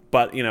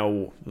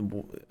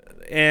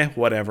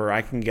 whatever.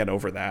 I can get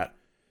over that.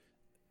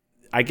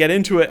 I get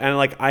into it, and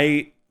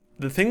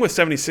the thing with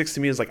 76 to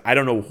me is like, I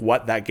don't know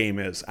what that game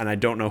is, and I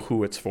don't know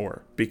who it's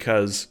for,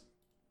 because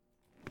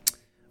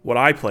what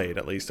I played,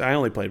 at least, I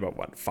only played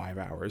about 5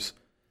 hours.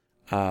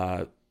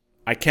 I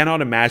cannot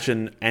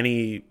imagine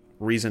any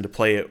reason to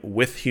play it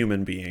with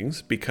human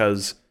beings,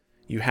 because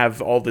you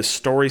have all this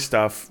story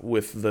stuff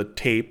with the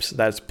tapes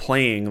that's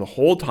playing the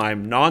whole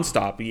time,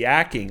 nonstop,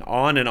 yakking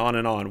on and on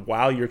and on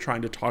while you're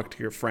trying to talk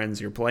to your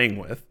friends you're playing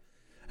with.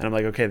 And I'm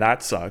like, okay,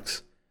 that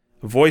sucks.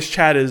 Voice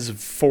chat is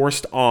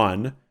forced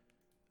on,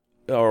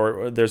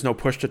 or there's no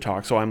push to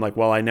talk. So I'm like,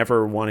 well, I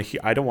never want to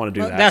I don't want to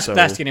do that.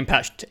 That's getting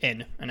patched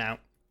in and out.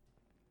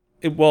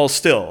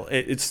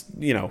 It's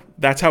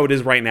that's how it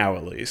is right now,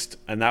 at least.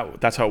 And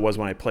that's how it was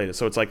when I played it.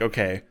 So it's like,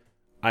 okay,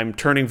 I'm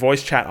turning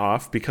voice chat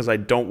off because I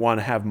don't want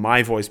to have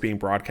my voice being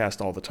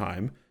broadcast all the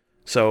time.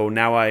 So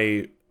now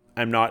I'm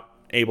not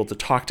able to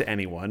talk to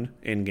anyone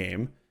in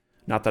game.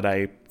 Not that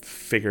I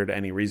figured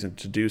any reason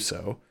to do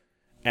so.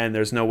 And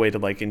there's no way to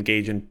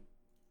engage in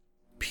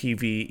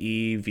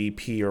PvE,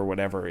 VP, or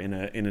whatever in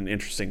an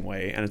interesting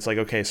way. And it's like,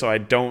 okay, so I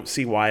don't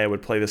see why I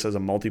would play this as a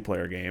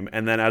multiplayer game.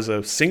 And then as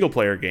a single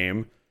player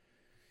game,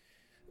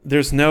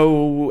 there's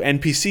no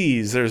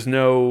NPCs. There's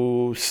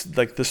no,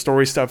 the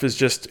story stuff is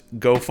just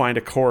go find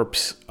a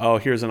corpse. Oh,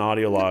 here's an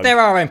audio log. There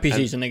are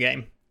NPCs in the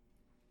game.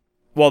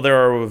 Well, there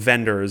are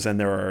vendors and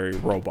there are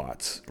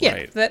robots.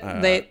 Yeah,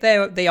 right?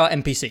 they are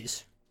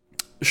NPCs.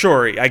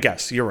 Sure, I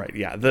guess you're right.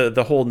 Yeah,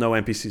 the whole no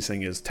NPCs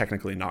thing is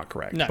technically not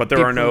correct. No, but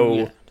there are no.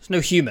 Yeah. There's no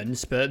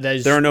humans, but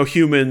there are no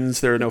humans.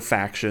 There are no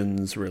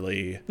factions,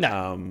 really.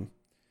 No.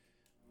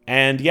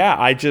 And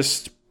yeah,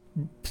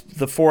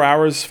 the 5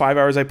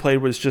 hours I played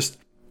was just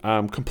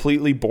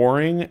completely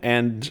boring,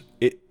 and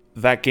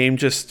that game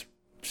just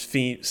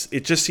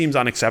seems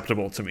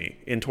unacceptable to me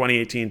in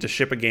 2018 to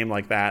ship a game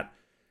like that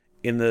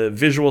in the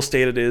visual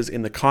state it is,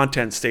 in the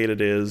content state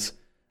it is,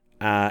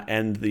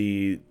 and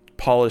the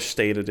polished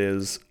state it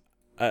is.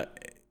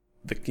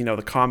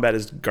 The combat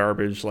is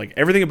garbage. Like,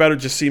 everything about it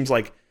just seems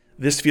like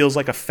this feels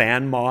like a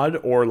fan mod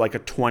or like a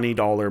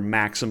 $20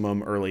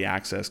 maximum early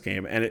access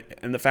game,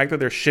 and the fact that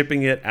they're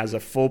shipping it as a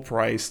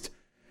full-priced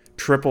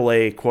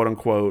AAA quote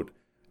unquote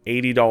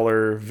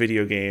 $80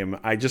 video game,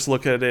 I just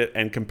look at it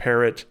and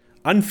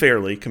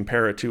unfairly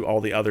compare it to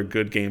all the other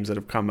good games that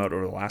have come out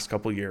over the last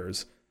couple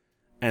years,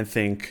 and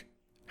think,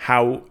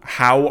 how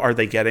are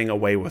they getting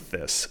away with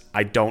this?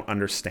 I don't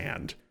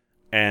understand.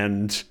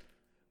 And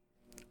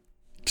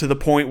to the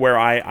point where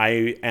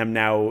I am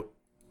now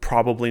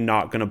probably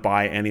not going to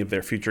buy any of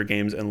their future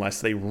games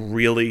unless they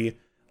really,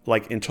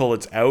 until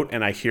it's out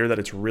and I hear that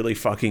it's really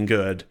fucking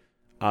good,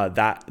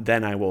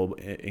 then I will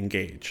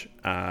engage.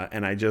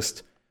 And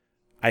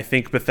I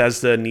think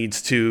Bethesda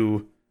needs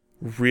to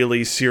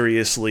really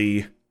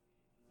seriously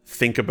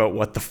think about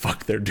what the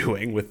fuck they're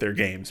doing with their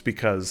games,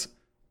 because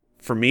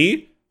for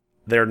me,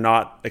 they're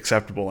not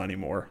acceptable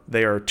anymore.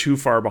 They are too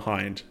far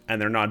behind,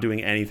 and they're not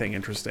doing anything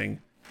interesting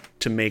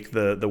to make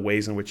the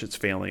ways in which it's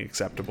failing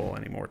acceptable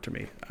anymore to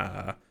me.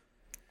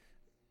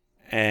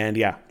 And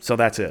yeah, so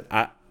that's it.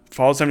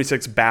 Fallout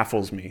 76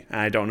 baffles me,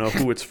 and I don't know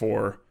who it's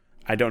for.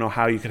 I don't know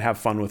how you could have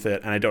fun with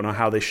it, and I don't know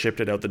how they shipped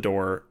it out the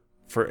door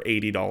for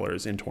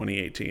 $80 in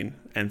 2018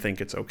 and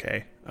think it's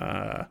okay.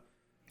 I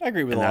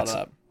agree with a lot of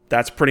that.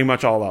 That's pretty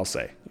much all I'll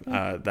say.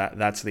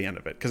 That's the end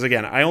of it. Because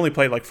again, I only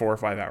played 4 or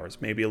 5 hours.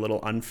 Maybe a little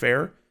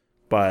unfair,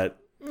 but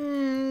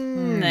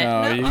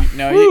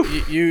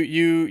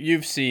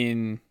you've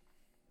seen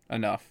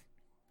enough.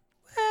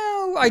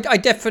 Well, I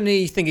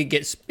definitely think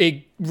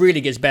it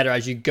really gets better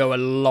as you go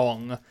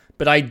along.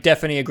 But I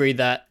definitely agree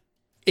that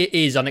it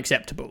is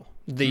unacceptable,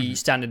 the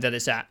standard that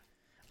it's at.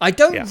 I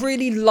don't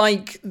really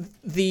like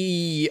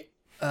the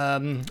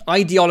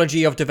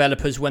ideology of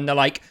developers when they're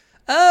like,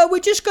 we're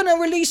just going to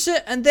release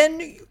it and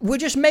then we'll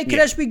just make it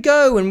as we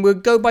go and we'll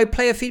go by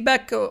player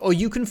feedback, or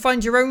you can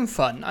find your own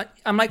fun.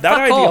 I'm like, that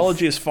fuck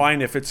ideology off. is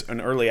fine if it's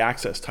an early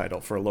access title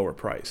for a lower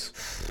price.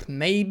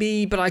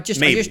 Maybe, but I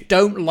just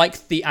don't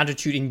like the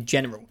attitude in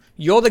general.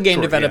 You're the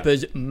game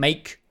developers,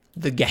 make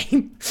the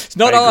game. It's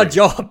not our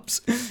jobs.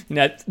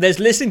 There's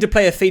listening to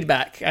player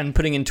feedback and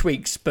putting in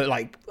tweaks, but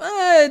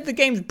the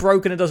game's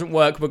broken, it doesn't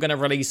work, we're going to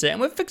release it and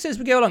we'll fix it as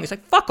we go along. It's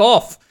like, fuck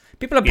off.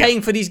 People are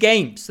paying for these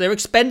games. They're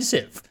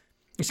expensive.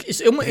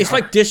 It's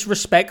like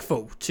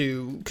disrespectful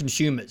to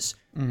consumers.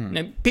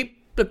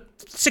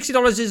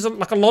 $60 is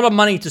like a lot of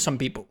money to some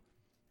people.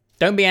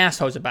 Don't be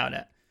assholes about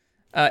it.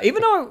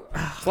 Even though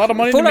it's a lot of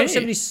money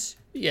to me.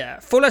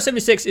 Fallout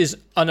 76 is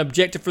an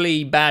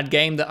objectively bad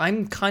game that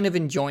I'm kind of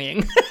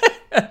enjoying.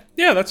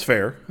 Yeah, that's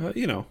fair.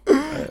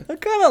 I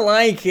kind of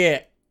like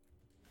it.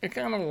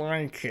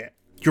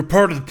 You're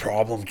part of the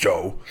problem,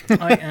 Joe.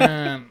 I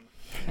am.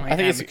 I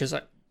think it's because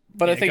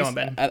But yeah, I think go on,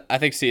 Ben. I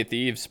think Sea of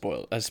Thieves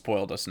has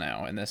spoiled us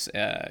now in this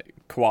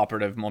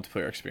cooperative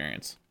multiplayer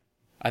experience.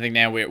 I think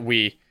now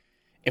we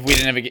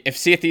if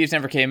Sea of Thieves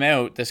never came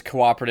out, this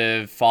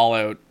cooperative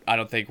Fallout I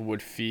don't think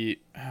would feed.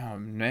 Oh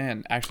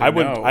man, actually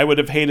I would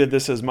have hated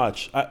this as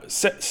much.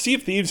 Sea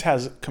of Thieves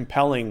has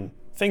compelling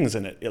things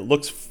in it. It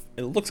looks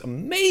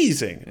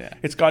amazing. Yeah.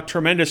 It's got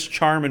tremendous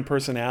charm and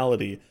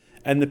personality,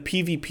 and the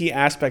PvP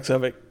aspects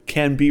of it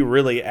can be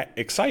really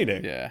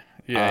exciting. Yeah.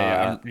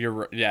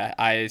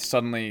 I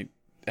suddenly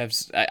have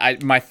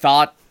my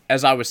thought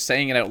as I was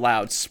saying it out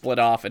loud split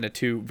off into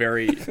two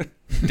very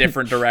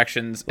different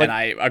directions, and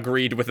I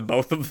agreed with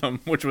both of them,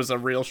 which was a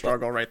real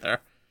struggle right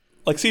there.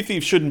 Like, Sea of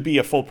Thieves shouldn't be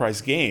a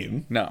full-price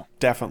game. No.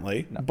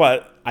 Definitely. No.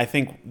 But I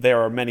think there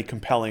are many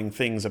compelling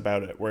things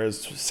about it, whereas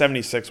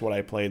 76, what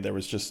I played, there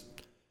was just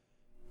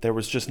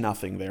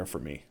nothing there for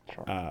me.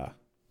 Well,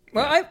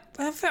 I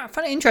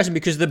find it interesting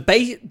because the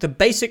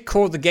basic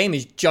core of the game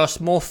is just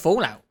more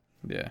Fallout.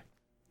 Yeah.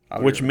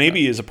 Which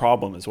maybe is a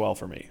problem as well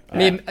for me.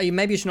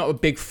 Maybe it's not a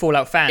big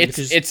Fallout fan.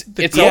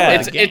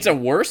 It's a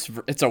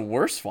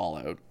worse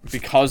Fallout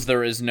because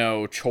there is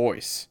no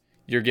choice.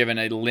 You're given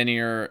a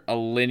linear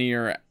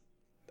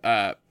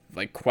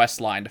like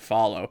quest line to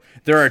follow.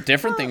 There are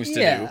different things to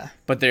do,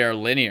 but they are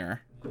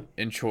linear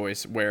in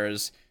choice.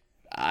 Whereas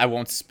I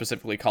won't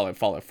specifically call it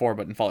Fallout 4,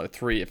 but in Fallout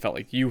 3, it felt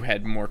like you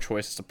had more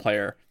choice as a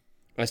player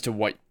as to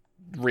what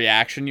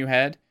reaction you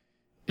had.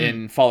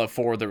 In Fallout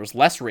 4, there was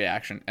less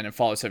reaction, and in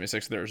Fallout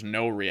 76, there was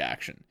no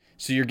reaction.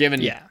 So you're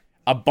given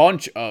a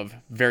bunch of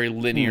very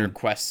linear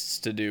quests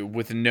to do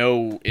with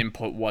no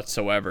input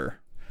whatsoever.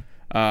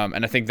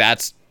 And I think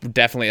that's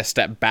definitely a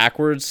step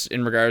backwards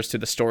in regards to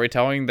the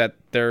storytelling that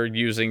they're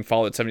using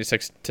Fallout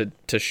 76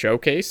 to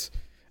showcase,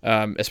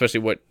 especially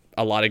what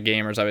a lot of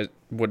gamers I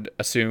would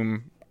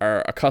assume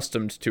are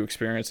accustomed to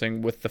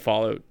experiencing with the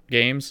Fallout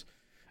games.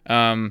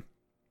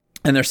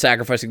 And they're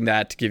sacrificing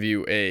that to give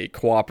you a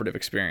cooperative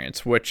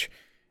experience, which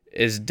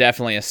is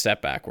definitely a step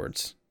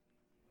backwards.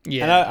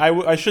 Yeah.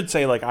 And I should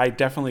say, like, I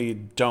definitely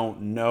don't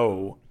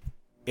know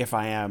if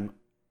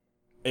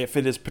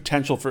it is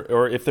potential for,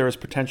 or if there is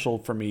potential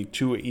for me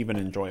to even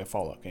enjoy a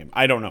Fallout game.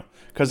 I don't know.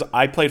 Because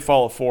I played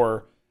Fallout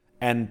 4,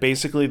 and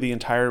basically the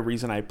entire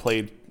reason I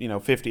played,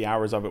 50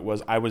 hours of it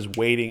was I was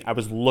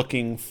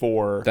looking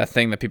for that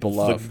thing that people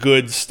love. The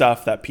good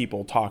stuff that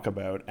people talk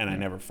about, and I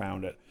never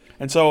found it.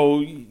 And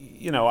so,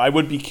 I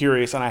would be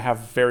curious, and I have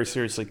very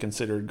seriously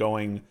considered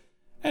going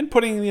and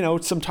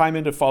putting, some time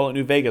into Fallout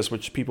New Vegas,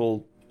 which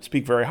people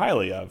speak very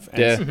highly of.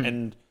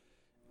 And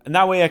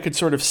that way I could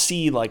sort of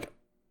see, like,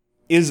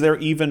 is there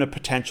even a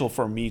potential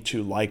for me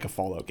to like a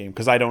Fallout game?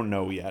 Because I don't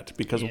know yet.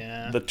 Because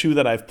the two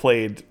that I've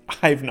played,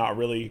 I've not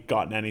really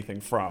gotten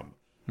anything from.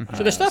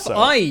 So the stuff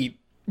I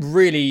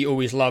really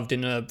always loved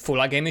in a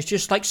Fallout game is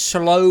just, like,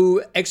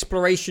 slow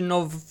exploration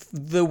of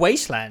the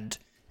wasteland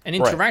and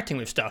interacting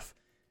with stuff.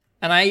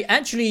 And I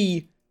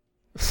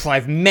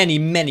have many,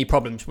 many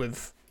problems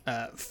with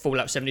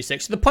Fallout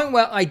 76 to the point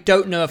where I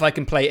don't know if I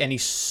can play any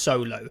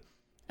solo.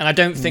 And I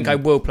don't think I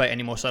will play it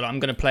any more solo. I'm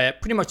going to play it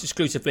pretty much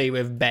exclusively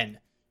with Ben,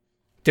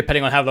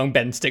 depending on how long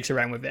Ben sticks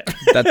around with it.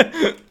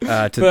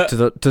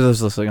 To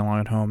those listening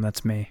along at home,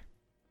 that's me.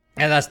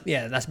 And that's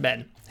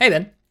Ben. Hey,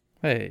 Ben.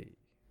 Hey,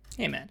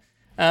 man.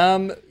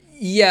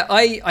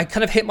 I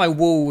kind of hit my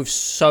wall with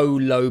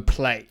solo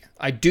play.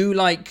 I do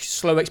like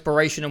slow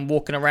exploration and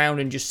walking around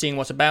and just seeing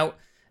what's about.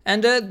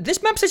 And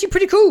this map's actually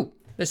pretty cool.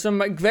 There's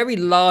some very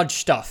large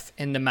stuff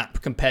in the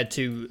map compared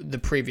to the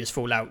previous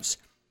Fallouts.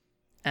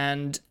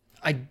 And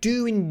I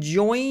do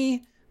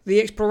enjoy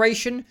the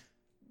exploration,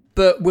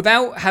 but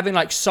without having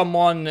like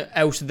someone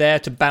else there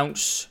to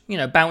bounce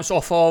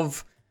off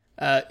of,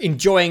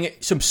 enjoying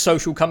some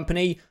social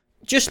company,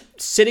 just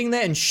sitting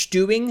there and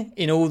stewing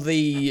in all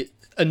the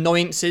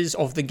annoyances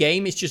of the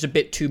game is just a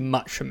bit too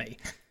much for me.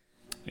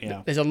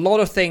 Yeah. There's a lot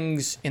of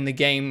things in the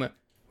game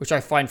which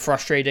I find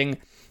frustrating.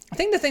 I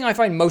think the thing I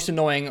find most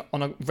annoying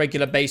on a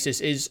regular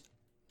basis is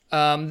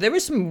there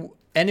is some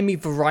enemy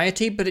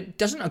variety, but it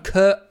doesn't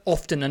occur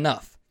often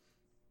enough.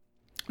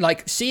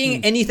 Like,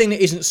 seeing anything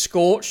that isn't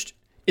scorched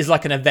is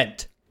like an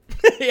event.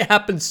 It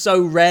happens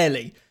so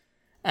rarely.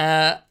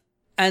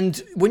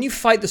 And when you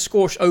fight the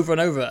Scorched over and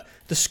over,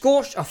 the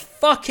Scorched are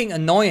fucking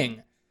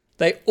annoying.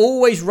 They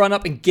always run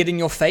up and get in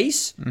your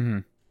face. Mm-hmm.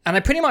 And I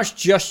pretty much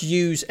just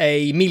use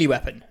a melee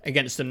weapon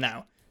against them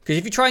now. Because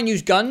if you try and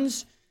use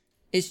guns,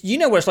 what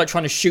it's like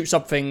trying to shoot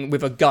something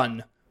with a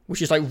gun,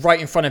 which is like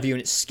right in front of you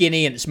and it's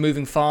skinny and it's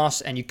moving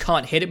fast and you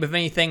can't hit it with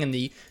anything, and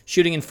the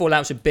shooting in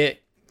Fallout's a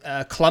bit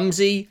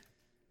clumsy,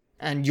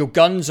 and your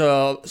guns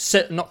are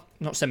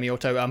not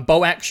semi-auto,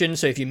 bolt action,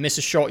 so if you miss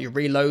a shot, you're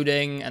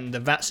reloading, and the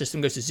VAT system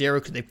goes to 0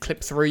 because they've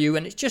clipped through you,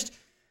 and it's just...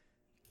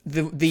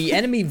 The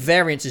enemy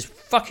variance is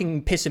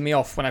fucking pissing me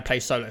off when I play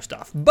solo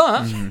stuff.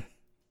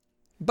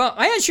 But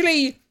I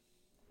actually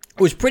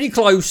was pretty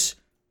close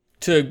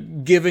to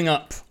giving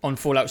up on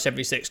Fallout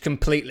 76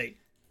 completely.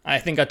 I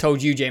think I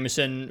told you,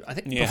 Jameson,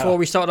 before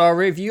we started our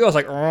review, I was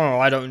like, oh,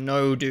 I don't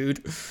know,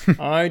 dude.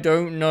 I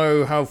don't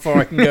know how far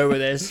I can go with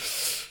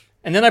this.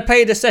 And then I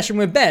played a session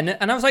with Ben,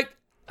 and I was like,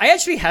 I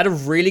actually had a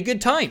really good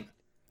time.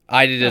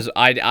 I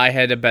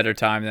had a better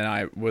time than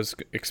I was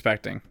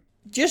expecting.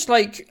 Just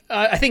like,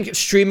 I think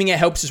streaming it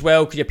helps as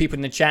well, because you have people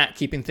in the chat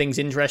keeping things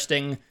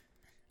interesting.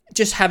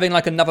 Just having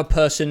like another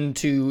person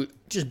to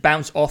just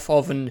bounce off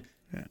of and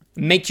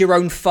make your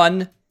own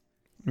fun.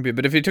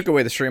 But if you took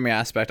away the streaming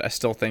aspect, I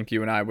still think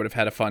you and I would have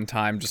had a fun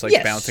time just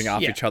like bouncing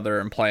off each other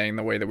and playing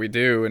the way that we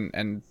do,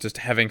 and just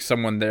having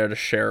someone there to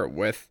share it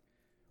with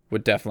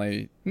would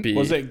definitely be...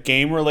 Was it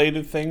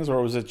game-related things,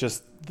 or was it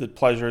just the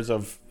pleasures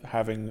of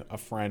having a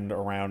friend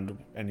around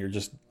and you're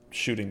just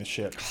shooting the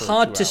shit for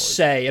Hard 2 to hours?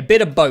 say. A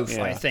bit of both,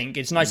 Yeah. I think.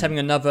 It's nice having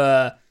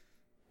another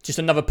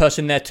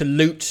person there to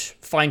loot,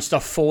 find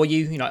stuff for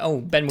you. You know,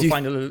 oh, Ben will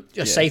find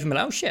a safe and be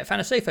like, oh shit, I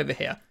found a safe over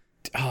here.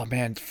 Oh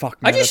man, fuck.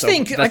 I just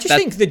think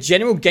the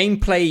general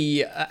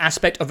gameplay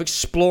aspect of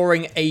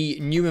exploring a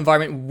new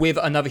environment with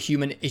another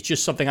human is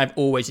just something I've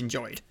always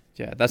enjoyed.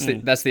 Yeah, that's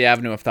the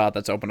avenue of thought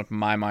that's opened up in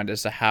my mind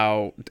as to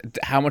how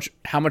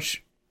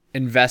much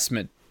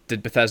investment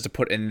did Bethesda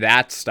put in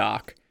that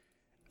stock,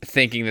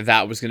 thinking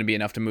that was going to be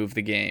enough to move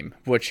the game.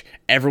 Which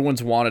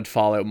everyone's wanted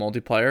Fallout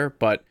multiplayer,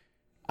 but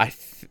I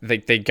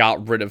think they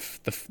got rid of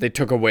they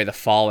took away the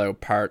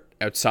Fallout part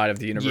outside of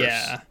the universe.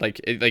 Yeah.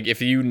 Like if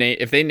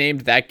they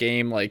named that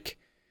game like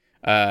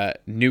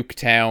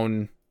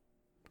Nuketown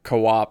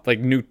Co-op,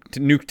 like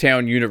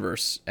Nuketown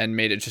Universe, and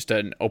made it just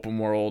an open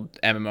world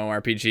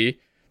MMORPG,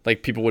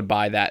 like people would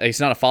buy that. Like, it's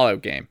not a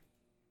Fallout game.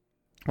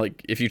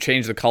 Like if you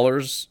change the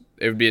colors,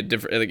 it would be a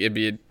different. Like it'd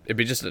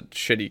be just a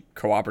shitty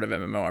cooperative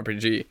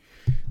MMORPG.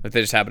 Like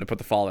they just happened to put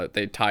the Fallout.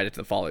 They tied it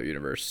to the Fallout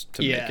universe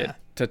to make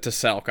it to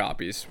sell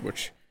copies,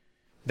 which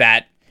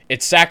that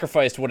it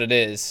sacrificed what it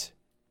is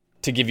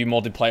to give you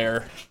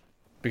multiplayer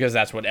because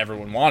that's what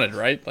everyone wanted,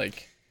 right?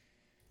 Like,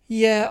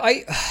 yeah,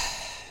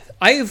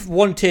 I've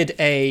wanted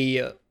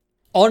a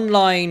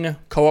online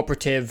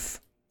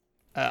cooperative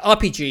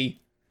RPG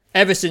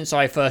ever since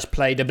I first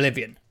played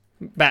Oblivion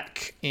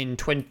back in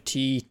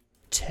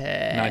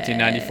 2010.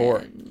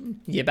 1994.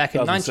 Yeah, back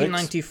in 2006.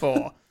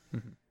 1994.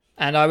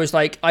 And I was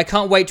like, I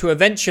can't wait to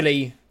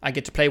eventually I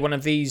get to play one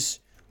of these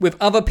with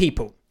other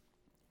people.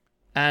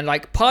 And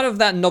like part of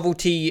that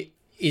novelty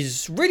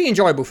is really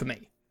enjoyable for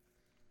me.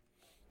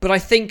 But I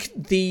think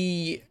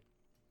the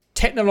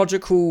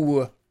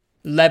technological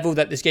level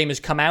that this game has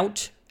come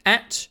out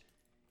at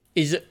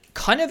is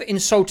kind of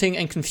insulting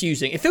and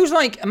confusing. It feels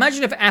like,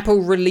 imagine if Apple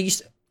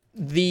released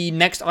the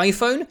next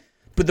iPhone,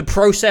 but the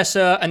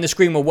processor and the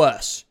screen were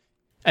worse.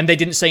 And they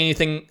didn't say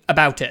anything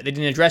about it. They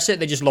didn't address it.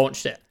 They just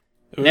launched it.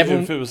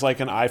 If it was like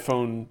an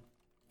iPhone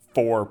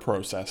 4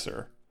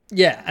 processor.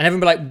 Yeah, and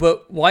everyone be like,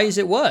 but why is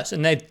it worse?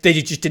 And they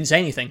just didn't say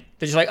anything.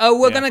 They're just like, oh,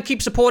 we're going to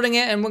keep supporting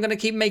it and we're going to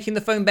keep making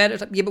the phone better.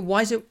 It's like, yeah, but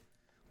why is it...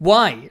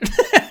 Why?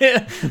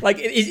 Like,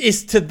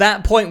 it's to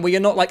that point where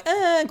you're not like,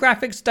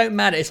 graphics don't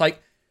matter. It's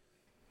like,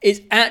 it's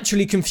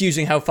actually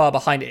confusing how far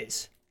behind it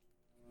is.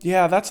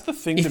 Yeah, that's the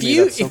thing to me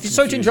that's so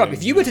sorry to interrupt,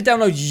 if you were to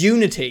download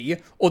Unity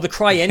or the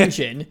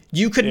CryEngine,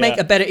 you could make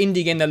a better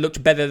indie game that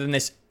looked better than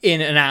this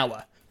in an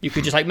hour. You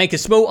could just like make a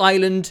small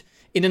island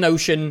in an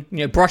ocean, you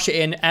know, brush it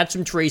in, add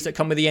some trees that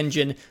come with the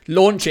engine,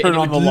 launch it. Turn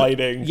on the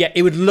lighting. Yeah,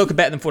 it would look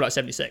better than Fallout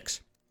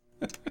 76.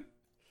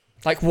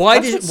 Like, why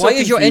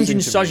is your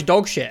engine such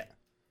dog shit?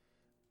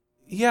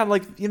 Yeah,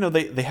 like, you know,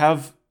 they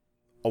have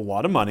a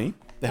lot of money.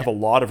 They have a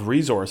lot of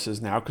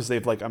resources now because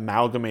they've like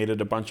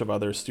amalgamated a bunch of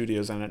other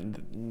studios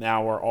and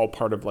now are all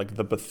part of like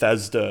the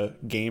Bethesda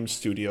game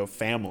studio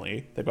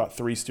family. They've got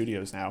 3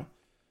 studios now.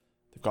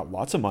 They've got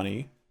lots of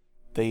money.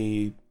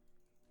 They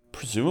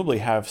presumably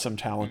have some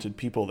talented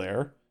people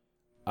there.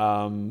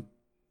 And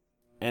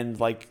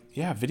like,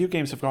 yeah, video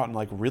games have gotten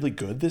like really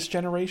good this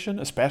generation,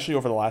 especially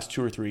over the last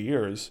 2 or 3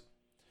 years.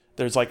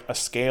 There's like a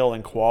scale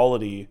and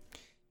quality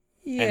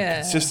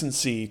and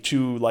consistency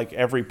to like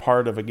every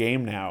part of a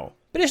game now.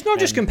 But it's not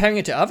just comparing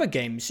it to other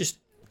games. Just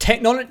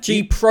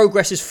technology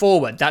progresses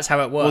forward. That's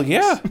how it works. Well,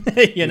 yeah.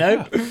 You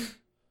know?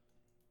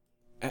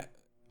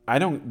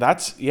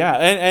 Yeah.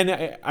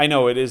 And I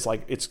know it is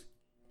like, it's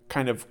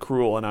kind of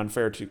cruel and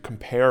unfair to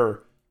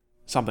compare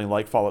something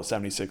like Fallout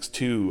 76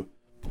 to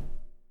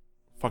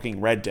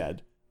fucking Red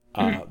Dead.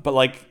 But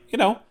like, you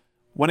know,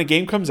 when a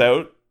game comes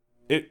out,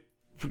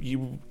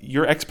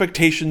 your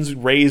expectations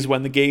raise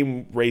when the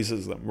game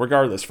raises them,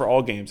 regardless, for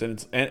all games.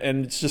 And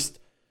it's just,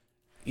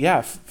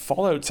 yeah,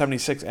 Fallout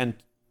 76 and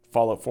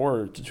Fallout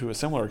 4 to a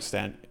similar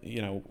extent,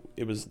 you know,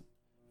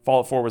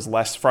 Fallout 4 was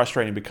less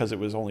frustrating because it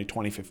was only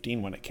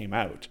 2015 when it came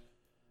out.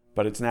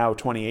 But it's now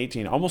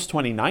 2018, almost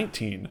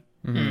 2019.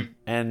 Mm-hmm.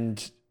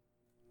 And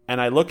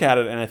I look at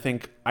it and I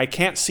think I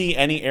can't see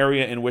any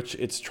area in which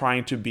it's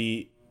trying to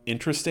be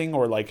interesting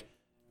or like,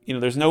 you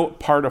know, there's no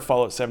part of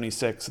Fallout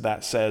 76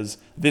 that says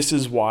this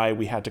is why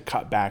we had to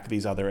cut back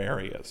these other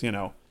areas, you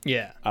know.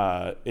 Yeah.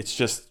 It's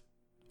just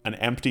an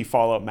empty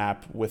Fallout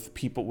map with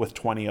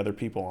 20 other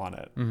people on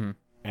it. Mm-hmm.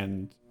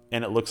 And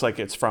and it looks like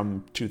it's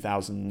from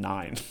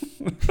 2009.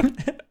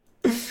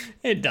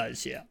 It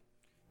does, yeah.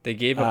 They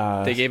gave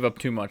up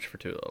too much for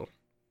too little.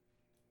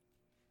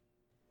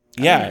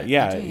 Yeah.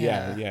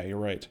 You're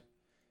right.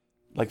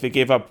 Like they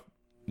gave up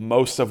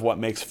most of what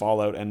makes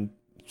Fallout and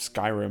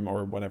Skyrim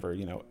or whatever,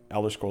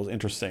 Elder Scrolls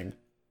interesting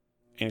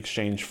in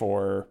exchange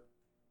for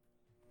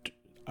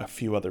a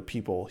few other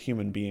people,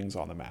 human beings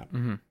on the map.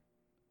 Mm-hmm.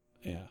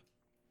 Yeah.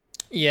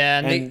 Yeah,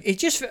 and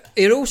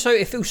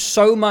it feels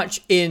so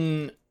much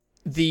in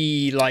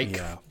the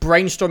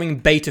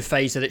brainstorming beta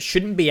phase that it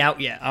shouldn't be out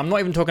yet. I'm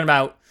not even talking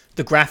about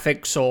the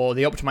graphics or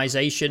the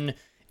optimization.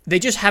 They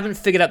just haven't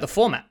figured out the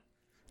format.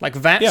 Like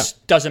VATS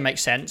doesn't make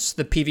sense.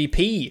 The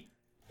PvP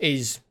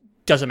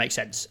doesn't make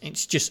sense.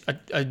 It's just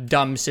a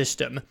dumb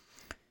system.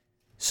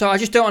 So I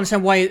just don't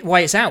understand why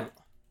it's out.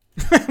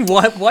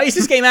 why is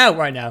this game out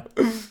right now?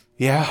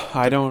 Yeah,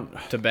 I don't.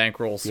 To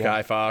bankroll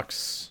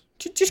Skyfox.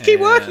 Just keep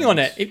working on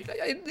it.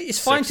 It's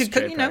fine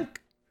to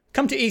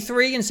come to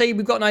E3 and say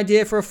we've got an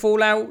idea for a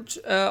Fallout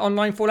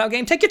online Fallout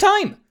game. Take your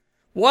time.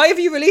 Why have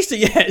you released it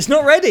yet? It's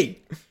not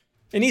ready.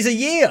 It needs a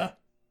year.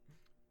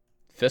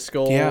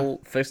 Fiscal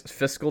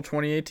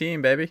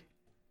 2018, baby.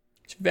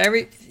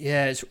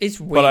 It's it's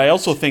weird. But I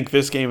also think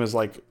this game is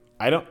like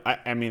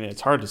I mean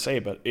it's hard to say,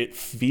 but it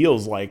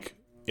feels like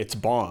it's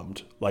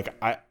bombed. Like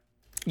I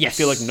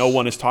feel like no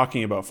one is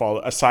talking about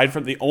Fallout aside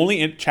from the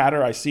only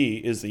chatter I see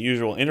is the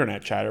usual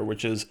internet chatter,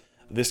 which is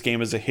this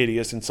game is a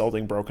hideous,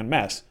 insulting, broken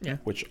mess. Yeah.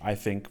 Which I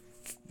think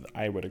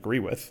I would agree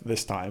with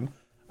this time.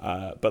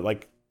 But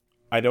like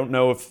I don't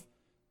know if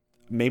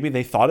maybe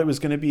they thought it was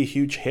going to be a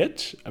huge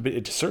hit. I mean,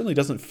 it certainly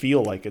doesn't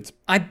feel like it's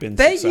been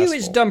bet successful. you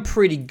it's done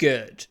pretty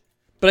good.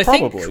 But I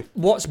think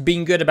what's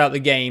been good about the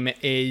game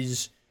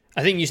is,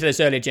 I think you said this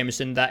earlier,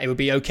 Jameson, that it would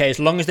be okay as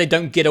long as they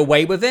don't get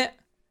away with it,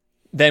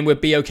 then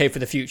we'd be okay for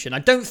the future. And I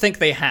don't think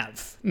they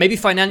have. Maybe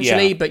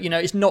financially, but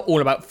it's not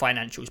all about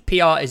financials.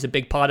 PR is a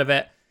big part of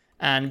it,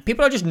 and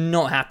people are just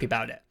not happy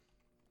about it.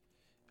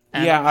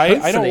 And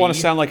I don't want to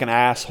sound like an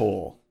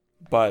asshole,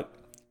 but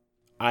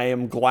I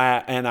am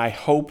glad, and I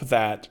hope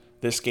that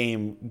this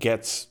game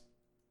gets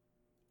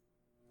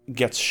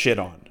shit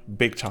on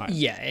big time.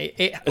 Yeah,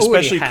 it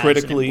especially has,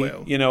 critically.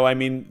 and it will. I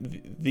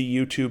mean, the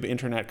YouTube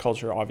internet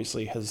culture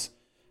obviously has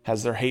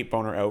their hate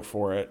boner out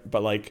for it,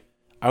 but like,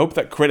 I hope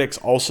that critics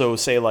also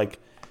say like,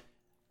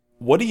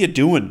 "What are you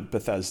doing,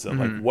 Bethesda?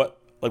 Mm-hmm.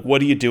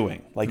 What are you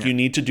doing? Like, you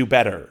need to do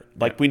better.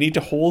 Like, we need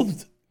to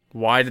hold."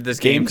 Why did this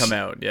game come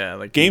out? Yeah,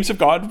 like games have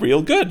gotten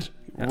real good.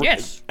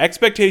 Yes,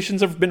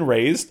 expectations have been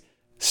raised.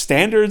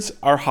 Standards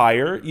are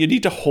higher. You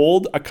need to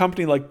hold a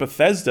company like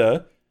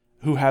Bethesda,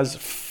 who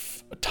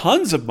has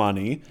tons of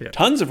money,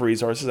 tons of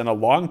resources, and a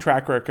long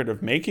track record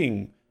of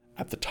making,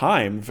 at the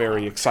time,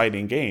 very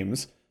exciting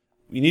games.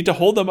 You need to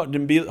hold them up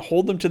and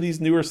hold them to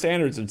these newer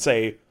standards and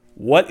say,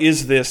 "What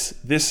is this?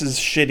 This is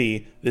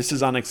shitty. This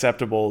is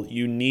unacceptable.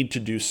 You need to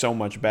do so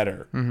much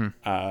better." Mm-hmm.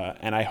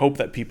 And I hope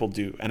that people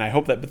do, and I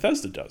hope that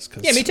Bethesda does.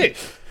 Yeah, me too.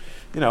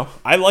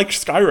 I like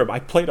Skyrim. I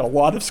played a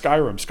lot of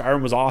Skyrim.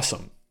 Skyrim was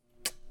awesome.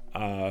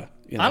 I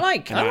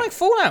like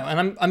Fallout,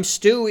 and I'm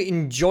still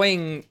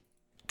enjoying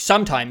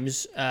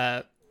sometimes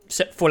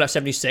Fallout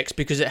 76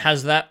 because it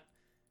has that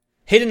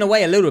hidden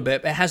away a little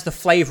bit, but it has the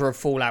flavor of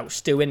Fallout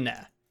still in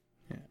there.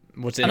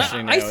 What's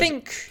interesting? I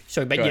think.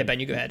 Sorry, Ben. Ben,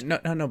 you go ahead.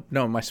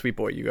 No, my sweet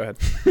boy, you go ahead.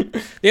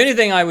 The only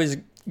thing I was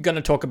going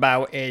to talk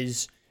about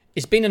is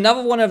it's been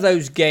another one of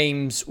those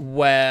games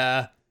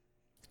where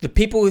the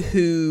people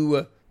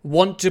who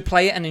want to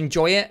play it and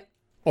enjoy it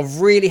are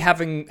really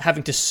having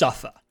to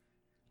suffer.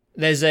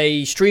 There's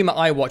a streamer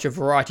I watch, a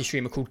variety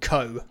streamer called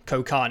Co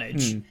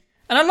Carnage. And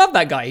I love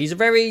that guy. He's a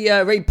very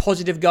very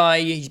positive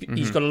guy.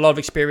 He's got a lot of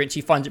experience.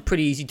 He finds it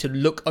pretty easy to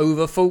look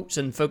over faults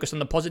and focus on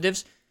the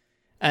positives.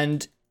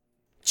 And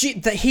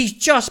he's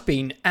just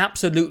been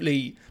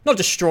absolutely not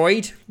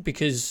destroyed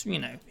because,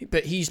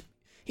 but he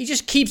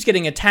just keeps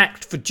getting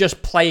attacked for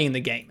just playing the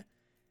game.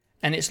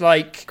 And it's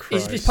like,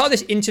 it's part of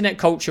this internet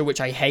culture, which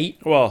I hate.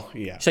 Well,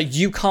 yeah. So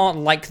you can't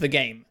like the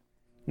game.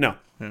 No.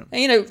 Yeah.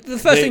 And, the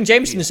first thing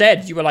Jameson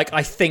said, you were like,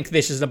 I think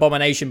this is an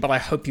abomination, but I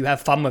hope you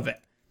have fun with it.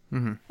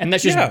 Mm-hmm. And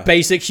that's just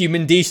basic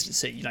human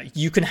decency. Like,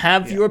 you can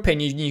have your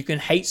opinion, you can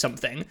hate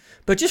something,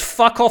 but just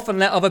fuck off and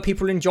let other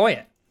people enjoy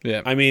it.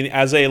 Yeah. I mean,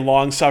 as a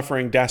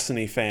long-suffering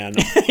Destiny fan,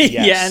 yes.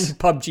 Yeah, and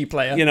PUBG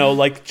player.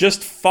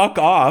 Just fuck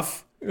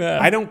off. Yeah.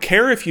 I don't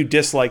care if you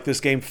dislike this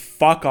game.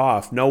 Fuck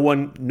off. No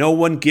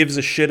one gives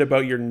a shit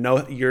about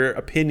your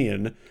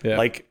opinion. Yeah.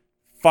 Like,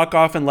 fuck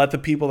off and let the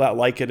people that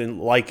like it and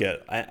like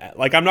it.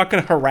 I'm not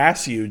going to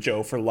harass you,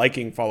 Joe, for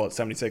liking Fallout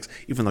 76,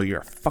 even though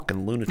you're a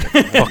fucking lunatic.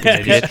 Fucking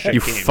idiot.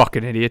 You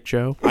fucking idiot,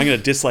 Joe. I'm going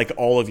to dislike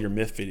all of your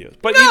myth videos.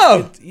 But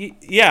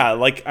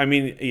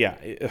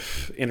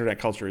internet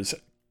culture is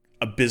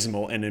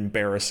abysmal and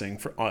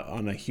embarrassing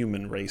on a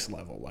human race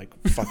level. Like,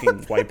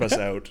 fucking wipe us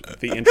out.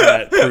 The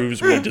internet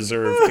proves we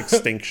deserve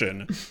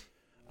extinction.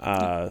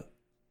 But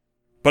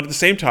at the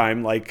same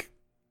time, like,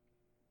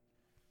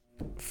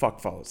 fuck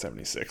Fallout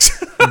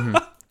 76.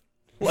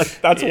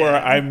 Like, that's where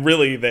I'm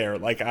really there.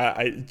 Like,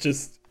 I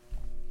just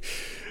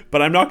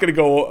but I'm not going to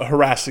go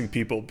harassing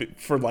people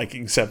for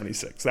liking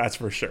 76. That's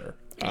for sure.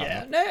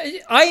 Yeah, no,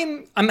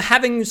 I'm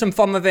having some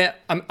fun with it.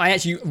 I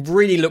actually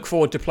really look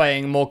forward to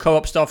playing more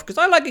co-op stuff because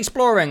I like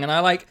exploring and I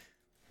like,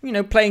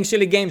 playing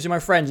silly games with my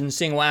friends and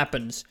seeing what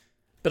happens.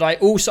 But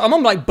I'm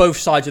on like both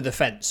sides of the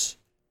fence.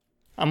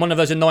 I'm one of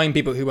those annoying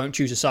people who won't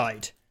choose a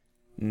side.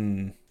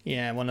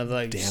 Yeah, one of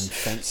those. Damn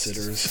fence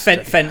sitters.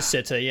 Fence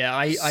sitter. Yeah,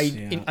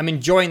 I'm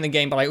enjoying the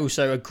game, but I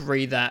also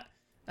agree that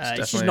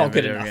it's just not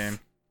good enough. Game.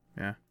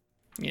 Yeah.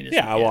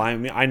 Yeah, well, I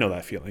mean, I know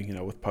that feeling,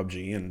 with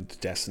PUBG and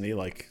Destiny,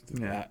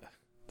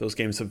 those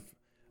games have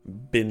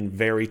been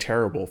very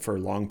terrible for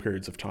long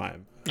periods of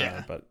time.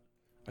 Yeah. But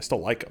I still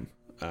like them.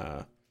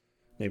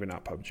 Maybe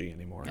not PUBG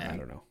anymore. Yeah. I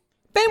don't know.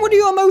 Ben, what are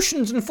your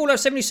emotions in Fallout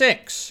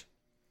 76?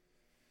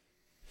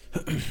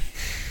 It's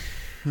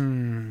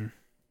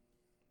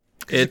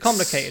a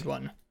complicated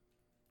one.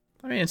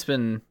 I mean, it's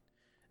been,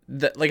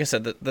 like I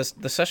said,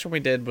 the session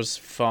we did was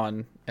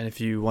fun. And if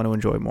you want to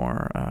enjoy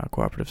more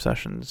cooperative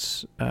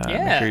sessions,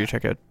 make sure you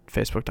check out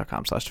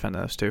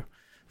facebook.com/defendthose too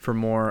for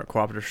more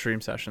cooperative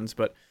stream sessions.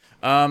 But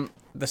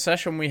the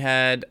session we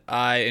had,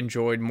 I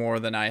enjoyed more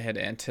than I had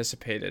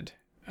anticipated.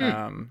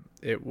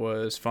 It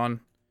was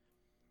fun.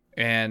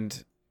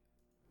 And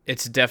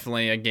it's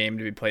definitely a game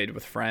to be played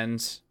with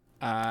friends.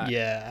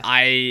 Yeah.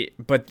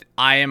 But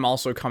I am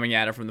also coming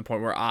at it from the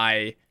point where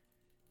I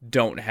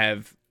don't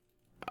have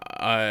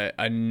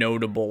a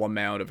notable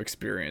amount of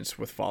experience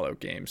with Fallout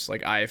games.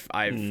 Like I've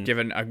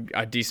given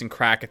a decent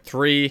crack at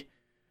 3.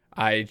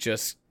 I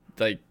just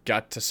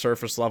got to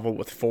surface level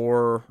with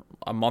 4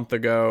 a month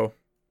ago.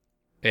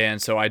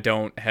 And so I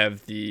don't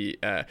have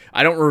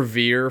I don't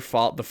revere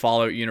the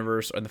Fallout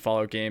universe or the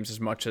Fallout games as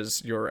much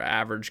as your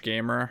average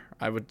gamer.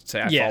 I would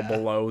say I fall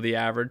below the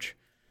average.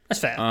 That's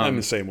fair. I'm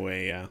the same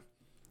way, yeah.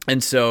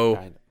 And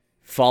so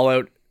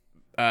Fallout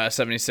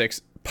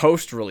 76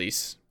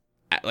 post-release,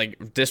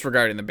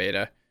 disregarding the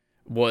beta,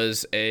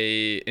 was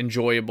a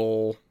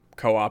enjoyable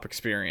co-op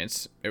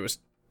experience. It was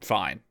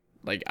fine.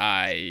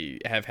 I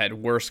have had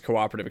worse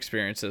cooperative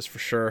experiences for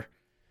sure.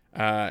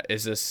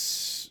 Is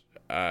this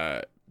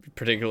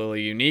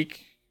particularly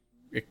unique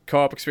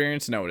co-op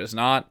experience? No, it is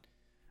not.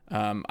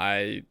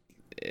 But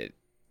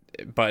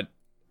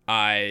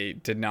I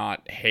did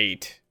not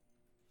hate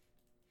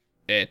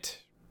it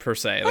per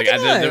se. I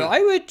don't know. I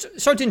would,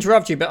 sorry to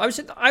interrupt you, but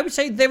I would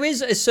say there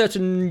is a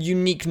certain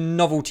unique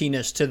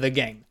noveltiness to the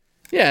game.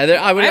 Yeah,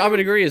 I would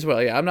agree as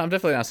well. Yeah, I'm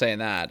definitely not saying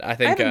that. I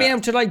haven't been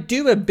able to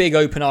do a big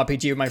open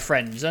RPG with my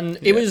friends, and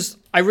it was.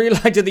 I really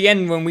liked at the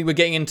end when we were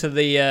getting into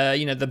the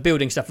the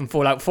building stuff in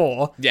Fallout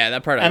 4. Yeah,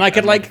 that part. And I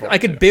could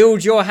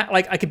build your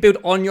I could build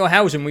on your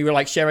house, and we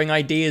were sharing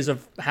ideas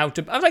of how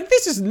to. I was like,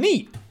 this is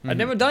neat. I've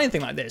never done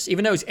anything like this,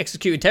 even though it's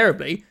executed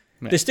terribly.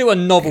 Yeah. There's still a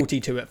novelty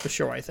to it for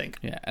sure, I think.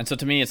 Yeah, and so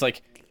to me, it's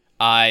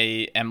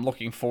I am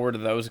looking forward to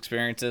those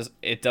experiences.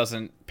 It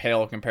doesn't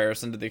pale in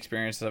comparison to the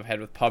experiences I've had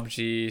with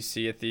PUBG,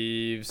 Sea of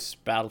Thieves,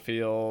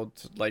 Battlefield,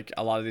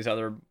 a lot of these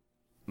other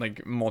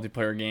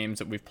multiplayer games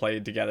that we've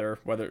played together,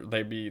 whether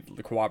they be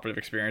the cooperative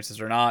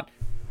experiences or not,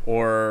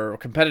 or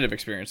competitive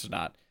experiences or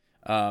not.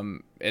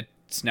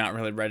 It's not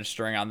really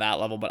registering on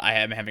that level, but I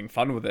am having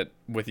fun with it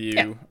with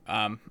you.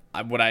 Yeah.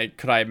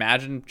 Could I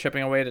imagine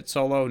chipping away at it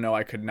solo? No,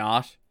 I could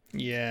not.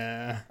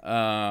 Yeah.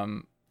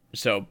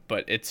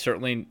 But it's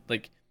certainly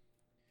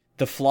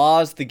the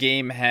flaws the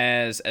game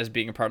has as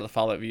being a part of the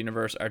Fallout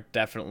universe are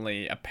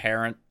definitely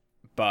apparent,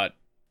 but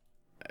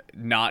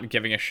not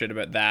giving a shit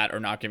about that or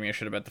not giving a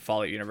shit about the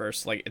Fallout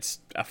universe. It's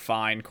a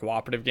fine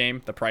cooperative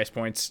game. The price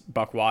point's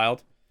buck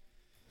wild.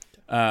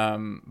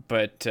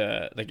 But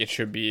it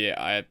should be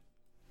a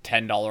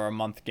 $10 a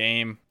month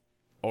game,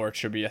 or it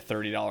should be a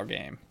 $30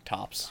 game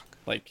tops.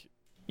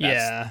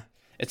 Yeah.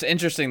 It's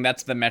interesting.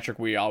 That's the metric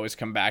we always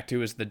come back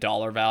to, is the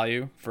dollar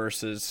value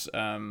versus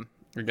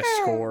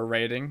score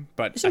rating.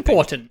 But it's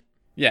important.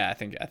 I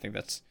think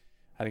it's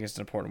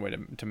an important way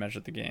to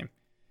measure the game.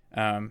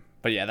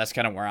 But yeah, that's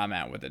kind of where I'm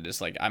at with it.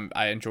 Is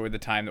I enjoyed the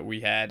time that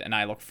we had, and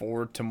I look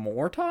forward to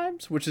more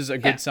times, which is a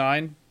good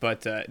sign.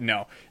 But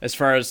no, as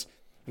far as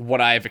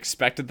what I've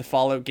expected the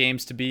Fallout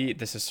games to be,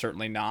 this is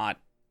certainly not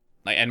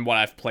and what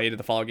I've played of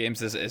the Fallout games,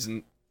 this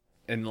isn't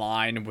in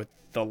line with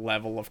the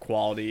level of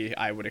quality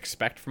I would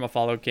expect from a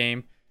Fallout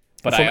game.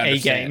 But from a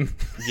game.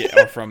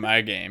 Yeah, or from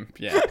a game,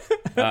 yeah.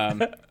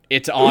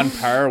 It's on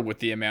par with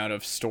the amount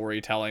of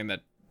storytelling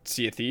that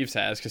Sea of Thieves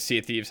has, because Sea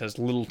of Thieves has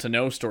little to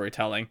no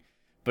storytelling,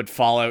 but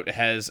Fallout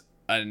has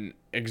an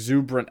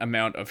exuberant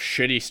amount of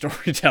shitty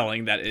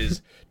storytelling that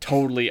is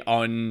totally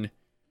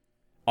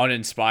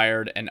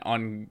uninspired and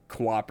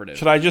uncooperative.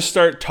 Should I just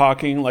start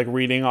talking,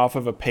 reading off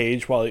of a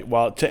page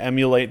while to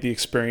emulate the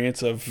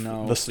experience of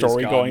the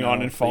story going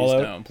on in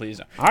Fallout? Please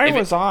no.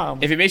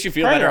 If it makes you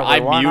feel better, I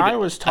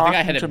was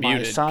talking to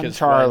my son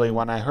Charlie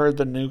when I heard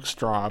the nukes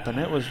drop, and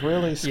it was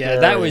really scary.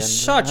 Yeah, that was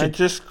such a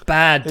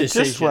bad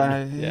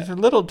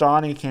decision. Little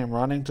Donnie came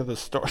running to the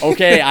store.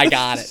 Okay, I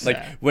got it.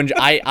 When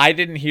I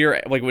didn't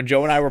hear, when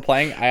Joe and I were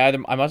playing, I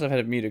must have had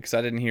it muted because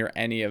I didn't hear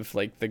any of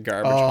the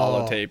garbage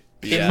holotape.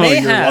 It may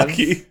have.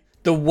 Lucky.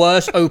 the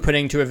worst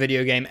opening to a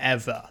video game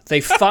ever.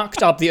 They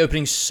fucked up the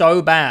opening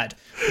so bad.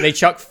 They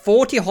chuck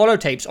 40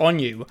 holotapes on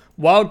you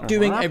while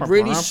doing a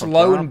really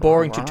slow and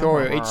boring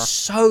tutorial. It's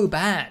so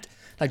bad.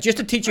 Like, just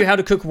to teach you how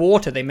to cook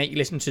water, they make you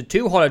listen to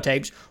 2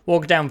 holotapes,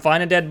 walk down,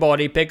 find a dead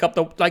body, pick up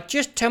the... Like,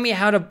 just tell me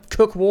how to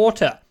cook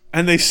water.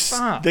 And they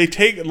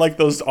take, like,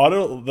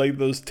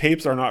 those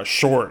tapes are not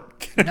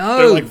short. No.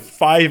 They're like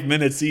 5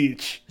 minutes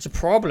each. It's a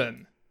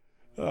problem.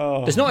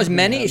 Oh, there's not as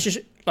many. It's just,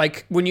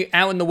 like, when you're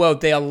out in the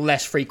world, they are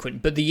less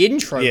frequent. But the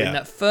intro in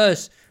that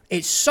first...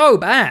 It's so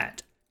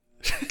bad.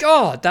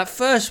 God, that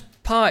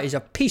first part is a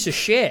piece of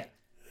shit.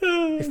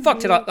 They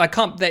fucked it up.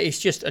 It's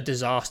just a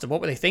disaster.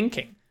 What were they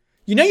thinking?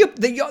 You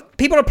know,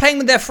 people are playing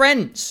with their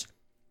friends.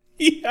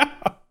 Yeah.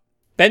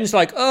 Ben's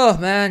like, oh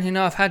man, you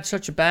know, I've had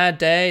such a bad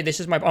day. This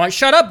is my... I'm like,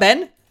 shut up,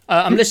 Ben.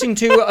 I'm listening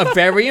to a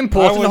very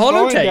important holotape.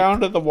 I was going down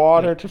to the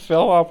water to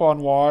fill up on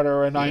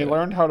water, and I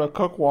learned how to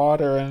cook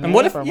water. And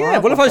what if I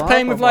was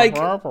playing with, like,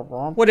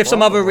 what if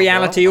some other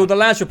reality all the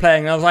lads were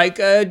playing? And I was like,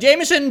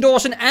 Jameson,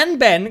 Dawson, and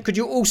Ben, could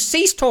you all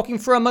cease talking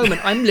for a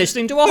moment? I'm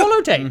listening to a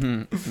holotape.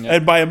 Mm-hmm. Yep.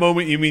 And by a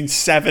moment, you mean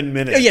 7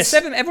 minutes. Yeah,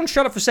 7. Everyone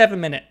shut up for 7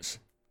 minutes.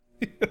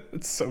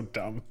 It's so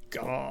dumb.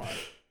 God.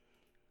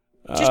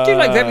 Just do,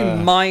 like, very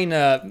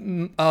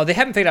minor... Oh, they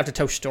haven't figured out how to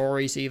tell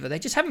stories, either. They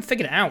just haven't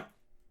figured it out.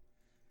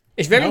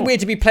 It's very weird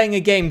to be playing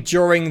a game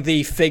during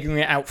the figuring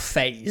it out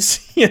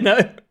phase, you know?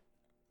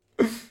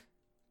 I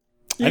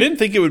didn't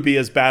think it would be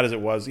as bad as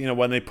it was. You know,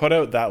 when they put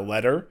out that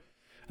letter,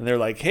 and they're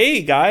like,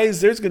 hey,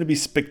 guys, there's going to be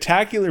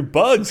spectacular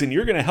bugs, and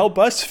you're going to help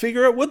us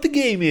figure out what the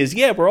game is.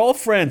 Yeah, we're all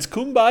friends.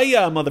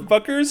 Kumbaya,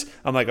 motherfuckers.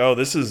 I'm like, oh,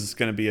 this is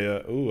going to be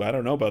I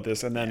don't know about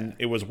this. And then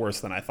it was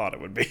worse than I thought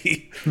it would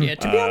be. Yeah,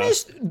 to be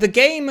honest, the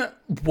game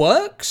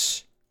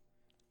works.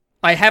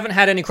 I haven't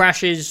had any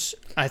crashes.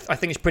 I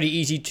think it's pretty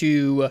easy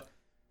to...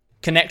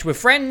 connect with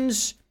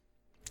friends,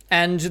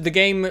 and the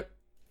game,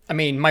 I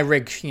mean, my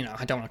rig, you know,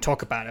 I don't want to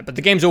talk about it, but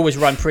the game's always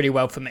run pretty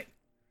well for me.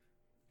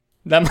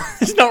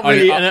 It's not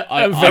really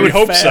I would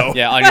hope so.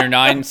 Yeah, on your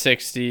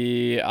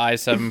 960,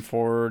 i7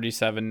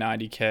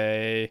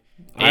 4790K,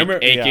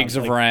 8 gigs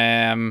of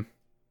RAM.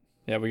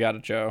 Yeah, we got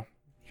it, Joe.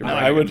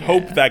 I would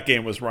hope that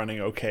game was running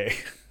okay.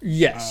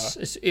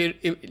 Yes.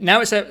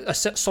 Now it's a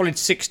solid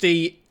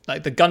 60.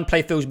 Like, the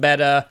gunplay feels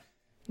better.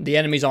 The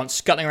enemies aren't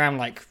scuttling around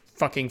like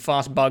fucking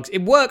fast bugs.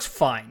 It works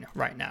fine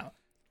right now.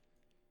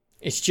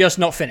 It's just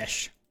not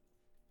finished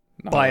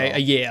by a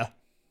year.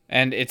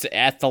 And it's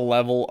at the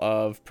level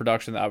of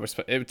production that I was...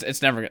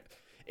 It's never...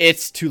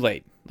 It's too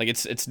late. Like,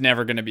 it's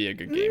never going to be a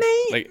good game.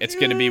 Like, it's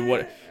going to be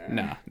what...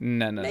 No.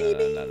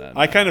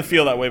 I kind of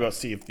feel that way about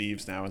Sea of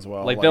Thieves now as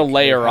well. Like they'll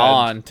layer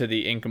on to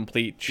the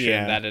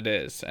incompletion that it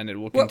is, and it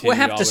will continue we'll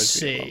have to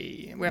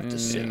see. We have to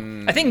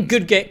see. I think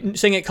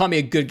saying it can't be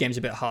a good game is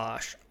a bit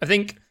harsh. I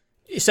think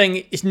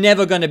saying it's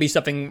never going to be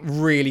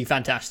something really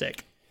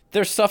fantastic.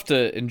 There's stuff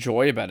to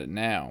enjoy about it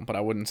now, but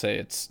I wouldn't say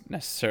it's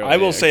necessarily. I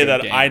will say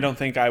that game. I don't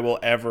think I will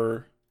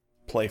ever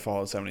play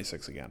Fallout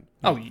 76 again.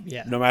 Oh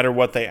yeah. No matter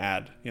what they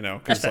add, you know,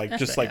 because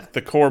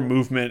the core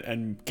movement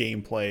and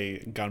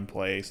gameplay,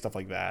 gunplay, stuff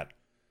like that,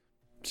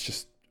 it's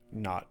just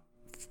not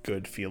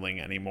good feeling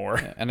anymore.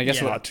 Yeah, and I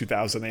guess not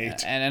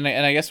 2008. And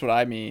I guess what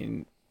I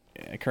mean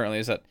currently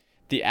is that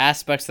the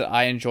aspects that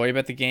I enjoy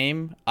about the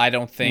game, I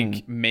don't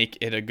think make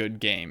it a good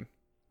game.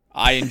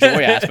 I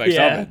enjoy aspects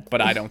of it,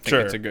 but I don't think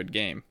it's a good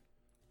game.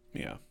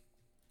 Yeah.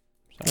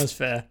 That's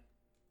fair.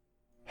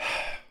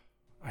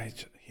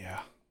 It's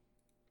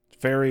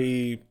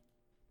very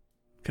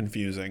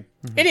confusing.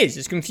 It is.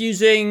 It's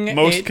confusing.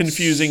 Most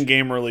confusing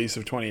game release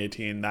of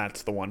 2018.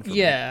 That's the one for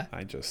me.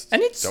 I just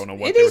don't know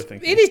what they were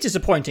thinking. It is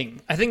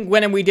disappointing. I think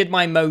when we did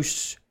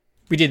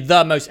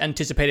the most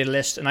anticipated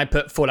list, and I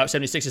put Fallout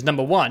 76 as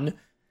number 1,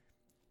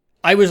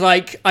 I was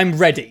like, I'm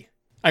ready.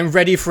 I'm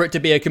ready for it to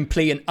be a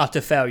complete and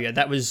utter failure.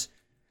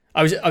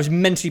 I was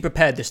mentally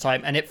prepared this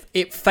time, and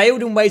it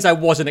failed in ways I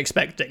wasn't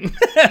expecting.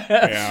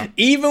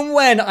 Even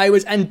when I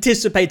was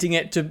anticipating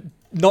it to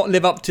not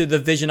live up to the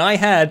vision I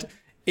had,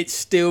 it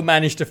still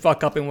managed to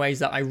fuck up in ways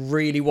that I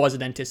really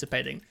wasn't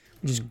anticipating.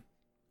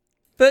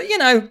 But, you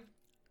know,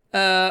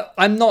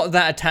 I'm not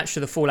that attached to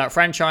the Fallout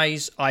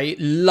franchise. I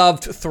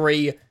loved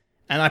 3,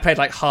 and I played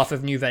like half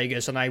of New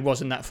Vegas, and I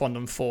wasn't that fond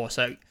of 4,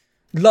 so...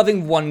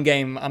 Loving one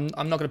game, I'm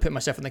not going to put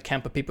myself in the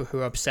camp of people who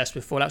are obsessed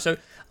with Fallout, so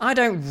I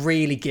don't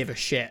really give a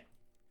shit.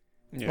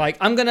 Yeah. Like,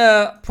 I'm going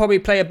to probably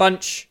play a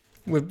bunch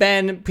with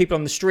Ben, people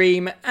on the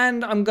stream,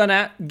 and I'm going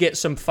to get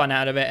some fun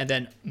out of it and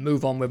then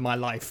move on with my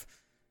life.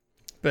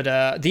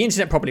 But the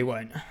internet probably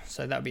won't,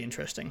 so that'll be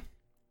interesting.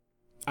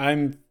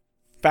 I'm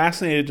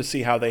fascinated to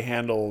see how they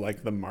handle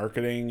like the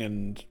marketing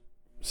and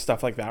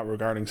stuff like that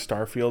regarding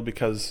Starfield,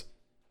 because,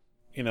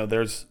 you know,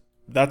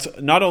 that's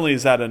not only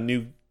is that a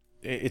new...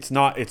 It's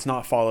not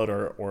Fallout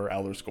or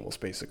Elder Scrolls,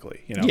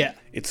 basically. You know,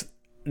 it's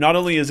not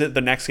only is it the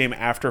next game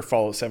after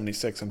Fallout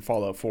 76 and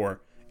Fallout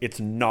 4, it's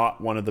not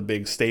one of the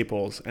big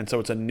staples, and so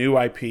it's a new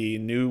IP,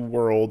 new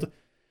world,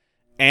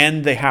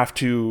 and they have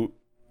to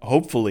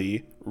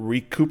hopefully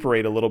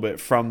recuperate a little bit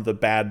from the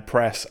bad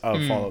press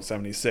of Fallout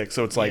 76.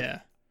 So it's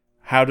like,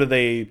 how do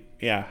they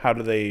how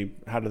do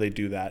they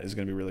do that is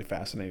going to be really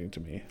fascinating to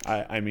me.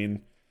 I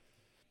mean,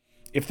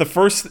 if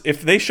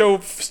they show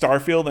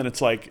Starfield and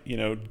it's like, you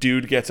know,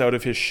 dude gets out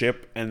of his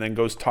ship and then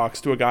talks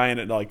to a guy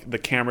and it, like, the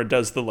camera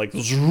does the like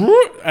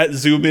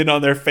zoom in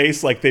on their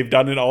face like they've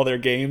done in all their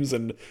games,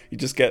 and it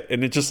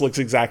just looks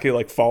exactly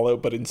like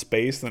Fallout but in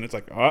space, then it's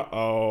like,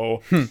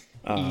 uh-oh.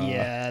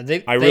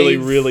 I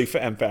really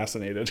am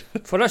fascinated.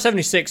 Fallout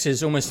 76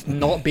 has almost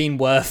not been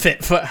worth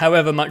it for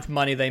however much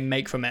money they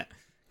make from it.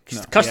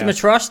 Customer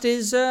trust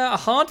is a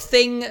hard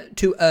thing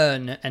to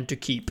earn and to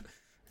keep.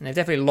 And they've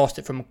definitely lost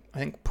it from, I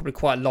think, probably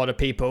quite a lot of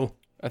people.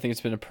 I think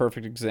it's been a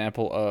perfect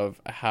example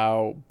of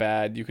how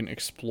bad you can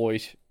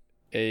exploit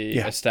a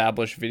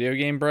established video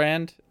game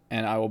brand,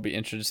 and I will be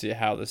interested to see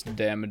how this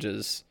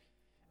damages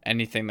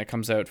anything that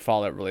comes out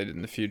Fallout related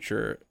in the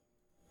future.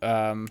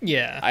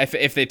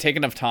 If they take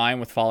enough time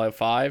with Fallout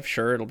 5,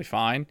 sure, it'll be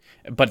fine.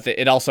 But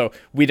it also,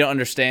 we don't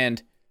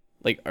understand,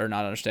 but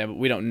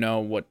we don't know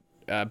what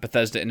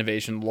Bethesda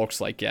innovation looks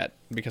like yet,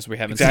 because we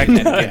haven't seen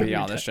anything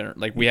beyond this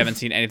we haven't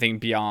seen anything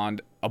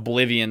beyond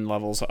Oblivion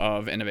levels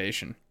of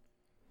innovation.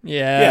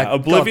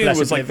 Oblivion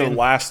was like the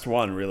last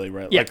one, really,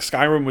 right? Like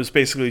Skyrim was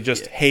basically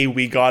just, hey,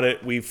 we got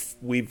it,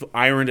 we've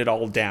ironed it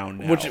all down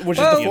now. Which is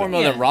the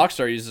formula that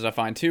Rockstar uses, I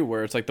find, too,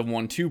 where it's like the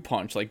 1-2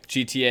 punch. Like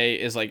GTA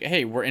is like,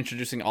 hey, we're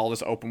introducing all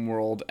this open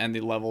world and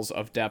the levels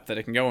of depth that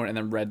it can go in, and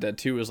then Red Dead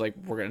 2 is like,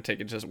 we're gonna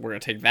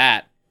take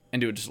that and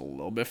do it just a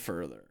little bit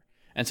further.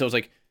 And so it's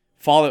like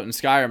Fallout and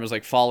Skyrim is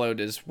like,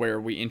 Fallout is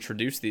where we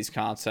introduce these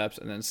concepts,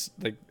 and then it's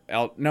like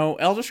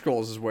Elder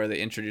Scrolls is where they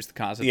introduce the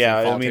concepts. Yeah,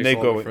 I mean they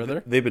go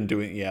further. They've been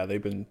doing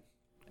going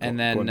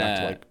back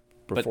to like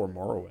before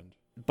Morrowind.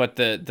 But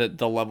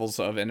the levels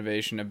of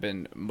innovation have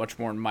been much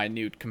more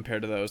minute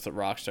compared to those that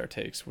Rockstar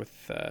takes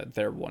with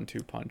their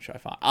 1-2 punch.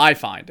 I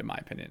find, in my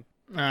opinion.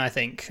 I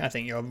think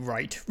you're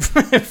right,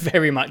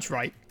 very much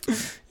right.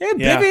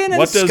 Oblivion and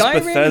what does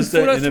Skyrim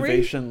Bethesda and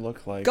innovation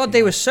look like? God,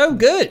 they were so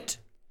good.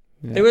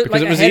 Yeah. They were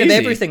like ahead of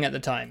everything at the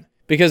time.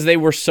 Because they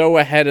were so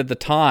ahead of the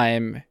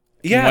time.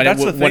 Yeah,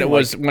 that's the thing.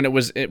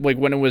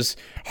 When it was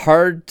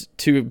hard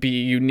to be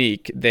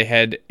unique, they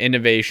had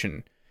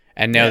innovation.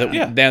 And now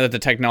that the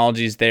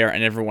technology is there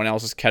and everyone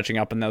else is catching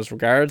up in those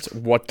regards,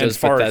 what does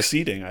Bethesda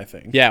exceeding, I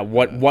think. Yeah,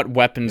 what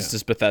weapons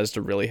does Bethesda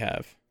really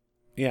have?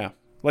 Yeah.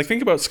 Like,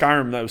 think about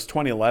Skyrim, that was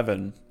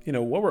 2011. You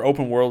know, what were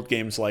open world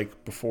games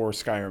like before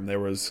Skyrim? There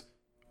was,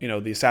 you know,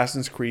 the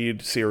Assassin's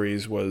Creed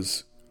series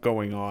was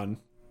going on.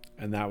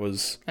 And that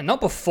was... And not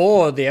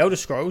before the Elder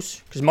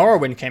Scrolls, because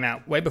Morrowind came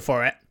out way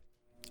before it.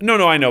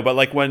 No, I know, but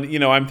like when, you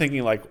know, I'm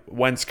thinking like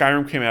when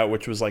Skyrim came out,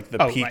 which was like the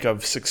peak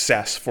of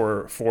success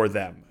for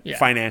them,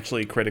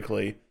 financially,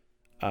 critically.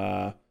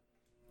 And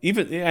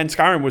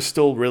Skyrim was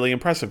still really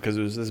impressive because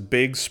it was this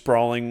big,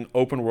 sprawling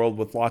open world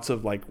with lots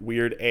of like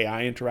weird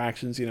AI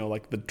interactions, you know,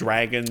 like the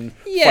dragon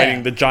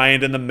fighting the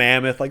giant and the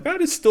mammoth. Like,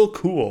 that is still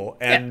cool.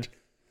 And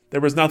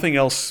there was nothing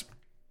else.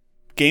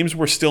 Games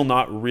were still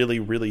not really,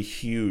 really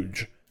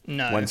huge.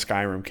 No. When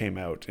Skyrim came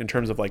out, in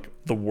terms of like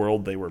the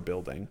world they were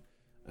building.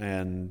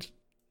 And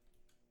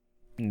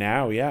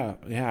now,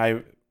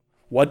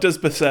 what does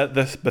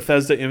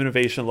Bethesda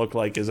innovation look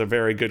like is a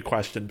very good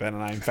question, Ben,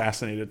 and I'm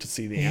fascinated to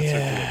see the answer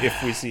to it,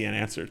 if we see an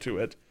answer to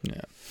it.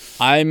 Yeah,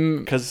 I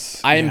am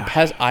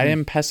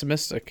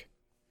pessimistic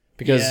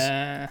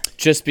because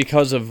just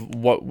because of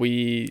what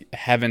we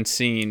haven't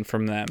seen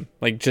from them,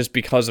 like just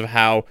because of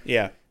how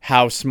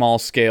small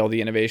scale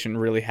the innovation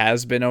really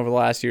has been over the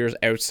last years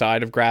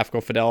outside of graphical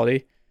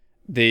fidelity,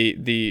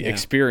 the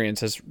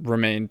experience has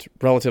remained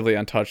relatively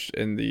untouched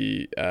in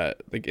the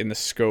in the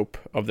scope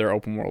of their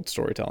open world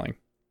storytelling.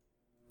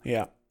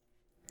 Yeah.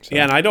 So.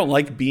 Yeah, and I don't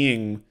like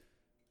being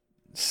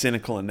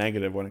cynical and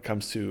negative when it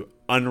comes to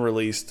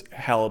unreleased,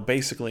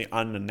 basically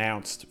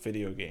unannounced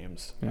video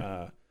games.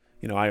 Yeah.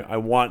 You know, I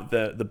want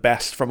the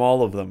best from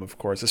all of them, of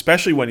course,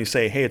 especially when you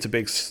say, hey, it's a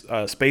big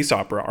space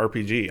opera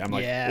RPG. I'm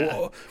like,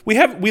 whoa.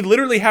 We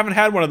literally haven't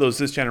had one of those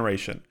this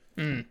generation.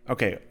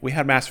 Okay, we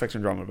had Mass Effect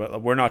Andromeda,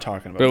 but we're not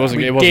talking about that.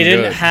 We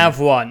didn't have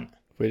one.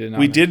 We did not.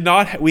 We did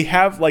not. We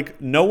have,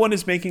 like, no one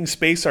is making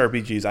space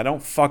RPGs. I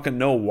don't fucking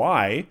know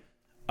why.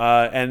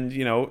 And,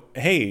 you know,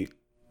 hey,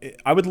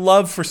 I would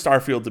love for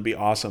Starfield to be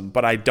awesome,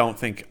 but I don't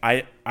think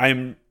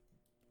I'm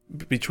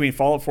between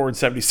Fallout 4 and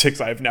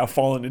 76. I have now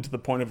fallen into the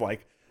point of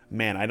like,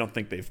 man, I don't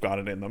think they've got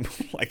it in them.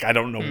 Like, I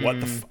don't know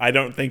I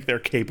don't think they're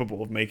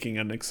capable of making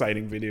an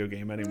exciting video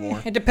game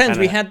anymore. It depends.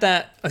 We had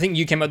that, I think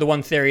you came up with the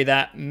one theory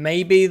that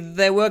maybe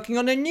they're working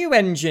on a new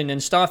engine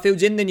and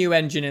Starfield's in the new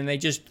engine and they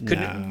just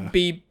couldn't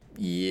be,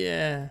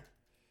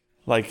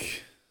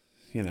 Like,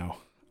 you know,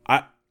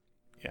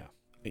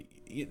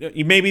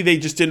 maybe they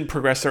just didn't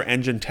progress their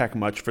engine tech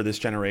much for this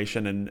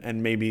generation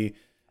and maybe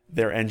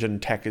their engine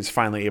tech is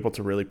finally able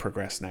to really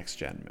progress next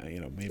gen.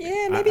 You know, maybe.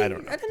 Yeah, maybe. I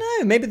don't know. I don't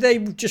know. Maybe they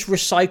just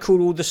recycled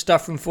all the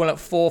stuff from Fallout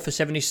 4 for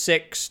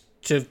 76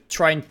 to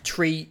try and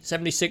treat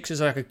 76 as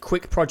like a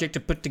quick project to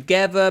put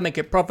together, make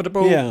it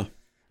profitable. Yeah.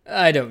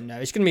 I don't know.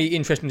 It's going to be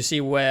interesting to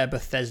see where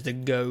Bethesda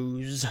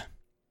goes.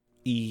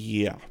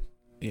 Yeah.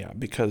 Yeah,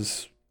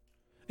 because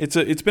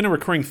it's been a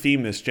recurring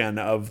theme this gen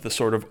of the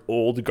sort of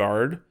old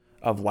guard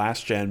of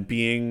last gen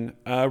being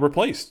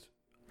replaced,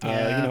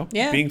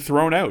 being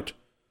thrown out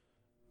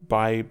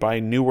by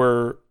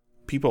newer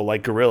people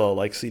like Guerrilla,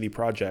 like CD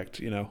Projekt.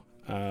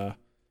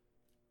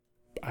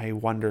 I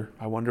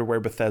wonder where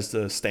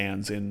Bethesda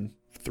stands in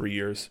 3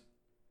 years.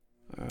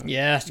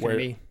 It's gonna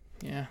be.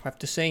 Yeah, we have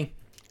to see.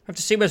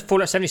 Where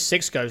Fallout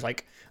 76 goes.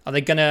 Like, are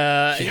they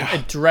gonna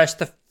address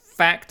the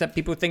fact that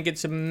people think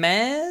it's a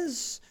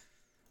mess?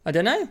 I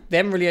don't know. They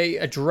haven't really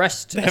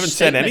addressed. They haven't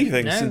said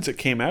anything since it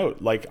came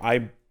out. Like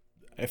I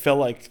felt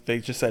like they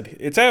just said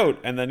it's out,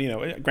 and then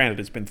granted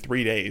it's been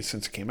 3 days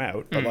since it came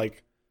out, but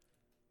like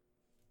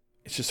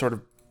it's just sort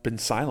of been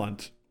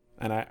silent.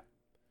 And I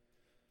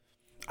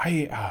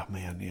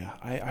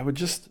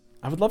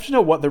would love to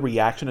know what the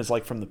reaction is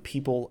like from the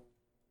people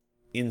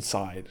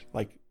inside.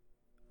 Like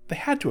they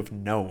had to have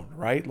known,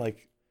 right?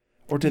 Like,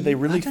 or did they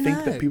really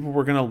think that people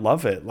were gonna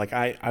love it? Like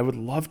I would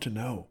love to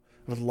know.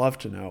 I would love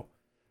to know.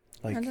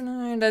 Like, I don't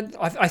know.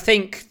 I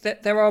think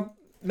that there are...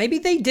 Maybe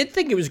they did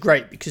think it was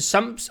great, because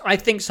I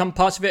think some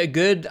parts of it are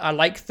good. I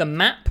like the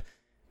map.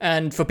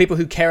 And for people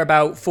who care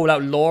about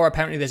Fallout lore,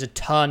 apparently there's a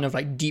ton of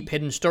like deep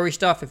hidden story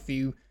stuff if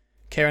you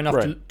care enough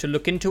to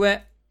look into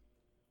it.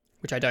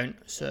 Which I don't,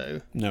 so...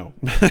 No.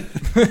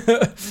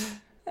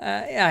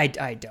 I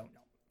don't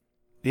know.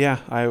 Yeah,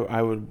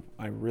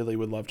 I really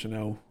would love to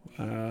know.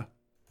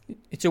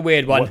 It's a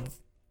weird one.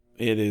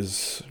 It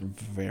is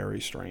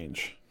very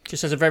strange.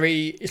 Just as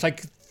it's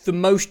like the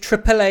most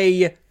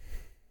AAA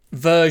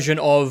version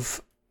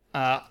of,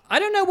 I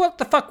don't know what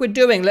the fuck we're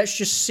doing. Let's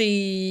just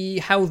see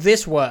how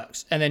this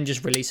works, and then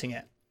just releasing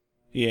it.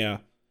 Yeah.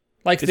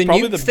 Like the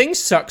new thing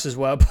sucks as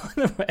well, by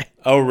the way.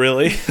 Oh,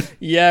 really?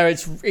 Yeah,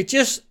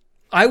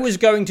 I was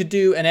going to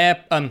do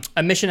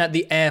a mission at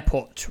the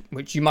airport,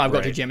 which you might have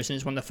got to, Jameson.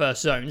 It's one of the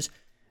first zones.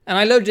 And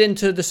I loaded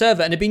into the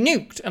server, and it'd been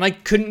nuked, and I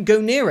couldn't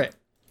go near it.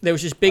 There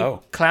was this big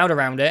cloud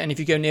around it, and if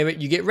you go near it,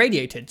 you get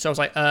radiated. So I was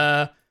like,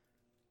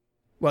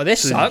 well,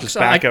 this sucks. Just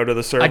back out of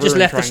the server. I just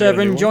left the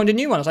server and joined a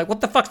new one. I was like, what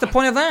the fuck's the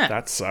point of that?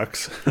 That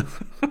sucks.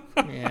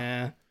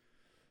 Yeah.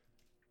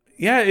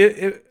 Yeah,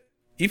 it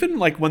even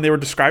like when they were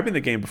describing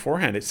the game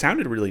beforehand, it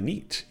sounded really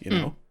neat,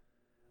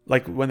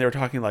 Like when they were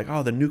talking like,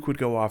 oh, the nuke would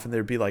go off and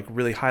there'd be like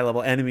really high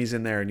level enemies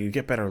in there and you'd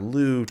get better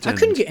loot. I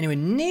couldn't get anywhere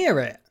near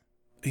it.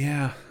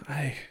 Yeah,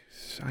 I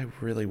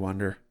really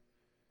wonder.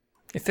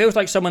 It feels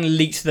like someone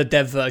leaked the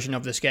dev version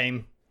of this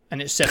game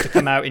and it's set to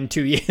come out in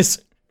 2 years.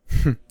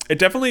 It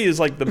definitely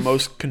is like the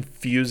most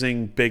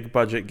confusing big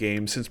budget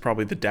game since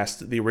probably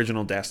the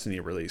original Destiny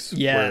release.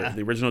 Yeah. Where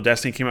the original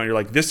Destiny came out and you're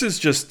like, this is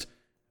just,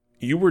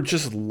 you were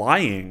just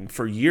lying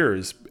for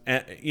years.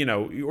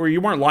 Or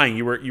you weren't lying.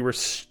 You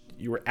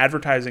were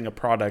advertising a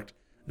product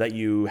that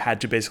you had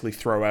to basically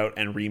throw out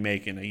and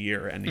remake in a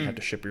year, and you had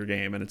to ship your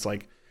game. And it's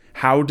like,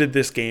 how did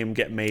this game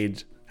get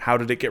made? How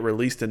did it get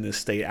released in this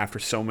state after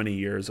so many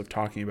years of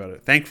talking about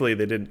it? Thankfully,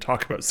 they didn't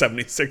talk about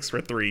 76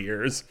 for 3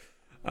 years.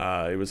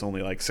 It was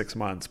only like 6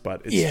 months,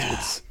 but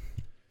it's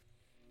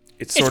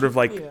sort of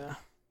like... Yeah.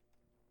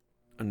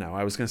 No,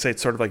 I was going to say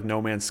it's sort of like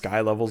No Man's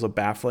Sky levels of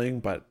baffling,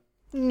 but...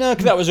 No,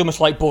 because that was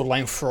almost like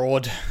borderline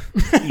fraud.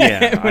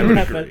 Yeah,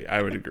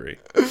 I would agree.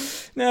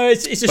 No,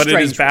 it's a but strange...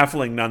 it is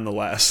baffling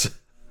nonetheless.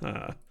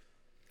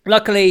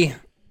 Luckily,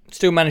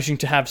 still managing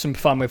to have some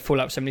fun with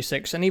Fallout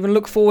 76 and even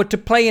look forward to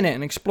playing it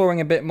and exploring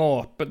a bit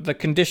more. But the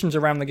conditions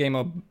around the game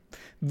are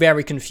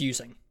very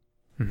confusing.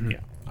 Mm-hmm. Yeah,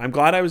 I'm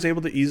glad I was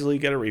able to easily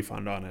get a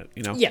refund on it.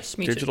 Yes,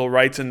 me Digital too.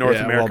 rights in North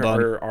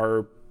America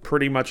are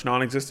pretty much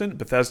non-existent.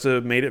 Bethesda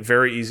made it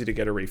very easy to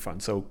get a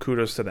refund, so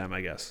kudos to them,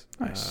 I guess.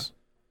 Nice.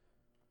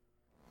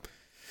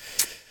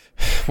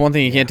 One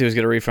thing you can't do is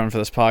get a refund for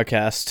this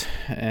podcast.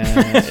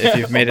 And if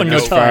you've made it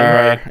this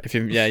far,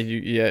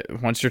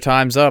 once your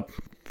time's up,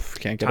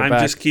 can't get it back.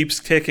 Time just keeps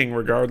ticking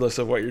regardless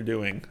of what you're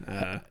doing.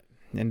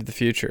 Into the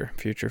future.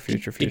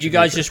 Did you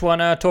guys just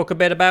want to talk a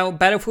bit about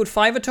Battlefield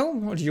 5 at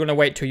all? Or do you want to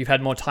wait till you've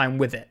had more time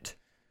with it?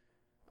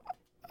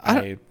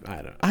 I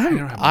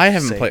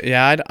haven't played.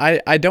 Yeah,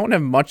 I don't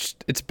have much.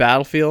 It's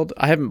Battlefield.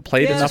 I haven't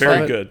played enough of it.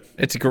 Very good.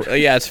 It's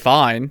it's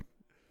fine.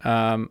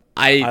 I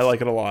like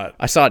it a lot.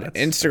 I saw an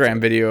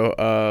Instagram video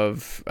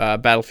of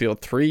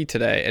Battlefield 3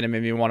 today, and it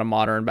made me want a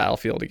modern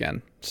Battlefield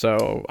again.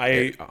 So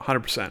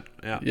 100%.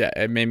 Yeah,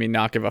 it made me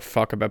not give a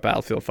fuck about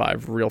Battlefield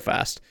 5 real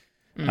fast.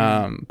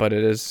 But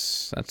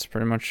that's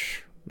pretty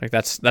much like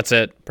that's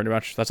it. Pretty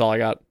much that's all I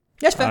got.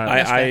 Yes, fair.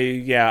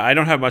 I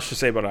don't have much to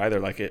say about either.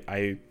 Like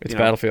it's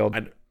Battlefield.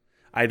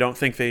 I don't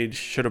think they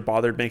should have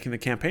bothered making the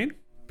campaign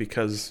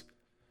because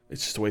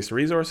it's just a waste of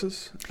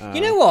resources.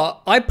 You know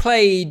what? I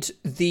played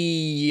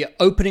the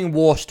opening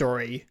war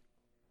story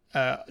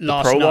last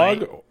prologue,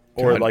 night.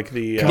 Or like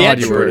the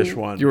British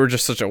one. You were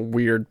just such a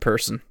weird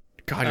person.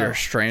 God, you're a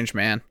strange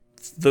man.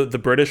 The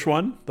British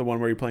one? The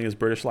one where you're playing as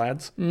British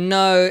lads?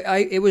 No,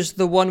 it was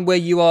the one where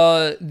you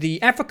are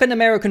the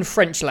African-American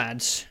French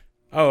lads.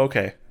 Oh,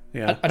 okay.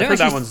 Yeah, I heard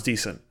that one's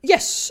decent.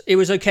 Yes, it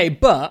was okay,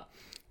 but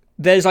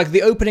there's like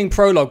the opening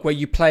prologue where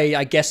you play,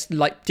 I guess,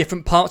 like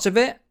different parts of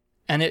it,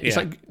 and it's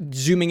like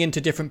zooming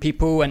into different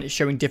people, and it's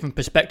showing different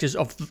perspectives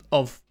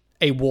of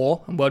a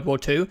war and World War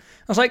II. I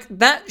was like,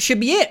 that should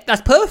be it.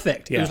 That's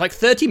perfect. It was like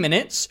 30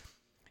 minutes.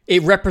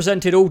 It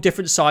represented all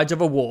different sides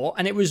of a war,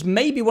 and it was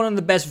maybe one of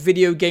the best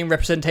video game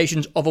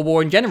representations of a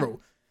war in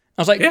general.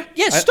 I was like,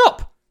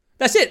 stop.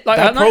 That's it. Like,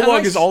 that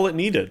prologue is all it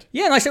needed.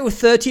 Yeah, nice little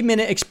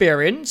 30-minute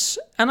experience,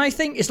 and I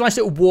think it's a nice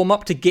little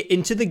warm-up to get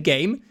into the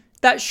game.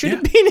 That should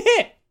have been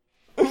it.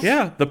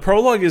 Yeah, the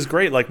prologue is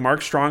great. Like,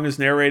 Mark Strong is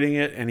narrating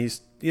it, and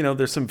he's,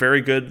 there's some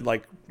very good,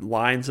 like,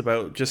 lines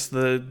about just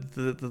the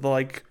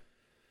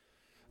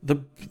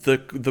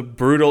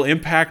brutal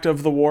impact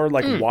of the war.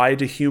 Like, why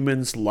do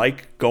humans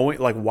like going?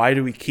 Like, why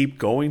do we keep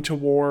going to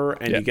war?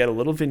 And you get a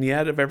little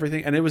vignette of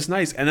everything, and it was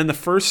nice. And then the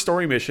first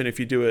story mission,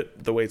 if you do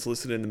it the way it's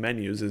listed in the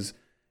menus, is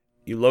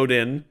you load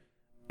in,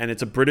 and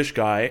it's a British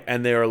guy,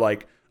 and they're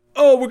like,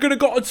 "Oh, we're gonna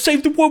go and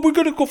save the world. We're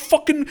gonna go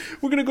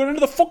into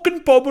the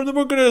fucking pub, and then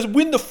we're gonna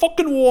win the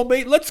fucking war,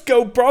 mate. Let's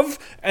go, bruv."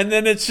 And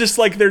then it's just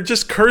like they're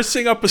just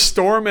cursing up a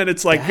storm, and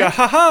it's like,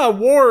 haha,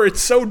 war. It's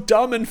so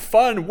dumb and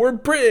fun. We're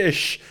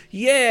British,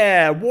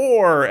 yeah,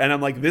 war. And I'm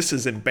like, this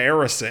is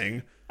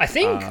embarrassing. I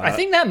think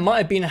that might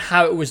have been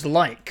how it was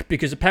like,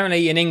 because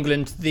apparently in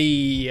England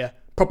the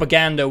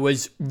propaganda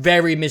was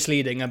very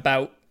misleading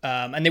about,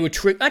 and they were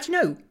actually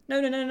no.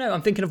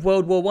 I'm thinking of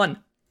World War One.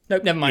 No,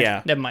 never mind.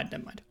 Yeah. Never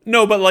mind.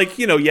 No, but like,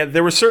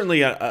 there were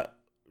certainly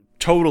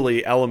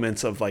totally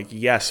elements of like,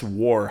 yes,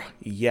 war,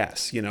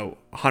 yes,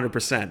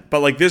 100%.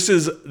 But like, this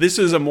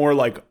is a more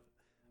like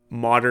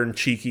modern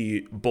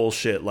cheeky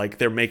bullshit. Like,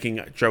 they're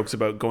making jokes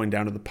about going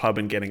down to the pub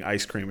and getting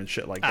ice cream and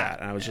shit like that.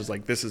 And I was just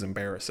like, this is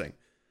embarrassing.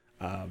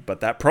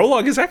 But that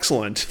prologue is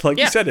excellent. Like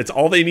you said, it's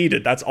all they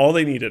needed. That's all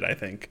they needed, I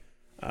think.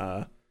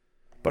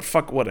 But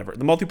fuck, whatever.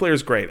 The multiplayer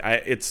is great.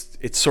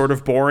 It's sort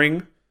of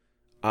boring.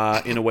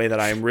 In a way that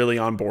I am really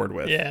on board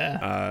with.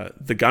 Yeah.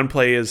 The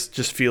gunplay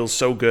just feels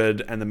so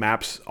good, and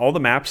all the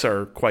maps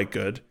are quite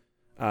good,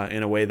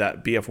 in a way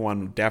that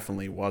BF1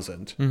 definitely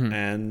wasn't. Mm-hmm.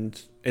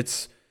 And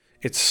it's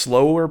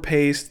slower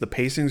paced. The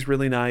pacing's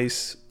really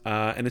nice,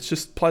 and it's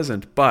just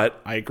pleasant.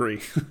 But I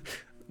agree,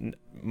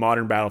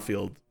 modern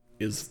Battlefield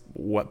is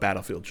what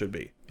Battlefield should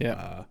be.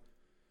 Yeah.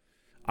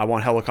 I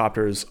want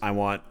helicopters. I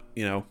want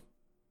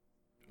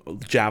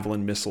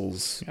javelin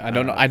missiles. I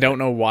don't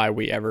know why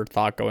we ever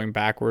thought going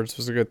backwards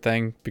was a good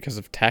thing because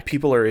of tech.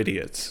 People are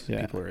idiots.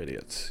 Yeah. People are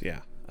idiots. Yeah.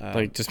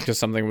 Like, just because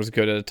something was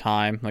good at a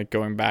time, like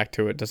going back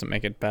to it doesn't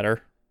make it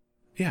better.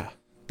 Yeah.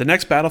 The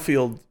next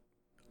Battlefield,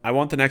 I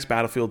want the next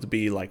Battlefield to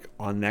be like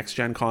on next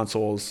gen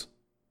consoles,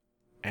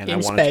 and I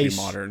want it to be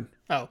modern.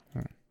 Oh.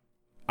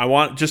 I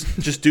want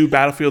just do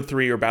Battlefield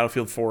 3 or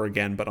Battlefield 4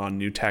 again, but on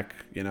new tech,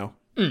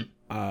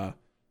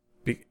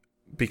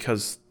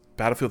 because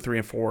Battlefield 3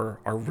 and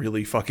 4 are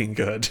really fucking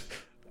good.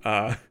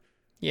 Give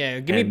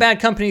me Bad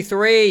Company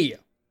 3.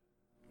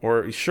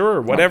 Or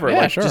sure, whatever.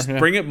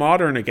 Bring it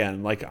modern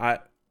again. Like,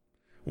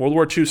 World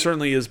War II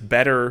certainly is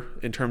better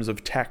in terms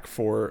of tech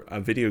for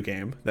a video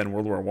game than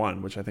World War I,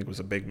 which I think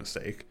was a big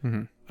mistake.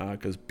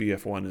 Because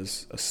BF1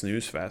 is a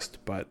snooze fest.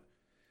 But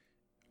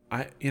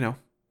I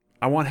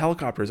want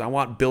helicopters. I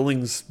want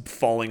buildings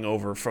falling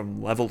over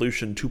from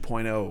Levolution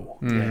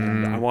 2.0.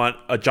 And I want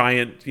a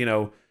giant,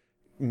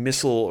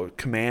 missile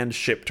command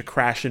ship to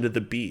crash into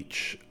the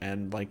beach.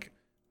 And like,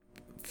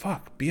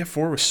 fuck,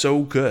 BF4 was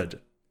so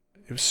good.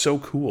 It was so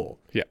cool.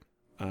 Yeah.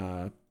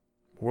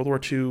 World War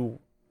II,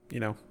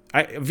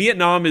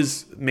 Vietnam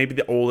is maybe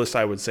the oldest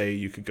I would say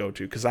you could go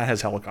to, because that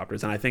has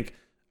helicopters. And I think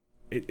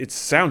it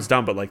sounds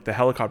dumb, but like the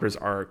helicopters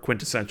are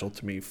quintessential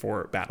to me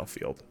for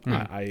Battlefield.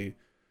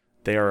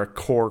 They are a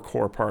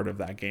core part of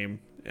that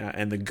game,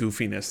 and the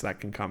goofiness that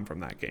can come from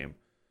that game.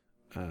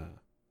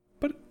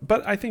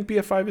 But I think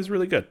BF5 is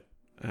really good.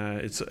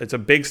 It's a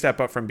big step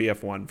up from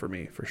BF1 for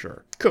me, for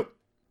sure. Cool.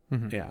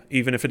 Mm-hmm. Yeah,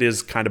 even if it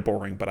is kind of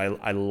boring, but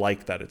I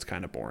like that it's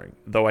kind of boring.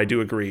 Though I do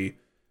agree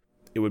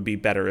it would be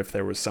better if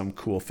there was some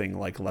cool thing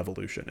like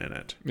Levolution in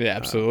it. Yeah,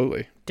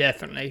 absolutely.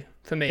 Definitely.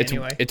 For me,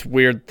 anyway. It's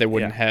weird they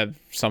wouldn't have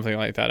something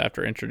like that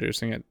after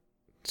introducing it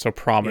so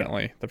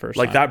prominently the first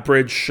time. That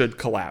bridge should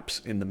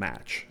collapse in the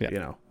match.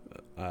 Yeah.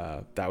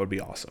 That would be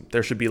awesome.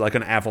 There should be like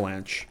an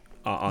avalanche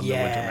on the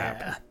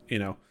winter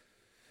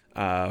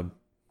map.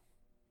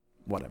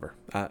 Whatever.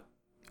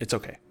 It's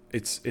okay.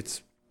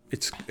 It's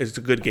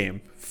a good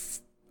game,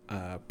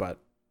 but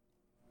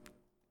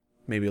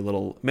maybe a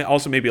little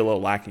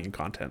lacking in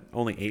content.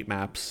 Only 8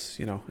 maps.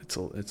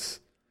 It's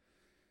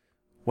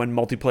when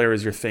multiplayer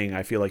is your thing.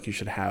 I feel like you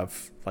should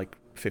have like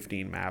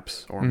 15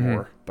 maps or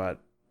more. But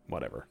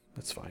whatever,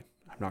 that's fine.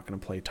 I'm not going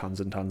to play tons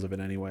and tons of it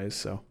anyways,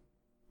 so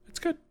it's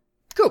good.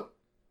 Cool.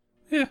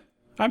 Yeah,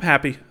 I'm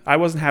happy. I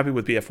wasn't happy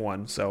with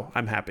BF1, so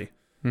I'm happy.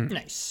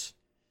 Nice.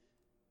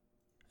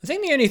 I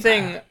think the only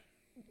thing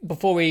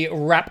before we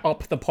wrap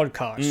up the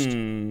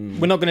podcast,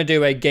 we're not going to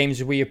do a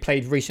games we have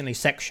played recently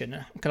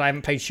section, because I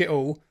haven't played shit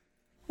all.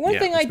 One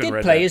thing I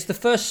did play is the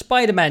first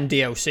Spider-Man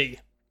DLC.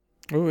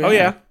 Oh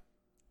yeah.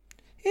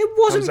 It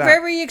wasn't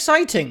very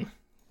exciting,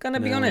 gonna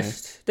be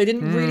honest. They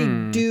didn't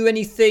really do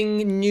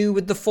anything new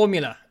with the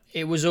formula.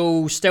 It was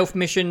all stealth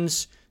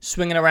missions,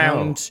 swinging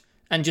around,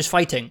 and just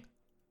fighting.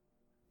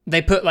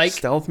 They put like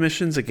stealth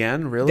missions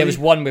again. Really? There was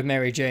one with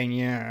Mary Jane.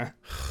 Yeah.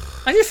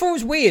 I just thought it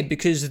was weird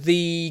because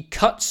the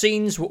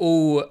cutscenes were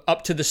all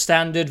up to the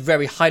standard,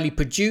 very highly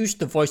produced.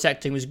 The voice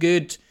acting was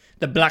good.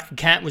 The Black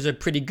Cat was a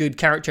pretty good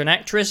character and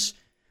actress.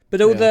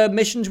 But all the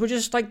missions were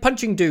just like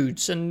punching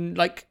dudes and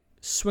like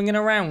swinging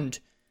around.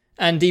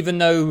 And even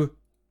though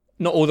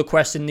not all the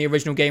quests in the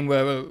original game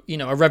were,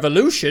 a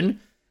revolution,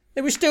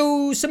 there were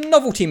still some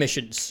novelty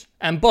missions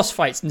and boss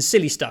fights and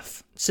silly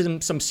stuff. Some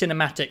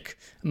cinematic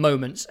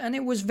moments. And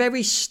it was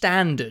very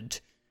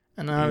standard.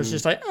 And I was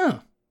just like, oh.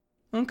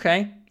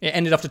 Okay. It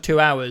ended after 2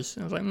 hours.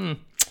 I was like,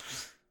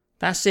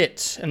 that's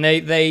it. And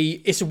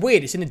it's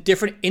weird. It's in a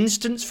different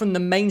instance from the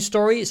main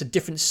story. It's a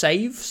different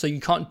save, so you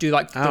can't do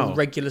like the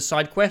regular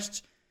side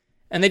quests.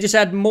 And they just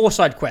add more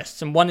side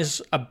quests. And one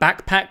is a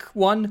backpack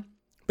one,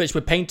 but it's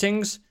with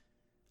paintings.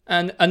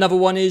 And another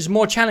one is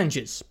more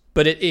challenges,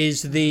 but it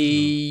is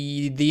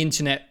the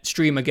internet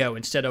streamer go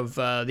instead of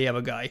the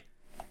other guy.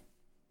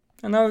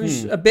 And I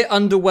was a bit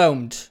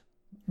underwhelmed.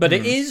 But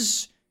it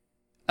is...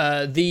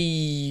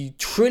 the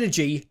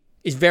trilogy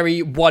is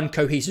very one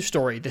cohesive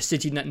story, The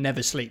City That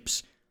Never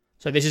Sleeps.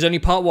 So this is only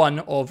part 1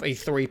 of a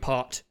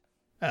 3-part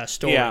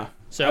story. Yeah,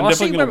 so I'm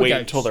definitely going to wait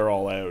until they're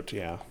all out,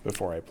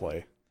 before I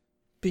play.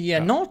 But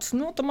not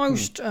the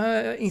most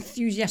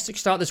enthusiastic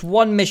start. There's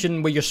one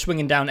mission where you're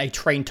swinging down a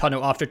train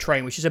tunnel after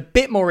train, which is a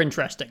bit more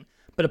interesting.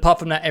 But apart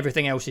from that,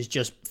 everything else is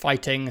just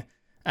fighting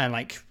and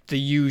like the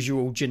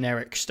usual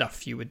generic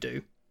stuff you would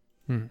do.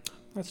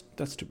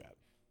 That's too bad.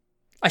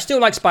 I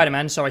still like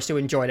Spider-Man, so I still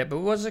enjoyed it, but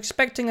was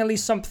expecting at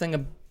least something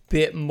a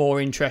bit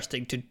more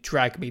interesting to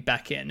drag me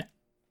back in.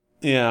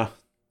 Yeah.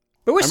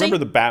 But I remember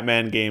the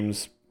Batman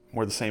games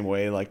were the same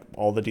way. Like,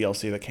 all the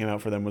DLC that came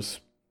out for them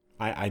was...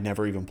 I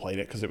never even played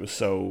it because it was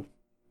so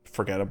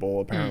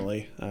forgettable,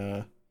 apparently.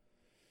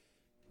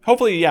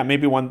 Hopefully,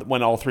 maybe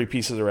when all 3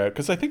 pieces are out,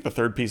 because I think the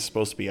 3rd piece is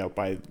supposed to be out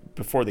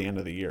before the end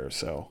of the year,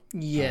 so...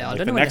 Yeah, I like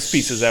don't know the next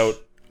piece is out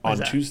on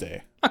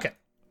Tuesday. Okay.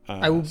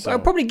 I'll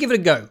probably give it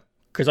a go.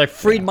 Because I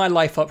freed my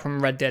life up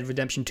from Red Dead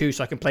Redemption 2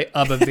 so I can play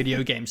other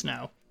video games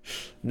now.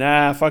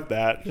 Nah, fuck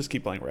that. Just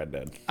keep playing Red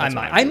Dead. I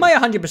might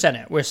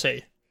 100% it. We'll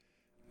see.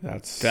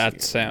 That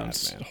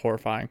sounds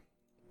horrifying.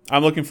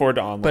 I'm looking forward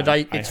to online. But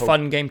it's a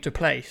fun game to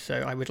play,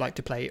 so I would like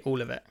to play all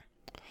of it.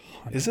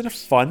 Is it a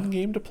fun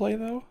game to play,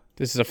 though?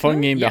 This is a fun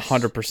game to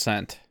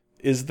 100%.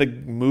 Is the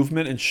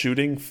movement and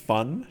shooting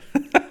fun?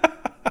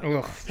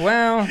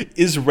 Well...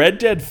 Is Red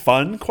Dead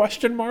fun?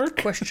 Question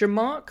mark?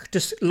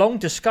 Long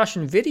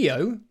discussion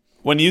video...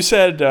 When you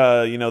said,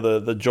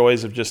 the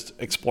joys of just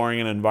exploring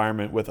an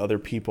environment with other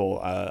people,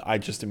 I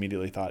just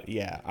immediately thought,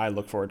 I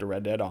look forward to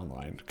Red Dead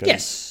Online.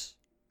 Yes.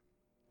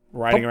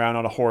 Riding around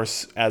on a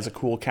horse as a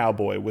cool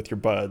cowboy with your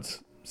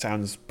buds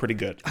sounds pretty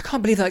good. I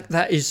can't believe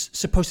that is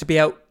supposed to be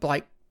out,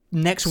 like,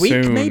 next week,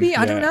 soon, maybe?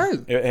 I don't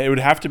know. It would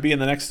have to be in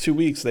the next 2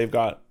 weeks. They've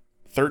got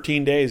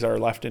 13 days are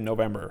left in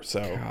November, so...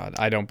 God,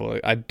 I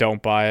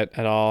don't buy it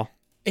at all.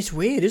 It's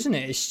weird, isn't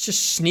it? It's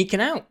just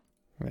sneaking out.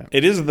 Yeah.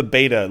 It is the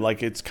beta,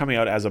 like it's coming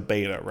out as a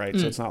beta, right?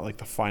 So it's not like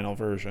the final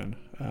version.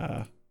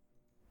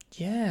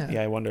 Yeah,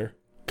 I wonder.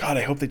 God,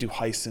 I hope they do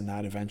heists in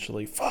that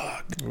eventually.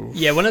 Fuck. Oof.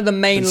 Yeah, one of the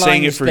main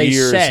lines they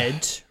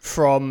said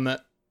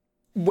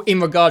in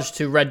regards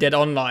to Red Dead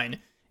Online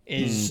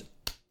is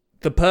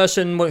the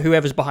person,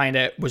 whoever's behind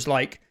it, was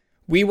like,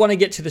 we want to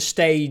get to the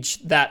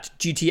stage that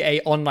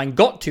GTA Online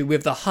got to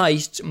with the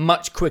heists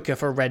much quicker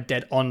for Red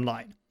Dead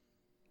Online,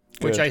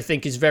 which I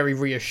think is very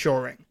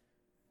reassuring.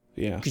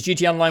 Yeah, because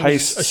GTA Online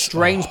was a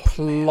strange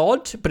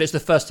plot, but it's the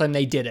first time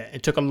they did it.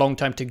 It took a long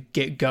time to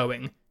get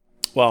going.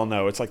 Well,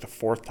 no, it's like the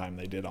 4th time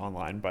they did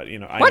online, but I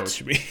know what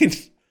you mean.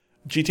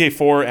 GTA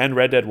 4 and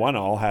Red Dead 1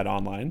 all had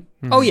online.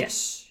 Oh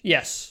yes.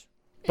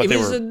 But it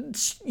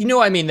was you know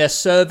what I mean? Their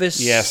service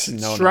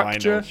structure. I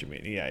know what you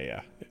mean.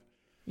 Yeah.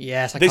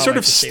 Yes, they sort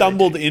of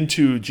stumbled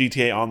into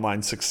GTA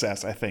Online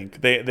success. I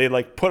think they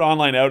like put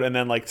online out, and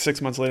then like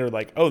 6 months later,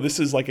 like, oh, this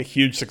is like a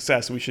huge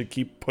success. We should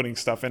keep putting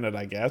stuff in it,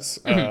 I guess.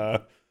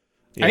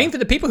 I mean, for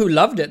the people who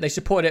loved it, they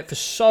supported it for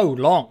so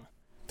long.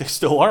 They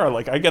still are.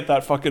 Like, I get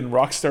that fucking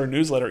Rockstar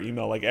newsletter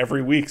email like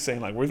every week saying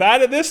like, we've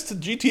added this to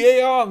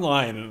GTA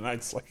Online, and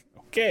it's like,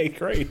 okay,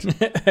 great.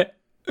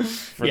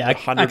 For the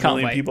 100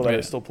 million people that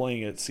are still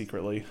playing it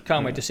secretly.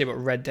 Can't wait to see what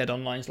Red Dead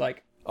Online's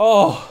like.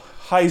 Oh,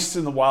 heist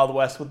in the Wild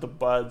West with the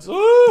buds.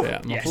 Ooh,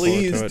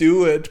 please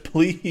do it,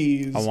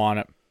 please. I want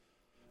it.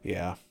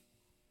 Yeah.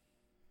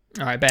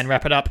 All right, Ben,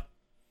 wrap it up.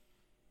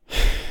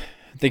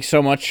 Thanks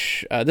so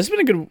much. This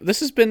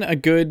has been a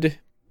good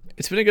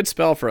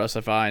spell for us,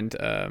 I find,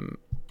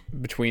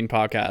 between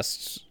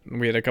podcasts.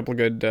 We had a couple of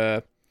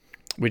good,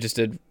 we just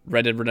did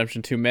Red Dead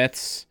Redemption 2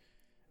 Myths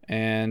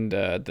and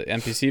the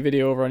NPC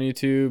video over on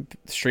YouTube.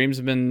 The streams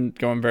have been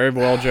going very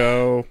well,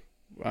 Joe.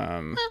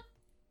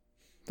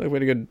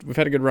 We've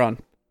had a good run.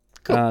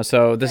 Cool.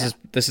 So this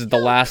is the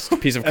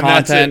last piece of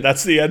content.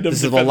 That's the end of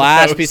this is the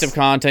last piece of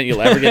content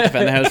you'll ever get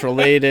Defend the House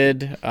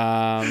related.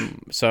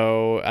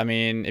 So I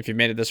mean, if you've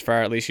made it this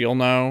far, at least you'll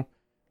know.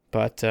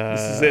 But this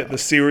is it, the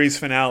series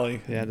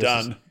finale. Yeah,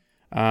 done.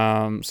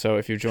 So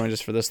if you've joined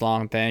us for this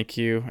long, thank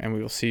you, and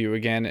we will see you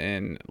again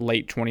in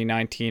late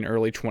 2019,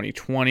 early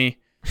 2020.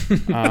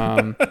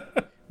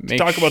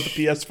 Talk about the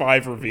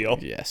PS5 reveal.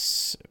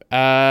 Yes.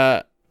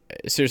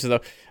 Seriously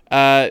though,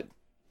 thank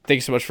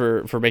you so much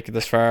for making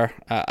this far.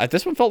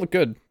 This one felt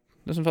good.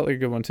 This one felt like a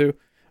good one too.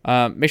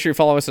 Make sure you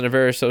follow us on our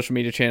various social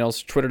media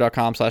channels,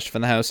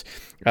 twitter.com/defendthehouse.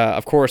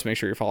 Of course, make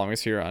sure you're following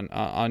us here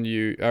on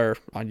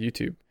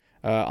YouTube,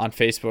 on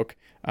Facebook.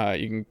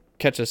 You can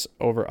catch us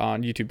over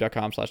on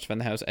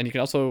youtube.com/defendthehouse. And you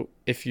can also,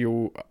 if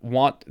you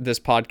want this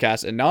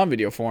podcast in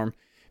non-video form,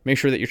 make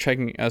sure that you're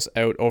checking us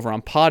out over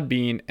on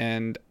Podbean.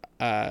 And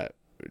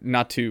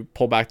not to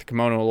pull back the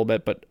kimono a little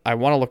bit, but I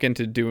want to look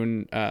into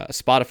doing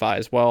Spotify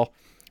as well.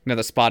 Now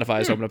that Spotify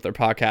has opened up their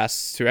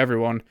podcasts to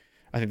everyone,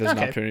 I think there's an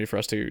opportunity for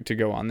us to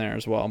go on there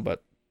as well,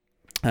 but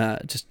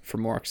just for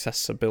more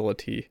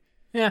accessibility.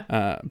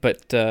 Yeah.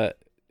 But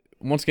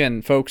once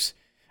again, folks,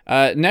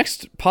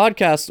 next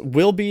podcast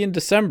will be in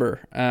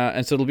December,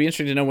 and so it'll be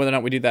interesting to know whether or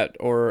not we do that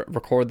or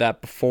record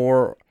that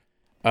before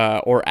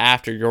or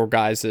after your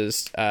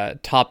guys'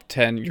 top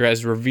 10, your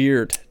guys'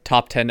 revered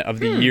top 10 of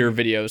the year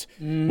videos,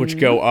 which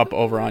go up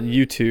over on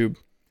YouTube.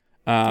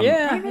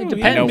 It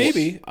depends.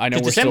 Maybe. I know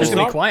we're December's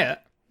gonna be quiet.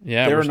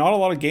 Yeah, there are not a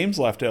lot of games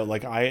left out.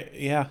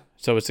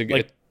 So it's a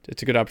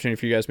good opportunity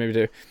for you guys maybe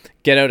to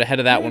get out ahead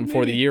of that one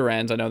before the year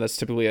ends. I know that's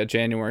typically a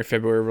January,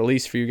 February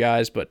release for you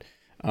guys, but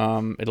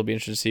it'll be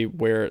interesting to see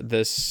where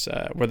this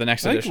where the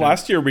next edition. I think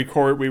last year we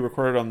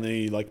recorded on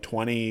the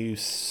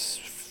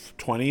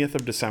 20th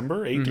of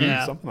December,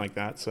 18th, something like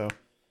that. So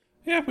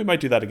yeah, we might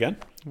do that again.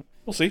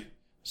 We'll see.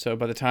 So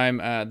by the time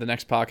the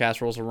next podcast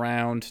rolls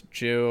around,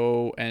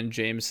 Joe and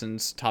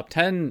Jameson's top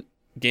 10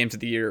 games of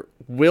the year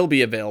will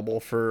be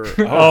available for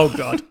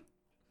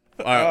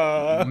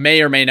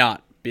may or may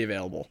not be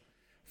available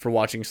for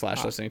watching /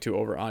 listening to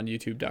over on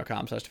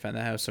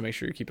youtube.com/defendthehouse. So make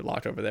sure you keep it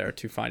locked over there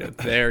to find out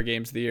their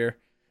games of the year.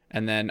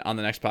 And then on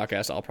the next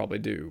podcast, I'll probably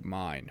do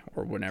mine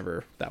or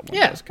whenever that one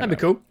does come that'd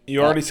be cool.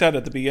 You already said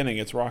at the beginning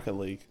it's Rocket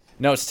League.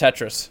 No, it's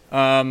Tetris.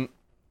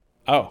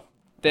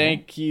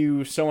 Thank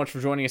you so much for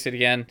joining us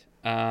again.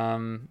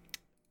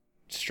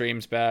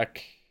 Stream's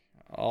back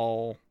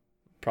all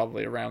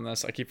probably around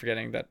this. I keep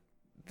forgetting that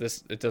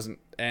it doesn't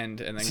end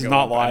and then this is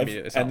not live,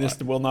 and this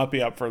will not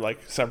be up for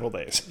several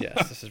days.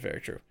 Yes, this is very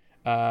true.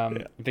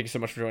 Thank you so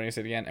much for joining us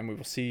again, and we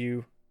will see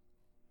you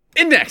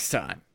in next time.